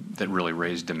that really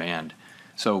raised demand.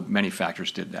 So many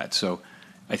factors did that. So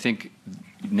I think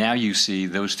now you see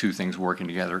those two things working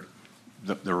together,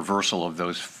 the reversal of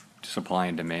those supply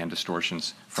and demand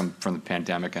distortions from the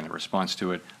pandemic and the response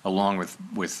to it, along with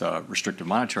restrictive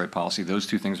monetary policy. Those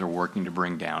two things are working to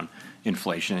bring down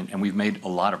inflation, and we've made a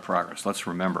lot of progress. Let's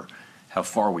remember how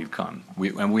far we've come.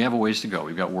 And we have a ways to go.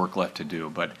 We've got work left to do,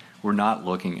 but we're not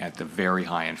looking at the very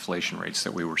high inflation rates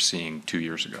that we were seeing 2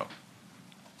 years ago.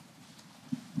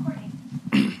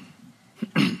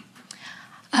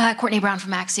 Courtney Brown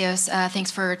from Axios.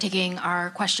 Thanks for taking our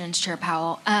questions, Chair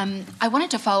Powell. I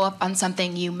wanted to follow up on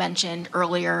something you mentioned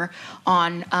earlier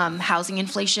on housing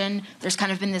inflation. There's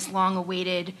kind of been this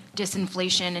long-awaited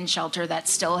disinflation in shelter that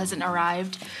still hasn't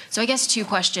arrived. So I guess two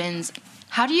questions.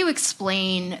 How do you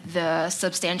explain the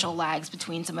substantial lags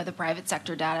between some of the private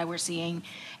sector data we're seeing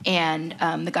and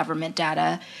the government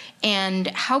data? And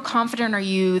how confident are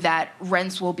you that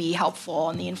rents will be helpful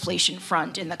on the inflation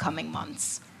front in the coming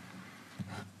months?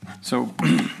 So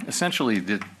essentially,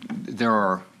 there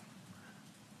are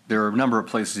a number of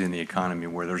places in the economy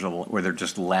where there are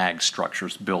just lag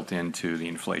structures built into the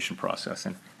inflation process,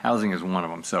 and housing is one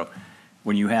of them. So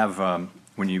when you have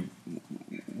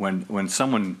when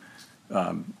someone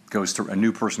a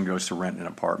new person goes to rent an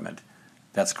apartment,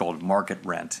 that's called market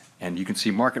rent, and you can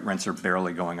see market rents are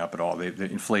barely going up at all. The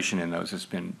inflation in those has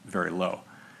been very low.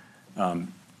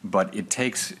 But it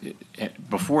takes,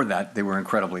 before that, they were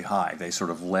incredibly high. They sort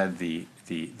of led the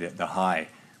high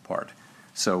part.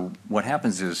 So what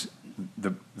happens is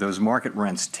those market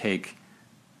rents take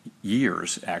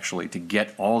years, actually, to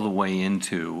get all the way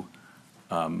into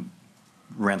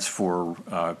rents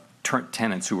for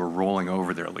tenants who are rolling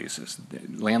over their leases.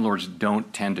 Landlords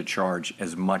don't tend to charge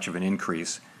as much of an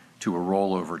increase to a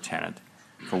rollover tenant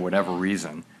for whatever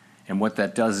reason. And what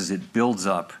that does is it builds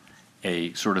up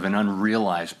a sort of an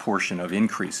unrealized portion of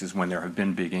increases when there have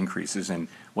been big increases. And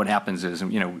what happens is,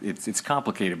 it's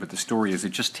complicated, but the story is it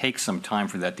just takes some time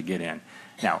for that to get in.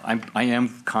 Now, I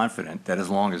am confident that as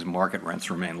long as market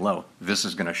rents remain low, this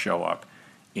is going to show up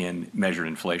in measured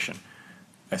inflation,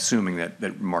 assuming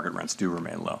that market rents do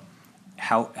remain low.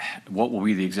 What will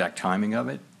be the exact timing of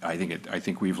it? I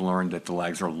think we've learned that the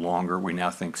lags are longer. We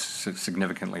now think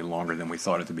significantly longer than we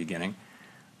thought at the beginning.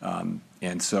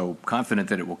 And so confident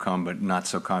that it will come, but not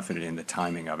so confident in the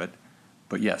timing of it.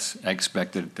 But yes, I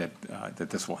expect that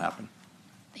this will happen.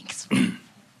 Thanks.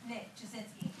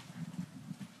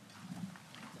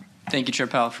 Thank you, Chair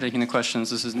Powell, for taking the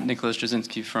questions. This is Nicholas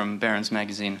Jasinski from Barron's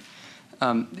Magazine.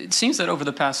 It seems that over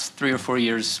the past 3 or 4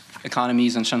 years,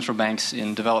 economies and central banks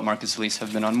in developed markets, at least,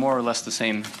 have been on more or less the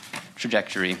same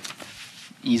trajectory,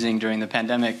 easing during the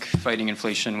pandemic, fighting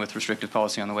inflation with restrictive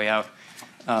policy on the way out.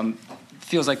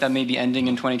 Feels like that may be ending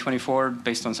in 2024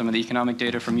 based on some of the economic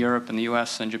data from Europe and the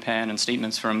US and Japan and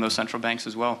statements from those central banks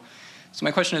as well. So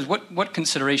my question is, what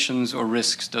considerations or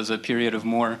risks does a period of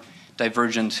more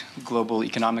divergent global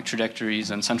economic trajectories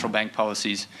and central bank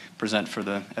policies present for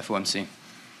the FOMC?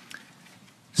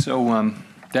 So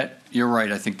you're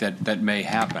right. I think that may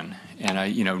happen.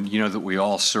 And you know that we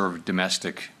all serve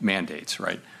domestic mandates,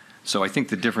 right? So I think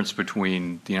the difference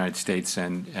between the United States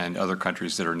and other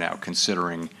countries that are now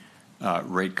considering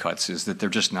rate cuts is that they're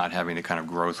just not having the kind of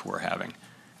growth we're having.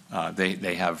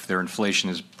 They have, their inflation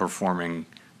is performing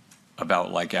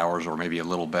about like ours or maybe a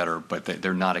little better, but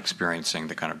they're not experiencing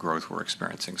the kind of growth we're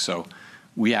experiencing. So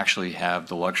we actually have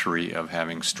the luxury of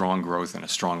having strong growth and a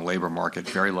strong labor market,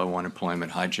 very low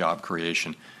unemployment, high job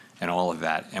creation, and all of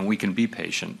that. And we can be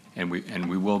patient, and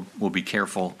we'll be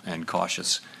careful and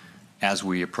cautious as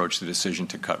we approach the decision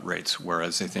to cut rates,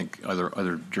 whereas I think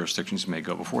other jurisdictions may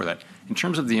go before that. In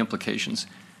terms of the implications,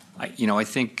 I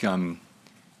think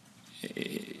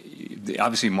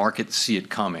obviously markets see it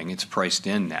coming. It's priced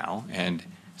in now, and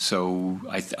so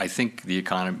I think the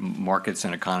markets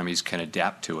and economies can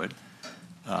adapt to it.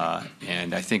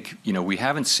 And I think we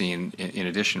haven't seen, in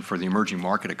addition for the emerging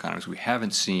market economies, we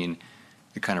haven't seen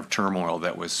the kind of turmoil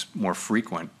that was more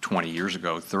frequent 20 years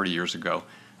ago, 30 years ago.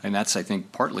 And that's, I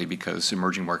think, partly because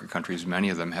emerging market countries, many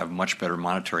of them have much better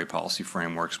monetary policy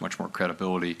frameworks, much more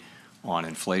credibility on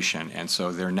inflation. And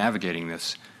so they're navigating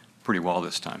this pretty well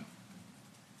this time.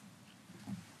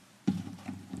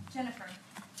 Jennifer.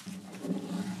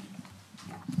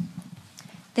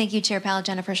 Thank you, Chair Powell.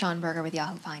 Jennifer Schonberger with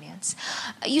Yahoo Finance.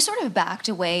 You sort of backed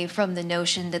away from the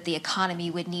notion that the economy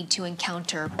would need to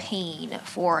encounter pain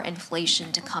for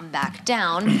inflation to come back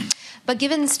down. But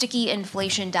given sticky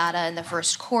inflation data in the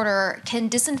first quarter, can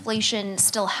disinflation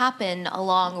still happen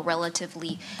along a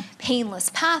relatively painless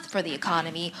path for the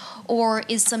economy, or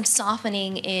is some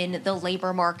softening in the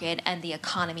labor market and the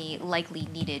economy likely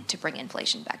needed to bring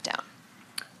inflation back down?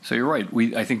 So you're right.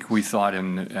 I think we thought,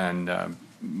 and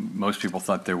most people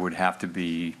thought there would have to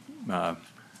be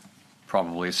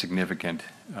probably a significant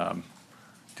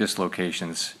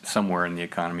dislocations somewhere in the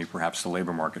economy, perhaps the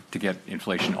labor market, to get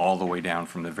inflation all the way down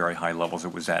from the very high levels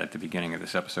it was at the beginning of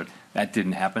this episode. That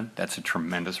didn't happen. That's a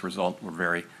tremendous result. We're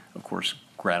very, of course,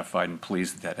 gratified and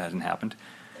pleased that that hasn't happened.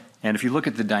 And if you look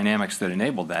at the dynamics that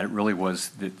enabled that, it really was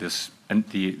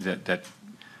that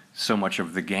so much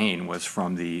of the gain was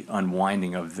from the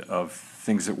unwinding of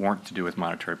things that weren't to do with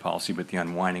monetary policy, but the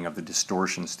unwinding of the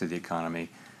distortions to the economy,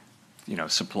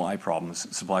 supply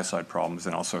side problems,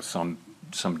 and also some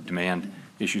demand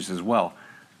issues as well.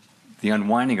 The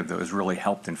unwinding of those really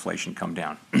helped inflation come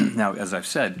down. Now, as I've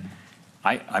said,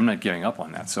 I'm not giving up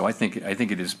on that. So I think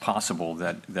it is possible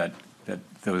that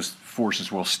those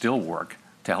forces will still work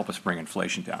to help us bring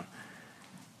inflation down.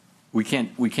 We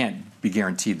can't be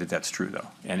guaranteed that that's true, though.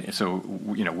 And so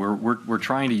we're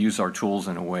trying to use our tools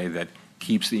in a way that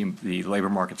keeps the labor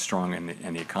market strong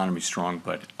and the economy strong,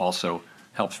 but also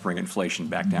helps bring inflation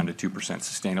back down to 2%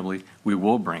 sustainably. We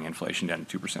will bring inflation down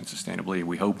to 2% sustainably.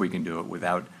 We hope we can do it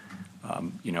without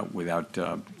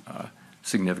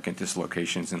significant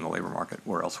dislocations in the labor market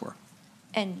or elsewhere.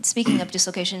 And speaking of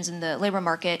dislocations in the labor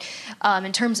market,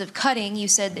 in terms of cutting, you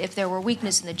said if there were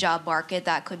weakness in the job market,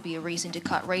 that could be a reason to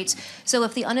cut rates. So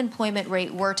if the unemployment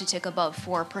rate were to tick above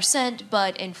 4%,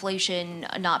 but inflation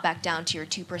not back down to your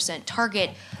 2% target,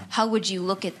 how would you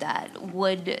look at that?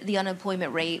 Would the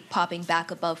unemployment rate popping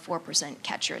back above 4%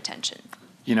 catch your attention?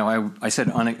 I said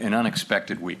an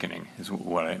unexpected weakening is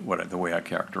the way I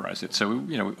characterize it. So,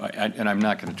 and I'm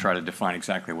not going to try to define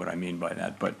exactly what I mean by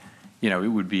that, but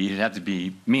it'd have to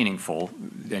be meaningful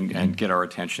and get our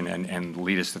attention and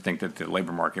lead us to think that the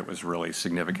labor market was really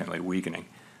significantly weakening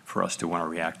for us to want to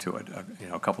react to it.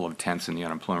 A couple of tenths in the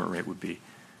unemployment rate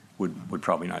would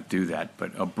probably not do that,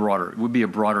 but it would be a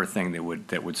broader thing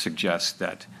that would suggest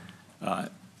that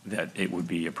it would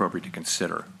be appropriate to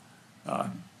consider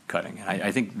cutting. And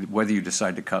I think whether you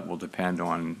decide to cut will depend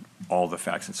on all the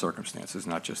facts and circumstances,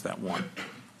 not just that one.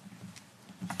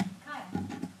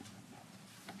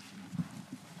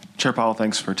 Chair Powell,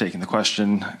 thanks for taking the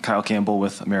question. Kyle Campbell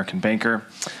with American Banker.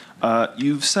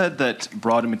 You've said that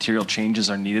broad and material changes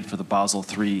are needed for the Basel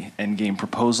III endgame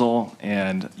proposal,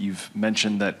 and you've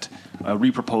mentioned that a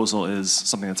reproposal is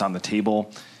something that's on the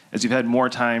table. As you've had more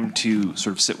time to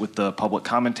sort of sit with the public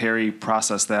commentary,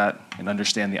 process that, and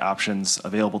understand the options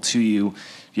available to you, do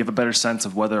you have a better sense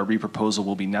of whether a reproposal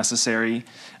will be necessary?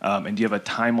 And do you have a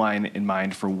timeline in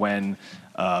mind for when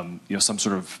some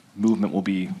sort of movement will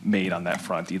be made on that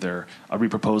front, either a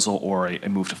reproposal or a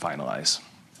move to finalize?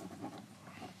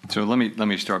 So let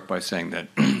me start by saying that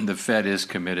the Fed is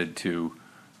committed to,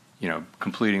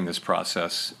 completing this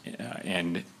process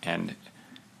and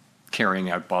carrying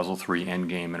out Basel III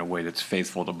endgame in a way that's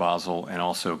faithful to Basel and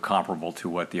also comparable to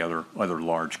what the other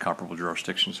large comparable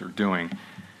jurisdictions are doing.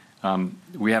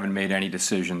 We haven't made any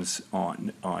decisions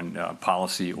on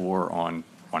policy or on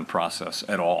process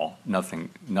at all. No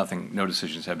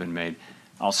decisions have been made.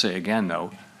 I'll say again,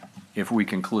 though, if we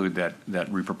conclude that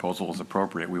reproposal is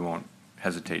appropriate, we won't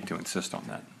hesitate to insist on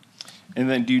that. And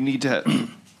then do you need to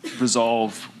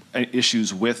resolve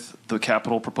issues with the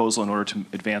capital proposal in order to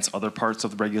advance other parts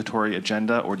of the regulatory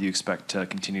agenda, or do you expect to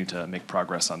continue to make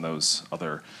progress on those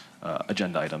other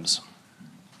agenda items?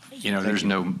 You know, there's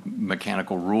no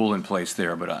mechanical rule in place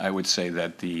there, but I would say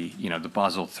that the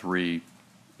Basel III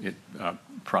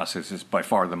process is by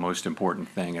far the most important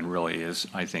thing, and really is,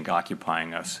 I think,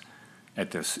 occupying us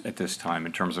at this time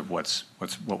in terms of what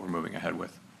we're moving ahead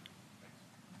with.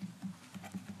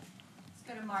 Let's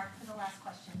go to Mark for the last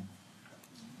question.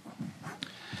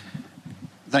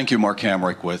 Thank you, Mark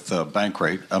Hamrick with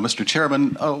Bankrate. Mr.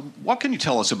 Chairman, what can you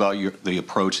tell us about the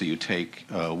approach that you take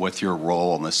with your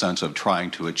role in the sense of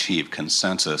trying to achieve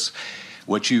consensus,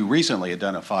 which you recently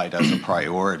identified as a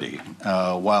priority,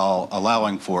 while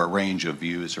allowing for a range of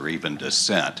views or even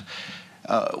dissent?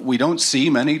 We don't see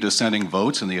many dissenting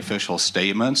votes in the official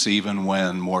statements, even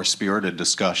when more spirited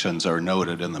discussions are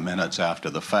noted in the minutes after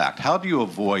the fact. How do you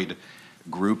avoid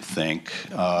groupthink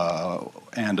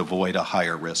and avoid a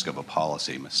higher risk of a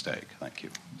policy mistake? Thank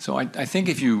you. So I think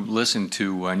if you listen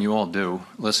to, and you all do,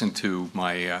 listen to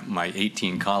my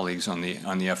 18 colleagues on the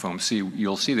FOMC,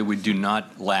 you'll see that we do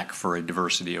not lack for a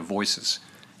diversity of voices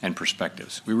and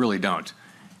perspectives. We really don't.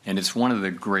 And it's one of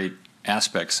the great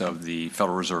aspects of the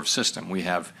Federal Reserve System. We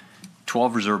have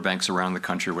 12 reserve banks around the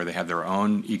country where they have their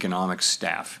own economic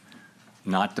staff,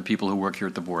 not the people who work here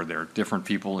at the board. They're different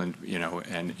people, and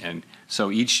and so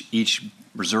each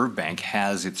reserve bank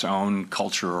has its own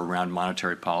culture around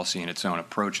monetary policy and its own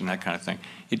approach and that kind of thing.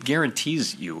 It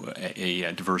guarantees you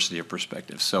a diversity of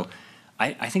perspectives. So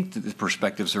I think that the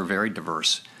perspectives are very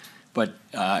diverse. But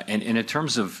and in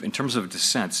terms of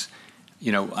dissents,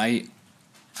 you know,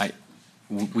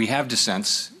 we have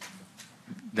dissents,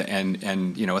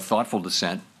 and you know, a thoughtful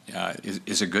dissent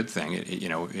is a good thing. You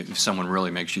know, if someone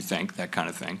really makes you think, that kind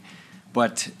of thing.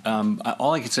 But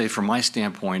all I can say from my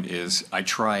standpoint is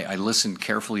I listen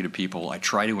carefully to people. I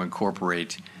try to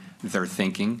incorporate their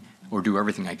thinking, or do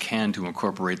everything I can to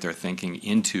incorporate their thinking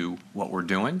into what we're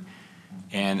doing.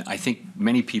 And I think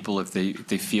many people, if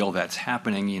they feel that's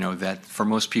happening, you know, that for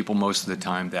most people, most of the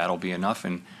time, that'll be enough.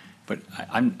 But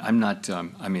I'm not.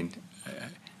 I mean,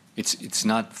 it's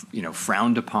not, you know,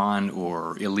 frowned upon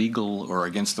or illegal or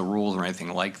against the rules or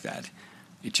anything like that.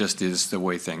 It just is the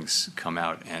way things come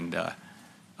out. And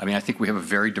I mean, I think we have a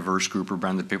very diverse group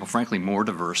around the people, frankly, more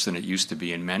diverse than it used to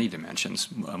be in many dimensions,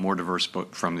 more diverse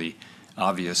from the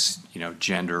obvious, you know,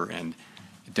 gender and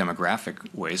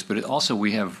demographic ways. But also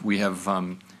we have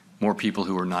more people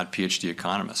who are not PhD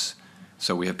economists.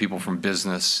 So we have people from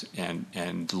business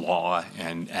and law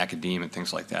and academia and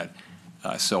things like that.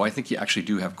 So I think you actually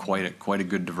do have quite a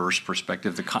good diverse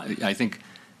perspective. I think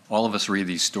all of us read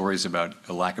these stories about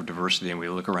a lack of diversity, and we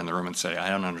look around the room and say, I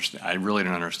don't understand. I really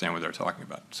don't understand what they're talking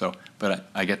about. So, but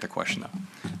I get the question,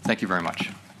 though. Thank you very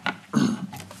much.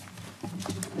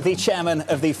 The chairman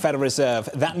of the Federal Reserve.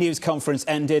 That news conference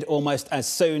ended almost as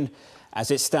soon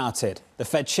as it started. The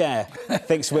Fed chair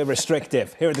thinks we're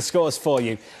restrictive. Here are the scores for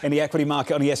you. In the equity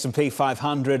market on the S&P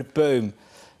 500, boom.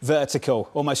 Vertical,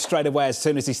 almost straight away as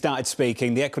soon as he started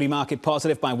speaking. The equity market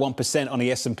positive by 1% on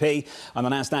the S&P, and the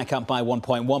Nasdaq up by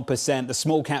 1.1%. The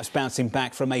small caps bouncing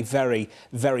back from a very,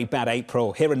 very bad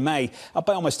April. Here in May, up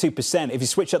by almost 2%. If you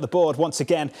switch up the board once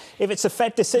again, if it's a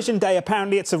Fed decision day,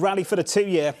 apparently it's a rally for the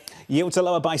 2-year. Yields are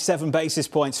lower by 7 basis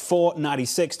points,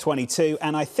 496.22,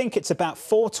 and I think it's about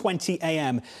 4:20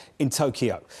 a.m. in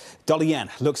Tokyo. Dollar yen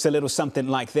looks a little something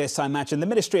like this. I imagine the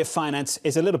Ministry of Finance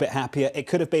is a little bit happier. It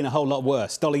could have been a whole lot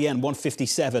worse. Dollar yen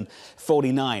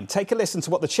 157.49. Take a listen to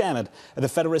what the chairman of the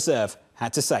Federal Reserve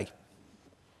had to say.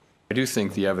 I do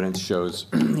think the evidence shows,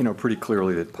 you know, pretty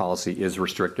clearly that policy is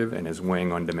restrictive and is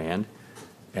weighing on demand.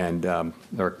 And there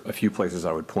are a few places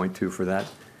I would point to for that.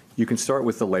 You can start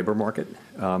with the labor market.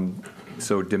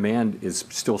 So demand is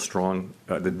still strong,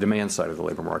 the demand side of the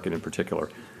labor market in particular.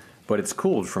 But it's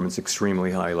cooled from its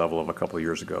extremely high level of a couple of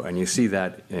years ago. And you see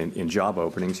that in job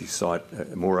openings. You saw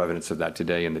it, more evidence of that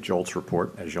today in the JOLTS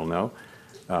report, as you'll know.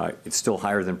 It's still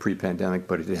higher than pre-pandemic,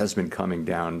 but it has been coming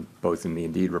down both in the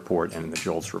Indeed report and in the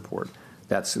JOLTS report.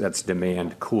 That's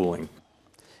demand cooling.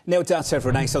 Neil Dutta of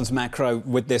Renaissance Macro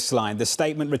with this line. The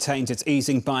statement retains its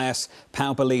easing bias.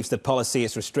 Powell believes that policy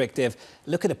is restrictive.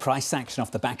 Look at the price action off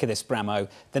the back of this, Bramo.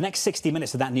 The next 60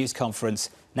 minutes of that news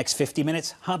conference, next 50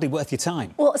 minutes, hardly worth your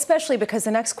time. Well, especially because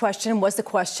the next question was the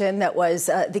question that was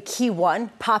the key one,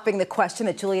 popping the question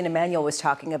that Julian Emanuel was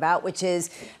talking about, which is,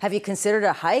 have you considered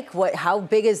a hike? How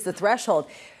big is the threshold?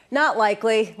 Not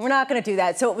likely. We're not going to do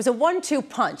that. So it was a 1-2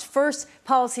 punch. First,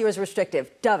 policy was restrictive,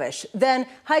 dovish. Then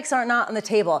hikes are not on the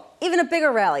table. Even a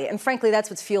bigger rally. And frankly, that's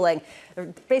what's fueling,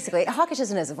 basically, hawkish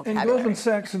isn't as a vocabulary. And Goldman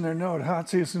Sachs in their note,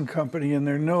 Hatzius and Company in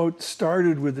their note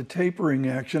started with the tapering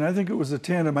action. I think it was a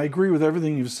tandem. I agree with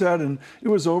everything you've said. And it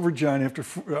was over, John, after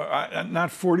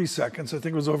not 40 seconds. I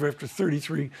think it was over after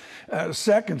 33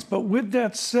 seconds. But with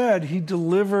that said, he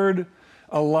delivered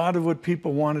a lot of what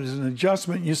people wanted as an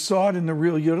adjustment. You saw it in the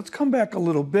real yield. It's come back a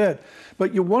little bit,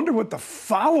 but you wonder what the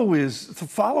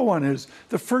follow-on is.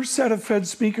 The first set of Fed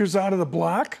speakers out of the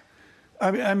block.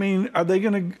 I mean, are they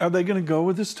going to go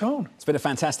with this tone? It's been a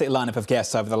fantastic lineup of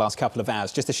guests over the last couple of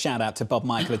hours. Just a shout out to Bob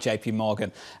Michael at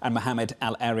JPMorgan and Mohamed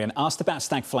El-Erian. Asked about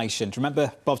stagflation. Do you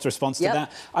remember Bob's response to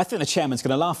that? I think the chairman's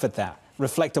going to laugh at that.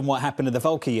 Reflect on what happened in the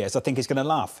Volcker years. I think he's going to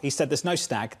laugh. He said there's no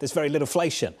stag, there's very little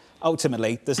inflation.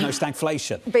 Ultimately, there's no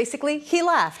stagflation. Basically, he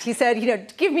laughed. He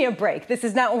said, give me a break. This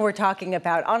is not what we're talking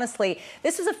about. Honestly,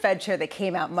 this was a Fed chair that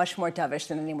came out much more dovish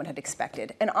than anyone had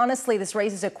expected. And honestly, this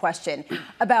raises a question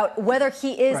about whether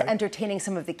he is entertaining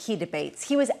some of the key debates.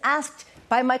 He was asked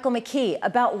by Michael McKee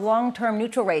about long-term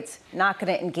neutral rates, not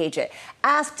going to engage it.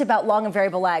 Asked about long and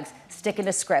variable lags, sticking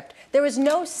to script. There was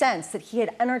no sense that he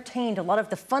had entertained a lot of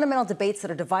the fundamental debates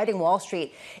that are dividing Wall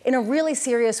Street in a really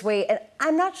serious way, and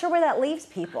I'm not sure where that leaves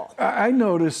people. I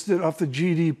noticed that off the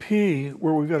GDP,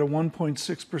 where we've got a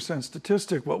 1.6%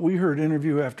 statistic, what we heard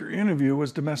interview after interview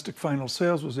was domestic final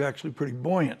sales was actually pretty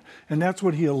buoyant, and that's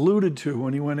what he alluded to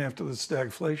when he went after the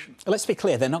stagflation. Let's be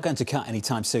clear, they're not going to cut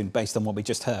anytime soon based on what we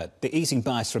just heard. The easing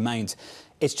bias remains.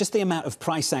 It's just the amount of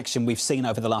price action we've seen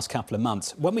over the last couple of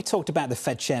months. When we talked about the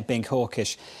Fed chair being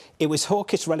hawkish, it was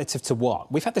hawkish relative to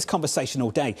what? We've had this conversation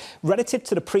all day. Relative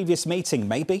to the previous meeting,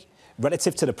 maybe.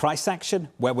 Relative to the price action,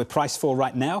 where we're priced for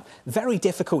right now, very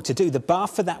difficult to do. The bar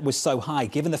for that was so high,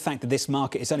 given the fact that this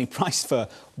market is only priced for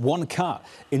one cut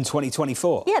in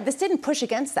 2024. Yeah, this didn't push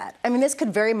against that. I mean, this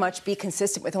could very much be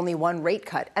consistent with only one rate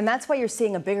cut. And that's why you're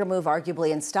seeing a bigger move,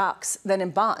 arguably, in stocks than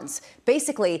in bonds.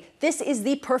 Basically, this is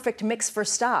the perfect mix for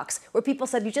stocks, where people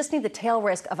said you just need the tail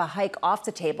risk of a hike off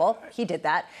the table. He did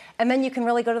that. And then you can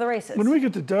really go to the races. When we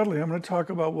get to Dudley, I'm going to talk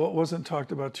about what wasn't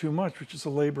talked about too much, which is the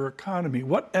labor economy.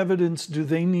 What evidence do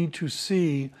they need to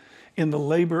see in the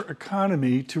labor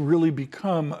economy to really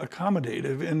become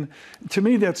accommodative? And to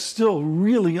me, that's still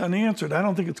really unanswered. I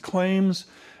don't think it's claims.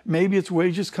 Maybe it's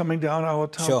wages coming down, a la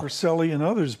Tom Porcelli and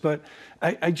others. But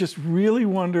I just really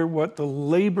wonder what the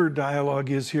labor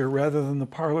dialogue is here rather than the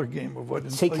parlor game of what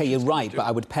inflation TK, you're right, but I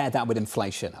would pair that with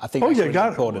inflation. I think that's really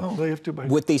important. Well, they have to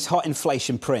Would these hot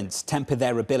inflation prints temper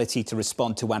their ability to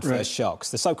respond to adverse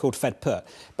shocks? The so-called Fed put.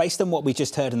 Based on what we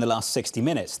just heard in the last 60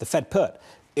 minutes, the Fed put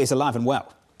is alive and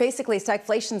well. Basically,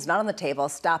 stagflation's not on the table.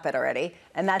 Stop it already.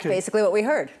 And that's basically what we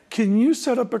heard. Can you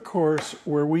set up a course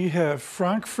where we have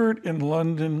Frankfurt and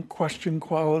London question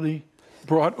quality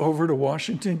brought over to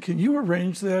Washington? Can you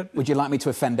arrange that? Would you like me to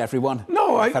offend everyone?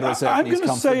 No, I'm going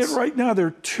to say it right now. There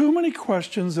are too many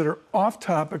questions that are off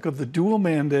topic of the dual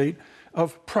mandate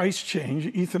of price change.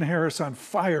 Ethan Harris on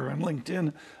fire on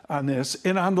LinkedIn on this,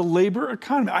 and on the labor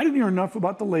economy. I didn't hear enough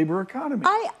about the labor economy.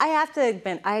 I have to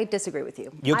admit, I disagree with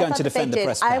you. You're going to defend the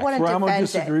press back. I want to defend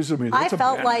disagrees with me. I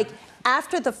felt like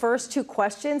after the first two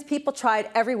questions, people tried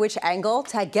every which angle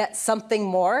to get something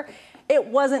more. It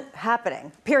wasn't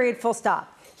happening. Period. Full stop.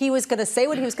 He was going to say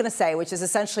what he was going to say, which is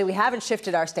essentially we haven't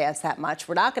shifted our stance that much.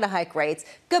 We're not going to hike rates.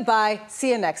 Goodbye. See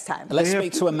you next time. Let's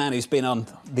speak to a man who's been on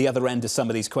the other end of some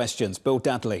of these questions. Bill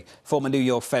Dudley, former New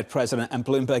York Fed president and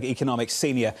Bloomberg Economics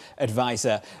senior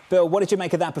advisor. Bill, what did you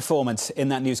make of that performance in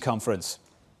that news conference?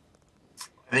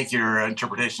 I think your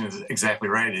interpretation is exactly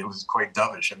right. It was quite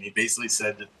dovish. I mean, he basically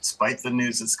said that despite the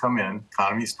news that's come in,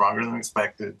 economy stronger than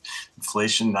expected,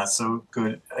 inflation not so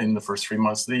good in the first 3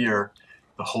 months of the year,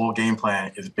 the whole game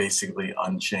plan is basically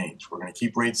unchanged. We're going to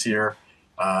keep rates here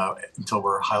until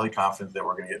we're highly confident that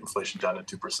we're going to get inflation down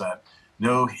to 2%.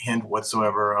 No hint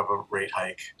whatsoever of a rate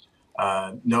hike.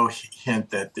 No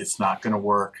hint that it's not going to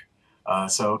work.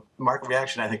 So market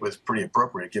reaction, I think, was pretty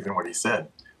appropriate given what he said.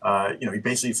 He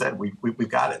basically said, we've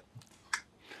got it.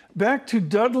 Back to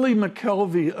Dudley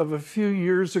McKelvey of a few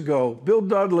years ago. Bill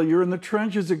Dudley, you're in the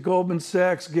trenches at Goldman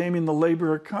Sachs gaming the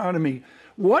labor economy.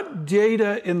 What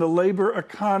data in the labor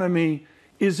economy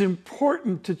is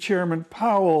important to Chairman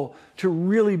Powell to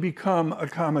really become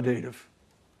accommodative?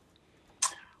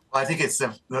 Well, I think it's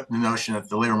the notion that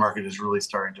the labor market is really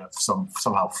starting to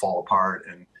somehow fall apart,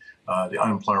 and the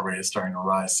unemployment rate is starting to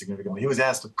rise significantly. He was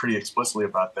asked pretty explicitly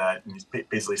about that, and he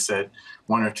basically said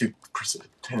 1 or 2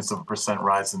 tenths of a percent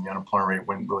rise in the unemployment rate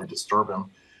wouldn't really disturb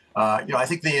him. I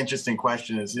think the interesting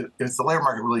question is if the labor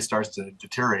market really starts to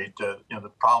deteriorate,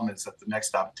 the problem is that the next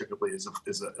stop typically is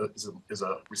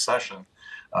a recession.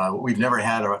 We've never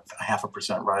had a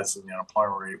 0.5% rise in the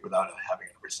unemployment rate without having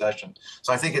a recession.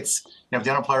 So I think it's, if the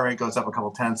unemployment rate goes up a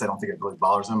couple tenths, I don't think it really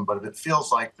bothers them. But if it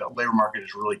feels like the labor market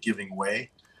is really giving way,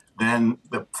 then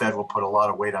the Fed will put a lot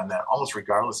of weight on that, almost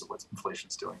regardless of what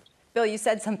inflation's doing. Bill, you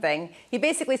said something. He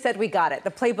basically said, we got it.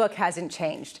 The playbook hasn't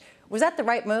changed. Was that the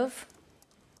right move?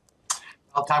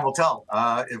 Well, time will tell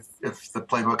if the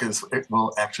playbook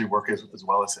will actually work as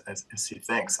well as he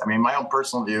thinks. I mean, my own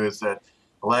personal view is that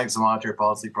the legs of monetary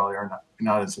policy probably are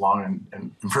not as long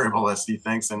and variable as he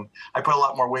thinks. And I put a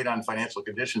lot more weight on financial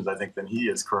conditions, I think, than he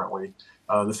is currently.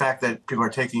 The fact that people are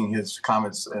taking his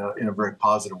comments in a very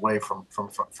positive way from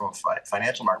a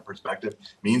financial market perspective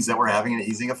means that we're having an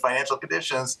easing of financial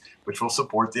conditions, which will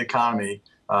support the economy.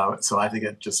 So I think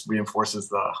it just reinforces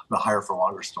the higher for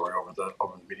longer story over the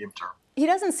medium term. He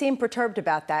doesn't seem perturbed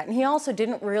about that. And he also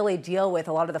didn't really deal with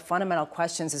a lot of the fundamental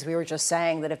questions, as we were just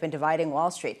saying, that have been dividing Wall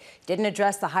Street. Didn't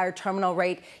address the higher terminal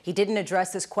rate. He didn't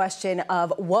address this question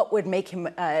of what would make him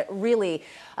really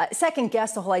second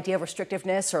guess the whole idea of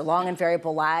restrictiveness or long and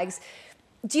variable lags.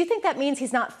 Do you think that means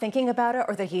he's not thinking about it,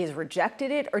 or that he has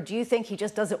rejected it? Or do you think he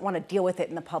just doesn't want to deal with it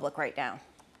in the public right now?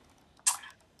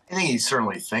 I think he's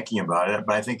certainly thinking about it,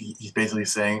 but I think he's basically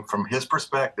saying, from his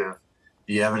perspective,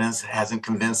 the evidence hasn't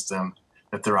convinced him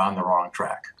that they're on the wrong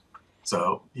track.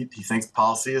 So he thinks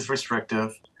policy is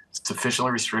restrictive,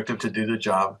 sufficiently restrictive to do the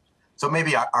job. So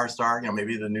maybe R-star,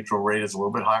 maybe the neutral rate is a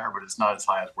little bit higher, but it's not as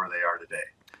high as where they are today.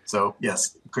 So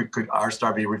yes, could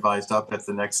R-star be revised up at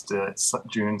the next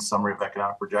June summary of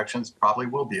economic projections? Probably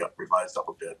will be revised up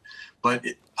a bit. But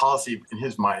policy, in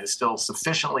his mind, is still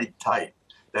sufficiently tight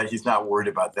that he's not worried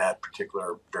about that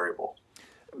particular variable.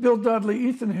 Bill Dudley,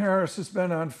 Ethan Harris has been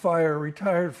on fire,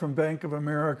 retired from Bank of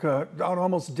America, out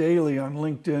almost daily on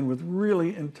LinkedIn with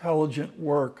really intelligent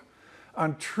work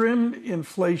on trimmed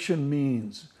inflation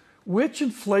means. Which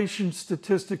inflation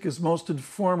statistic is most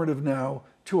informative now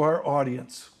to our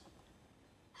audience?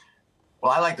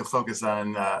 Well, I like to focus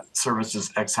on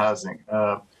services ex housing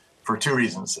for two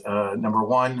reasons. Number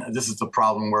one, this is the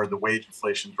problem where the wage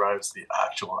inflation drives the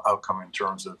actual outcome in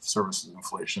terms of services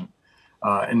inflation.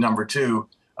 And number two,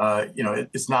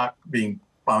 it's not being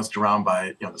bounced around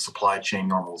by the supply chain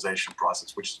normalization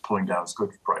process, which is pulling down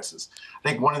goods prices. I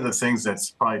think one of the things that's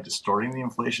probably distorting the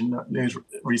inflation news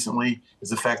recently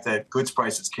is the fact that goods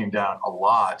prices came down a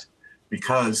lot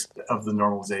because of the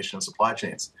normalization of supply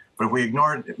chains. But if we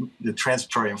ignore the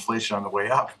transitory inflation on the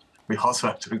way up, we also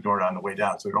have to ignore it on the way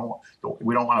down. So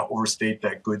we don't want to overstate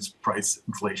that goods price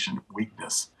inflation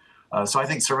weakness. So I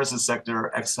think services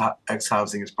sector ex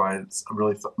housing is probably a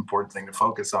really important thing to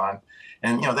focus on,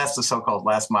 and that's the so-called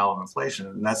last mile of inflation,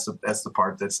 and that's the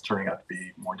part that's turning out to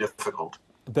be more difficult.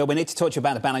 Bill, we need to talk to you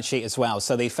about the balance sheet as well.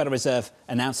 So the Federal Reserve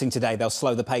announcing today they'll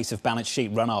slow the pace of balance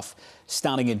sheet runoff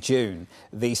starting in June.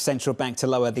 The central bank to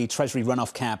lower the Treasury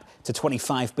runoff cap to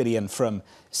 25 billion from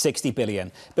 60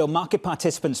 billion. Bill, market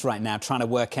participants right now trying to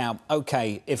work out,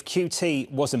 OK, if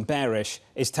QT wasn't bearish,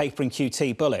 is tapering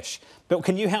QT bullish? Bill,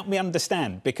 can you help me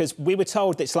understand? Because we were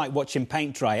told it's like watching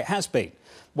paint dry. It has been.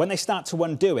 When they start to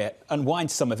undo it, unwind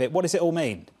some of it, what does it all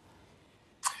mean?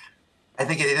 I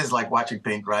think it is like watching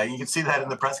paint dry. You can see that in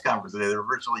the press conference today. There were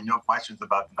virtually no questions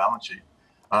about the balance sheet.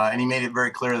 And he made it very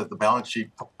clear that the balance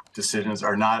sheet decisions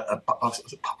are not a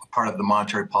part of the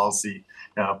monetary policy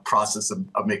process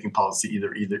of making policy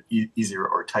either easier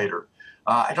or tighter.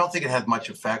 I don't think it has much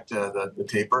effect, the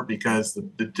taper, because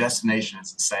the destination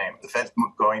is the same. The Fed's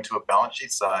going to a balance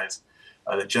sheet size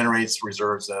that generates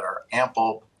reserves that are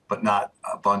ample but not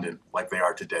abundant like they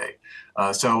are today.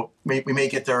 So we may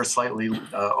get there slightly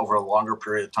over a longer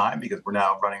period of time because we're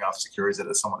now running off securities at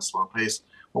a somewhat slow pace,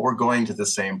 but we're going to the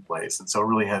same place. And so it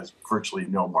really has virtually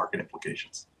no market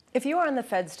implications. If you were on the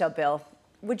Fed still, Bill,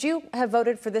 would you have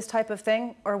voted for this type of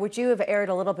thing? Or would you have erred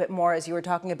a little bit more, as you were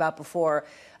talking about before,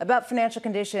 about financial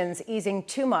conditions easing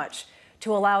too much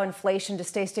to allow inflation to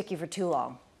stay sticky for too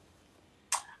long?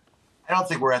 I don't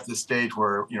think we're at this stage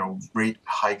where, rate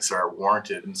hikes are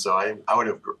warranted. And so I would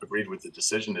have agreed with the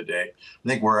decision today. I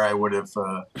think where I would have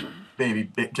maybe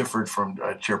differed from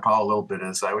Chair Powell a little bit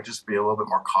is I would just be a little bit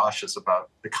more cautious about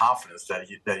the confidence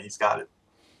that he's got it.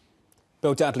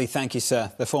 Bill Dudley, thank you,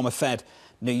 sir. The former Fed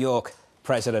New York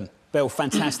president. Bill,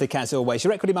 fantastic as always.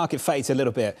 Your equity market fades a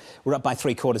little bit. We're up by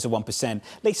 0.75%.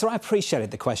 Lisa, I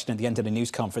appreciated the question at the end of the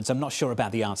news conference. I'm not sure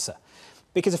about the answer.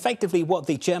 Because effectively what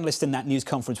the journalist in that news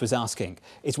conference was asking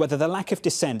is whether the lack of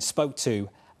dissent spoke to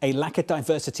a lack of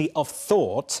diversity of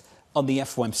thought on the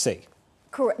FOMC.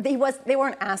 Correct. They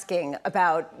weren't asking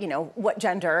about, what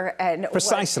gender and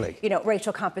precisely, what,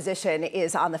 racial composition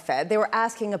is on the Fed. They were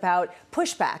asking about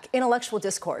pushback, intellectual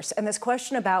discourse, and this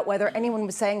question about whether anyone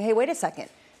was saying, hey, wait a second,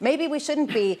 maybe we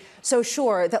shouldn't be so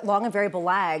sure that long and variable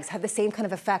lags have the same kind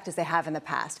of effect as they have in the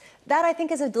past. That, I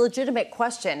think, is a legitimate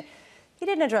question. He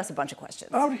didn't address a bunch of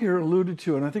questions. Out here alluded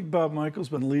to, and I think Bob Michael's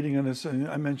been leading on this, and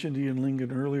I mentioned Ian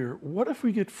Lingen earlier, what if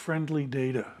we get friendly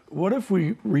data? What if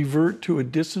we revert to a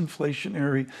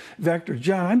disinflationary vector?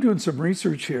 John, I'm doing some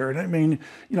research here, and I mean,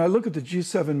 I look at the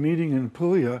G7 meeting in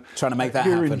Puglia trying to make that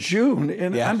here happen in June,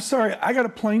 and I'm sorry, I got a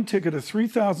plane ticket of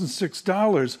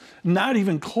 $3,006, not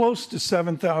even close to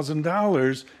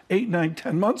 $7,000 8, 9,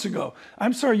 10 months ago.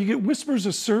 I'm sorry, you get whispers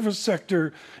of service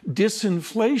sector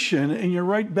disinflation, and you're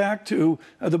right back to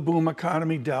the boom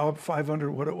economy, Dow up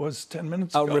 500, what it was 10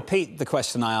 minutes ago. I'll repeat the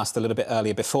question I asked a little bit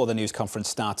earlier before the news conference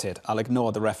started. I'll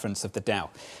ignore the reference of the Dow.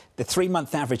 The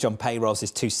 3-month average on payrolls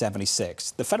is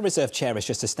 276. The Federal Reserve Chair has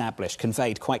just established,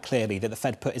 conveyed quite clearly that the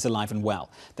Fed put is alive and well.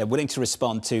 They're willing to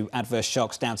respond to adverse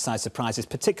shocks, downside surprises,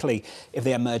 particularly if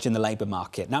they emerge in the labour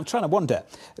market. Now, I'm trying to wonder,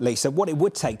 Lisa, what it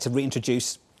would take to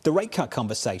reintroduce the rate cut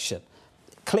conversation.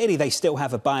 Clearly, they still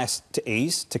have a bias to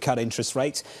ease, to cut interest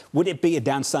rates. Would it be a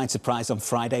downside surprise on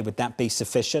Friday? Would that be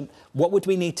sufficient? What would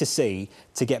we need to see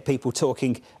to get people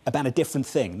talking about a different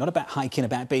thing, not about hiking,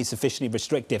 about being sufficiently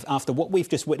restrictive? After what we've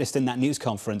just witnessed in that news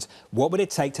conference, what would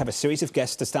it take to have a series of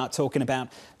guests to start talking about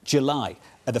July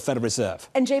at the Federal Reserve?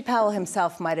 And Jay Powell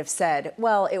himself might have said,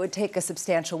 well, it would take a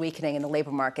substantial weakening in the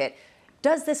labor market.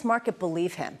 Does this market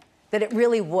believe him, that it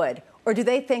really would? Or do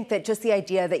they think that just the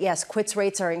idea that, yes, quits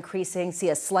rates are increasing, see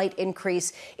a slight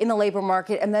increase in the labor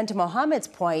market, and then to Mohamed's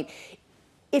point,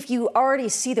 if you already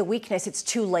see the weakness, it's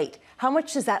too late. How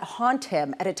much does that haunt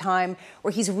him at a time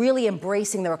where he's really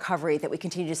embracing the recovery that we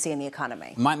continue to see in the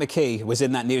economy? Mike McKee was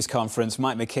in that news conference.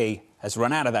 Mike McKee has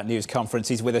run out of that news conference.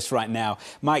 He's with us right now.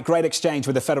 Mike, great exchange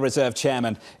with the Federal Reserve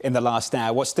Chairman in the last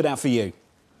hour. What stood out for you?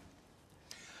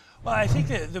 Well, I think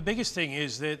the biggest thing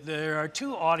is that there are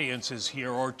two audiences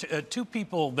here, or two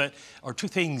people that, or two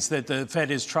things that the Fed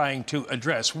is trying to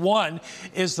address. One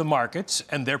is the markets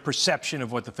and their perception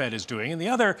of what the Fed is doing, and the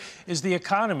other is the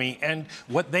economy and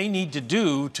what they need to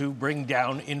do to bring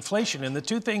down inflation. And the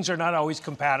two things are not always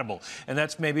compatible, and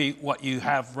that's maybe what you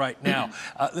have right now.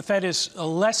 The Fed is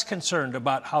less concerned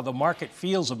about how the market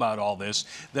feels about all this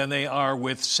than they are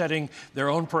with setting their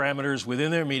own parameters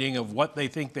within their meeting of what they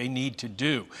think they need to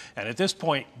do. And at this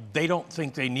point, they don't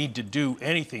think they need to do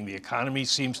anything. The economy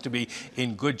seems to be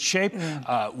in good shape.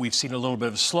 We've seen a little bit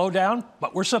of a slowdown,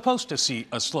 but we're supposed to see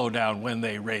a slowdown when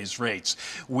they raise rates.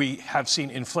 We have seen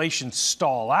inflation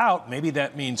stall out. Maybe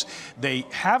that means they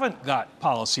haven't got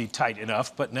policy tight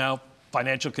enough, but now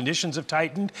financial conditions have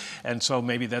tightened, and so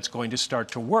maybe that's going to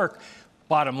start to work.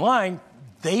 Bottom line,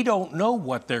 they don't know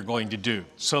what they're going to do,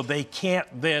 so they can't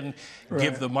then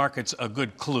give the markets a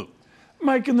good clue.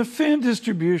 Mike, in the fan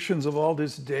distributions of all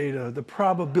this data, the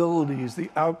probabilities, the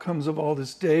outcomes of all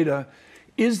this data,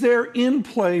 is there in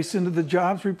place into the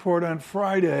jobs report on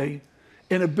Friday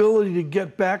an ability to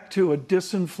get back to a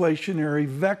disinflationary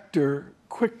vector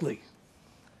quickly?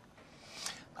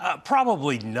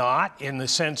 Probably not, in the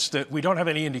sense that we don't have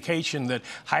any indication that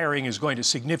hiring is going to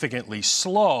significantly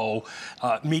slow,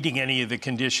 meeting any of the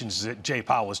conditions that Jay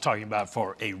Powell was talking about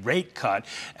for a rate cut.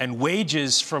 And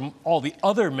wages, from all the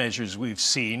other measures we've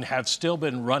seen, have still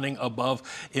been running above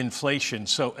inflation.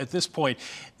 So at this point,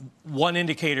 one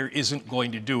indicator isn't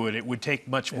going to do it. It would take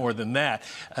much more than that.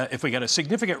 If we got a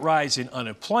significant rise in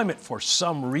unemployment for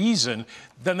some reason,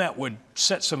 then that would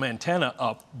set some antenna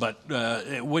up, but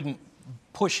it wouldn't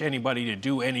push anybody to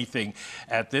do anything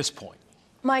at this point.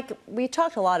 Mike, we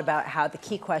talked a lot about how the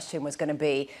key question was going to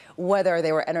be whether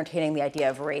they were entertaining the idea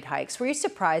of rate hikes. Were you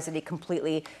surprised that he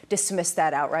completely dismissed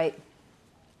that outright?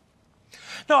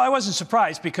 No, I wasn't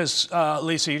surprised because,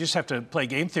 Lisa, you just have to play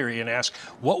game theory and ask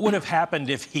what would have happened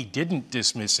if he didn't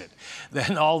dismiss it.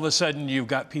 Then all of a sudden you've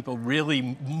got people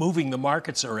really moving the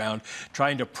markets around,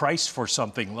 trying to price for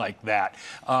something like that.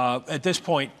 At this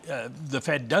point, the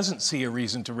Fed doesn't see a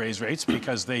reason to raise rates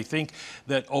because they think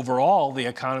that overall the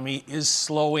economy is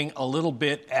slowing a little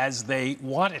bit as they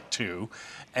want it to,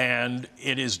 and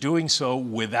it is doing so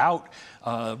without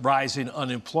rise in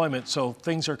unemployment. So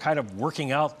things are kind of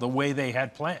working out the way they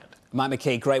had planned. Mike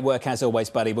McKee, great work as always,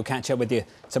 buddy. We'll catch up with you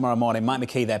tomorrow morning. Mike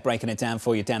McKee there, breaking it down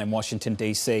for you down in Washington,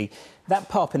 D.C. That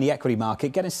pop in the equity market,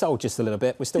 getting sold just a little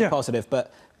bit. We're still positive,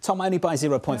 but Tom, only by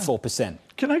 0.4%.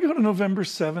 Can I go to November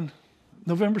 7?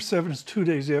 November 7th is 2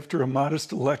 days after a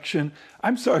modest election.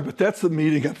 I'm sorry, but that's the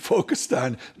meeting I'm focused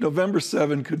on. November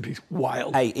 7 could be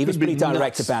wild. Hey, he was pretty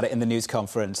direct nuts. about it in the news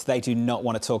conference. They do not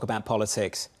want to talk about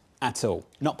politics at all.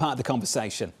 Not part of the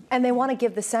conversation. And they want to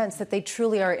give the sense that they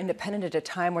truly are independent at a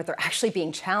time where they're actually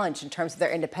being challenged in terms of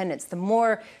their independence. The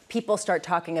more people start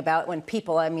talking about, when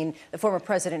people, I mean, the former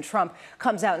President Trump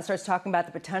comes out and starts talking about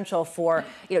the potential for,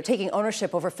 taking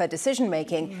ownership over Fed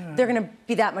decision-making, they're going to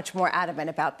be that much more adamant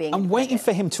about being I'm waiting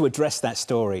for him to address that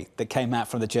story that came out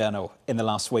from the Journal in the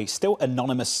last week. Still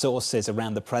anonymous sources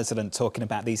around the president talking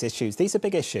about these issues. These are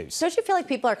big issues. Don't you feel like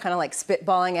people are kind of like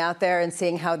spitballing out there and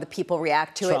seeing how the people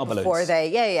react to it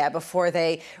before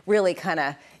they really kind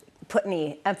of put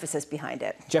any emphasis behind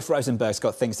it? Jeff Rosenberg's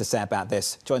got things to say about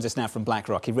this. Joins us now from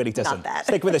BlackRock. He really doesn't. Not that.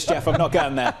 Stick with us, Jeff. I'm not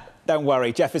going there. Don't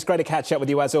worry. Jeff, it's great to catch up with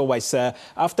you as always, sir.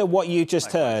 After what you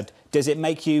just heard, does it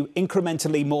make you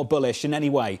incrementally more bullish in any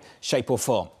way, shape or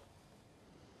form?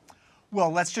 Well,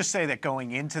 let's just say that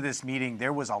going into this meeting,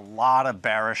 there was a lot of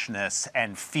bearishness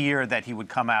and fear that he would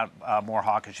come out more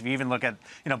hawkish. If you even look at,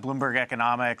 Bloomberg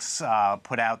Economics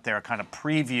put out their kind of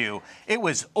preview, it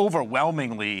was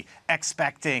overwhelmingly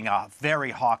expecting a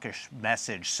very hawkish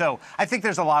message. So I think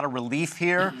there's a lot of relief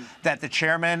here that the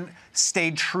chairman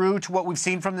stayed true to what we've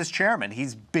seen from this chairman.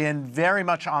 He's been very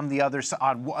much on the other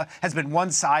side, has been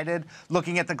one-sided,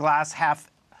 looking at the glass half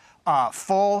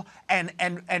full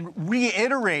and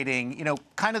reiterating,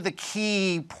 kind of the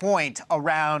key point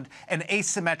around an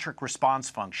asymmetric response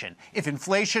function. If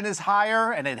inflation is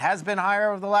higher, and it has been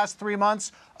higher over the last 3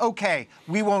 months, okay,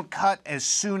 we won't cut as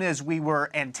soon as we were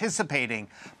anticipating.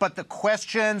 But the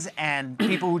questions and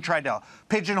people who tried to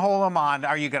pigeonhole him on,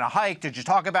 are you going to hike? Did you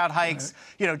talk about hikes?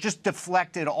 Just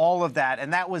deflected all of that,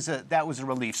 and that was a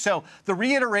relief. So the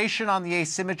reiteration on the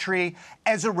asymmetry,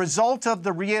 as a result of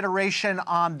the reiteration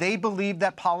on they believe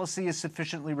that policy is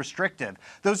sufficiently restrictive.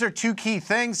 Those are two key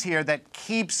things here that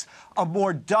keeps a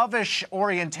more dovish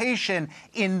orientation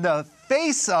in the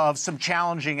face of some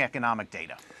challenging economic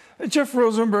data. Jeff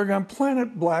Rosenberg, on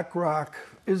Planet BlackRock,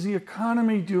 is the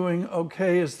economy doing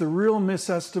okay? Is the real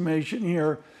misestimation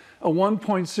here a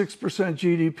 1.6%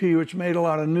 GDP, which made a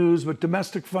lot of news, but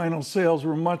domestic final sales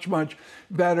were much, much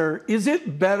better? Is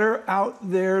it better out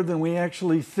there than we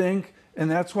actually think? And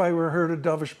that's why we heard a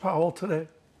dovish Powell today?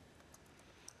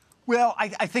 Well,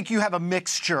 I think you have a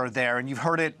mixture there, and you've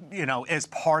heard it, as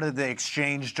part of the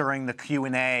exchange during the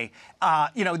Q&A.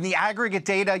 In the aggregate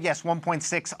data, yes,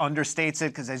 1.6 understates it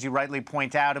because, as you rightly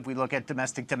point out, if we look at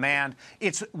domestic demand,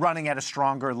 it's running at a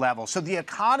stronger level. So the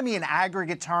economy in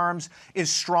aggregate terms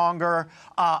is stronger.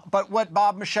 But what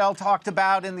Bob Michel talked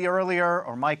about in the earlier,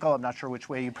 or Michael, I'm not sure which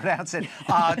way you pronounce it,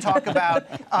 talk about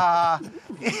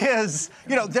is,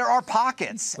 there are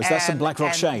pockets. Was that some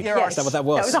BlackRock shade? Yes. Is that what that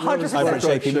was? That was 100% Over at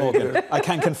JPMorgan. I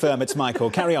can confirm it's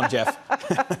Michael. Carry on, Jeff.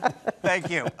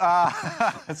 Thank you.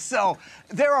 So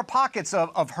there are pockets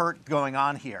of hurt going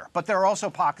on here, but there are also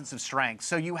pockets of strength.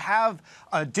 So you have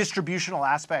a distributional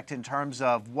aspect in terms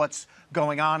of what's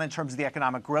going on in terms of the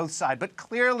economic growth side, but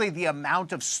clearly the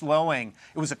amount of slowing,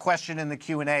 it was a question in the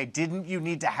Q&A, didn't you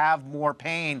need to have more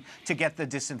pain to get the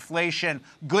disinflation?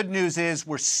 Good news is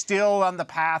we're still on the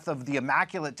path of the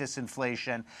immaculate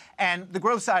disinflation, and the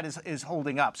growth side is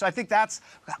holding up. So I think that's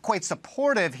quite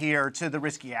supportive here to the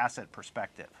risky asset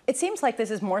perspective. It seems like this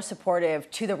is more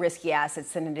supportive to the risky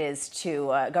assets than it is to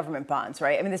government bonds,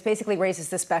 right? I mean, this basically raises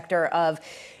the specter of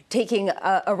taking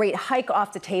a rate hike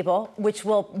off the table, which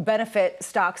will benefit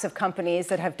stocks of companies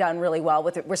that have done really well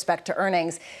with respect to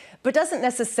earnings, but doesn't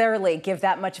necessarily give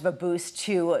that much of a boost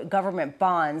to government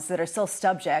bonds that are still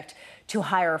subject to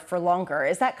higher for longer.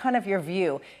 Is that kind of your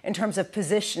view in terms of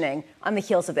positioning on the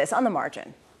heels of this, on the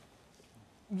margin?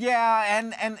 Yeah,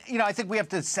 and I think we have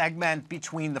to segment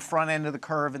between the front end of the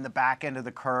curve and the back end of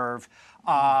the curve.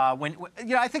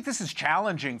 I think this is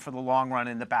challenging for the long run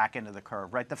in the back end of the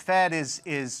curve, right? The Fed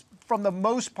is from the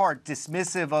most part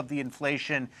dismissive of the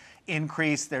inflation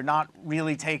increase. They're not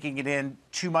really taking it in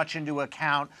too much into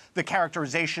account. The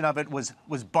characterization of it was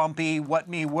bumpy, what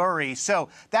me worry. So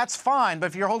that's fine, but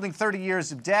if you're holding 30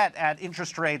 years of debt at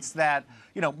interest rates that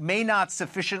may not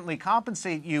sufficiently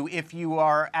compensate you if you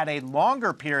are at a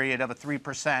longer period of a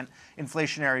 3%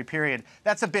 inflationary period,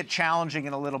 that's a bit challenging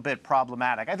and a little bit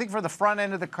problematic. I think for the front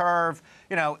end of the curve,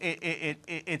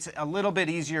 it's a little bit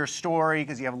easier story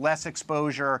because you have less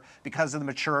exposure because of the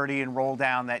maturity and roll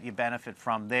down that you benefit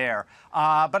from there.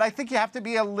 But I think you have to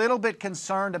be a little bit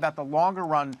concerned about the longer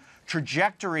run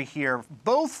trajectory here,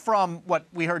 both from what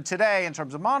we heard today in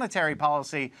terms of monetary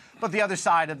policy, but the other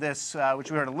side of this,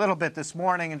 which we heard a little bit this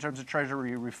morning in terms of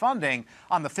Treasury refunding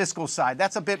on the fiscal side.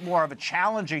 That's a bit more of a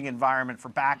challenging environment for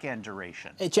back-end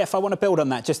duration. Hey, Jeff, I want to build on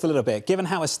that just a little bit. Given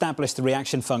how established the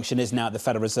reaction function is now at the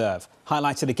Federal Reserve,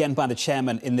 highlighted again by the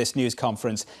chairman in this news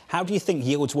conference, how do you think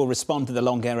yields will respond to the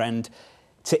longer end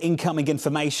to incoming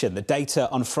information, the data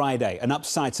on Friday, an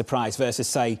upside surprise versus,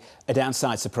 say, a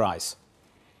downside surprise?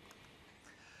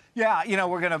 Yeah,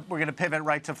 we're gonna pivot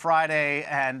right to Friday,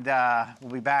 and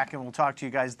we'll be back and we'll talk to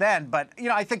you guys then. But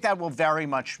I think that will very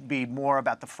much be more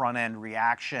about the front end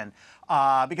reaction,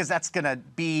 because that's gonna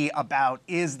be about,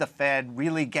 is the Fed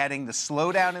really getting the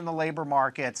slowdown in the labor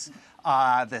markets,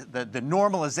 the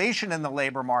normalization in the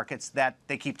labor markets that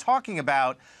they keep talking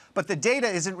about. But the data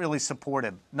isn't really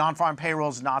supportive. Non-farm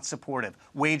payrolls not supportive.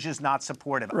 Wages not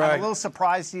supportive. Right. I'm a little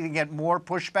surprised you didn't get more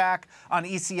pushback on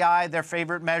ECI, their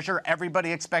favorite measure.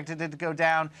 Everybody expected it to go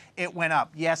down. It went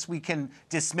up. Yes, we can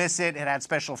dismiss it. It had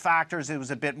special factors. It was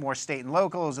a bit more state and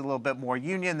local. It was a little bit more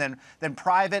union than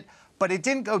private. But it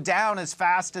didn't go down as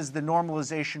fast as the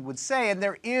normalization would say. And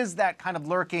there is that kind of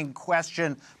lurking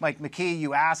question. Mike McKee,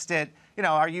 you asked it.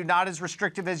 Are you not as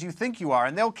restrictive as you think you are?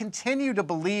 And they'll continue to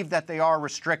believe that they are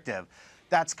restrictive.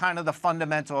 That's kind of the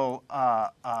fundamental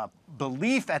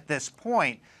belief at this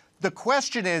point. The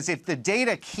question is, if the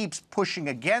data keeps pushing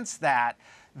against that,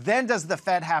 then does the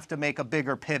Fed have to make a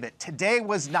bigger pivot? Today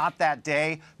was not that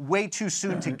day, way too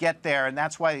soon to get there, and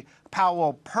that's why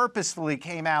Powell purposefully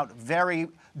came out very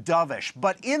dovish.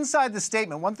 But inside the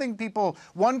statement,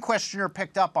 one questioner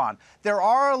picked up on, there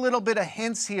are a little bit of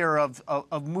hints here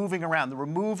of moving around. The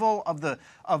removal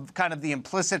of kind of the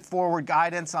implicit forward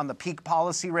guidance on the peak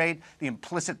policy rate, the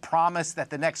implicit promise that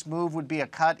the next move would be a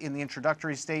cut in the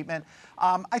introductory statement.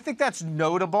 I think that's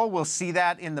notable. We'll see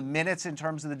that in the minutes in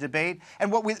terms of the debate.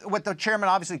 And what the chairman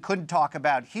obviously couldn't talk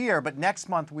about here, but next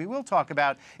month we will talk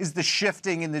about, is the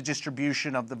shifting in the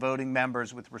distribution of the voting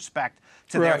members with respect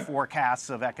to their forecasts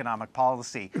of economic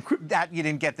policy. That you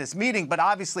didn't get this meeting, but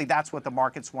obviously that's what the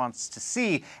markets wants to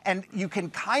see. And you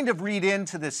can kind of read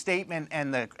into the statement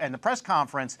and the press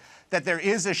conference that there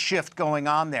is a shift going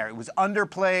on there. It was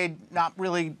underplayed. Not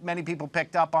really many people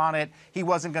picked up on it. He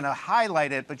wasn't going to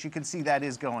highlight it, but you can see that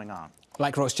is going on.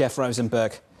 BlackRock's Jeff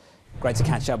Rosenberg. Great to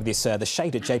catch up with you, sir. The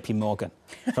shade at JPMorgan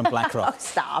from BlackRock. Oh,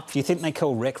 stop. Do you think they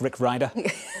call Rick Ryder?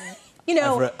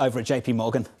 Over at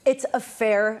JPMorgan? It's a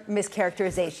fair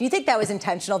mischaracterization. You think that was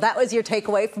intentional? That was your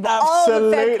takeaway from all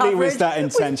the Fed coverage? Absolutely was that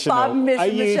intentional. Bob, Are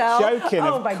you Michelle? joking?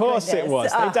 Oh, of my course goodness. it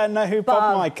was. They don't know who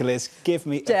Bob Michael is. Give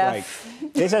me a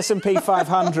break. This S&P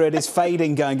 500 is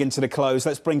fading going into the close.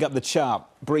 Let's bring up the chart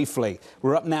briefly.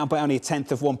 We're up now by only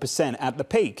 0.1% at the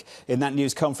peak. In that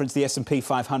news conference, the S&P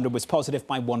 500 was positive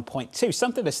by 1.2.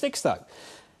 Something that sticks, though.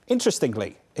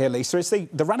 Interestingly, here, Lisa, is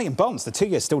the rally in bonds. The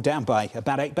 2-year still down by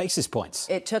about 8 basis points.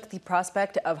 It took the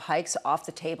prospect of hikes off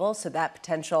the table, so that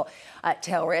potential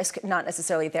tail risk, not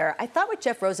necessarily there. I thought what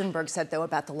Jeff Rosenberg said, though,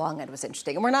 about the long end was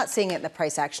interesting, and we're not seeing it in the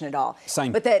price action at all.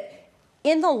 Same. But that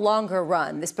in the longer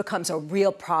run, this becomes a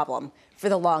real problem for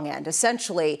the long end.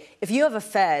 Essentially, if you have a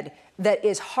Fed that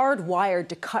is hardwired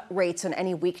to cut rates on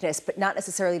any weakness, but not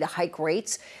necessarily to hike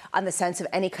rates on the sense of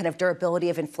any kind of durability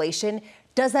of inflation,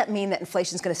 does that mean that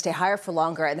inflation is going to stay higher for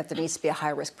longer and that there needs to be a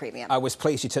higher risk premium? I was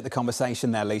pleased you took the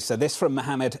conversation there, Lisa. This from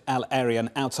Mohamed El-Erian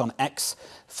out on X,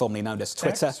 formerly known as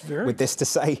Twitter, with this to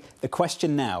say, the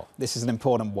question now, this is an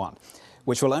important one,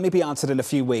 which will only be answered in a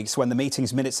few weeks when the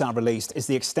meeting's minutes are released, is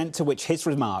the extent to which his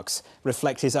remarks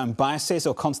reflect his own biases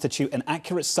or constitute an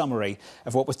accurate summary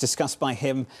of what was discussed by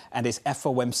him and his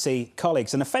FOMC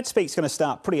colleagues. And the Fed speak's going to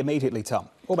start pretty immediately, Tom.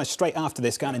 Almost straight after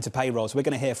this, going into payrolls, we're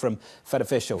going to hear from Fed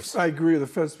officials. I agree. The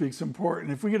Fed speak's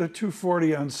important. If we get a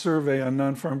 240 on survey on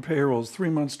non-farm payrolls,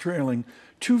 3 months trailing,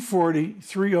 240,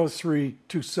 303,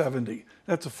 270.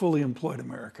 That's a fully employed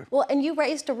America. Well, and you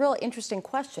raised a real interesting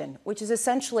question, which is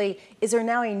essentially, is there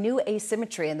now a new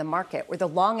asymmetry in the market where the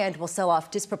long end will sell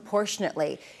off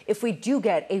disproportionately if we do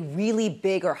get a really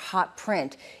big or hot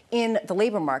print in the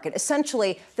labor market?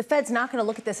 Essentially, the Fed's not going to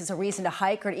look at this as a reason to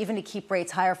hike or even to keep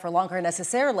rates higher for longer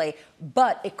necessarily,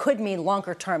 but it could mean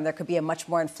longer term there could be a much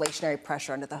more inflationary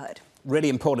pressure under the hood. Really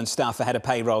important stuff ahead of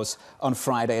payrolls on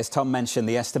Friday. As Tom mentioned,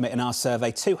 the estimate in our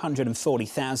survey,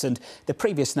 240,000. The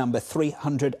previous number,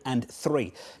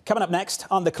 303. Coming up next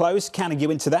on The Close, counting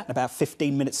you into that, about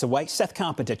 15 minutes away, Seth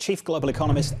Carpenter, Chief Global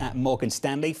Economist at Morgan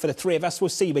Stanley. For the three of us, we'll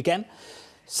see you again.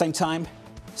 Same time,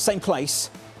 same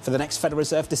place for the next Federal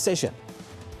Reserve decision.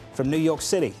 From New York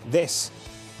City, this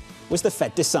was The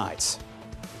Fed Decides.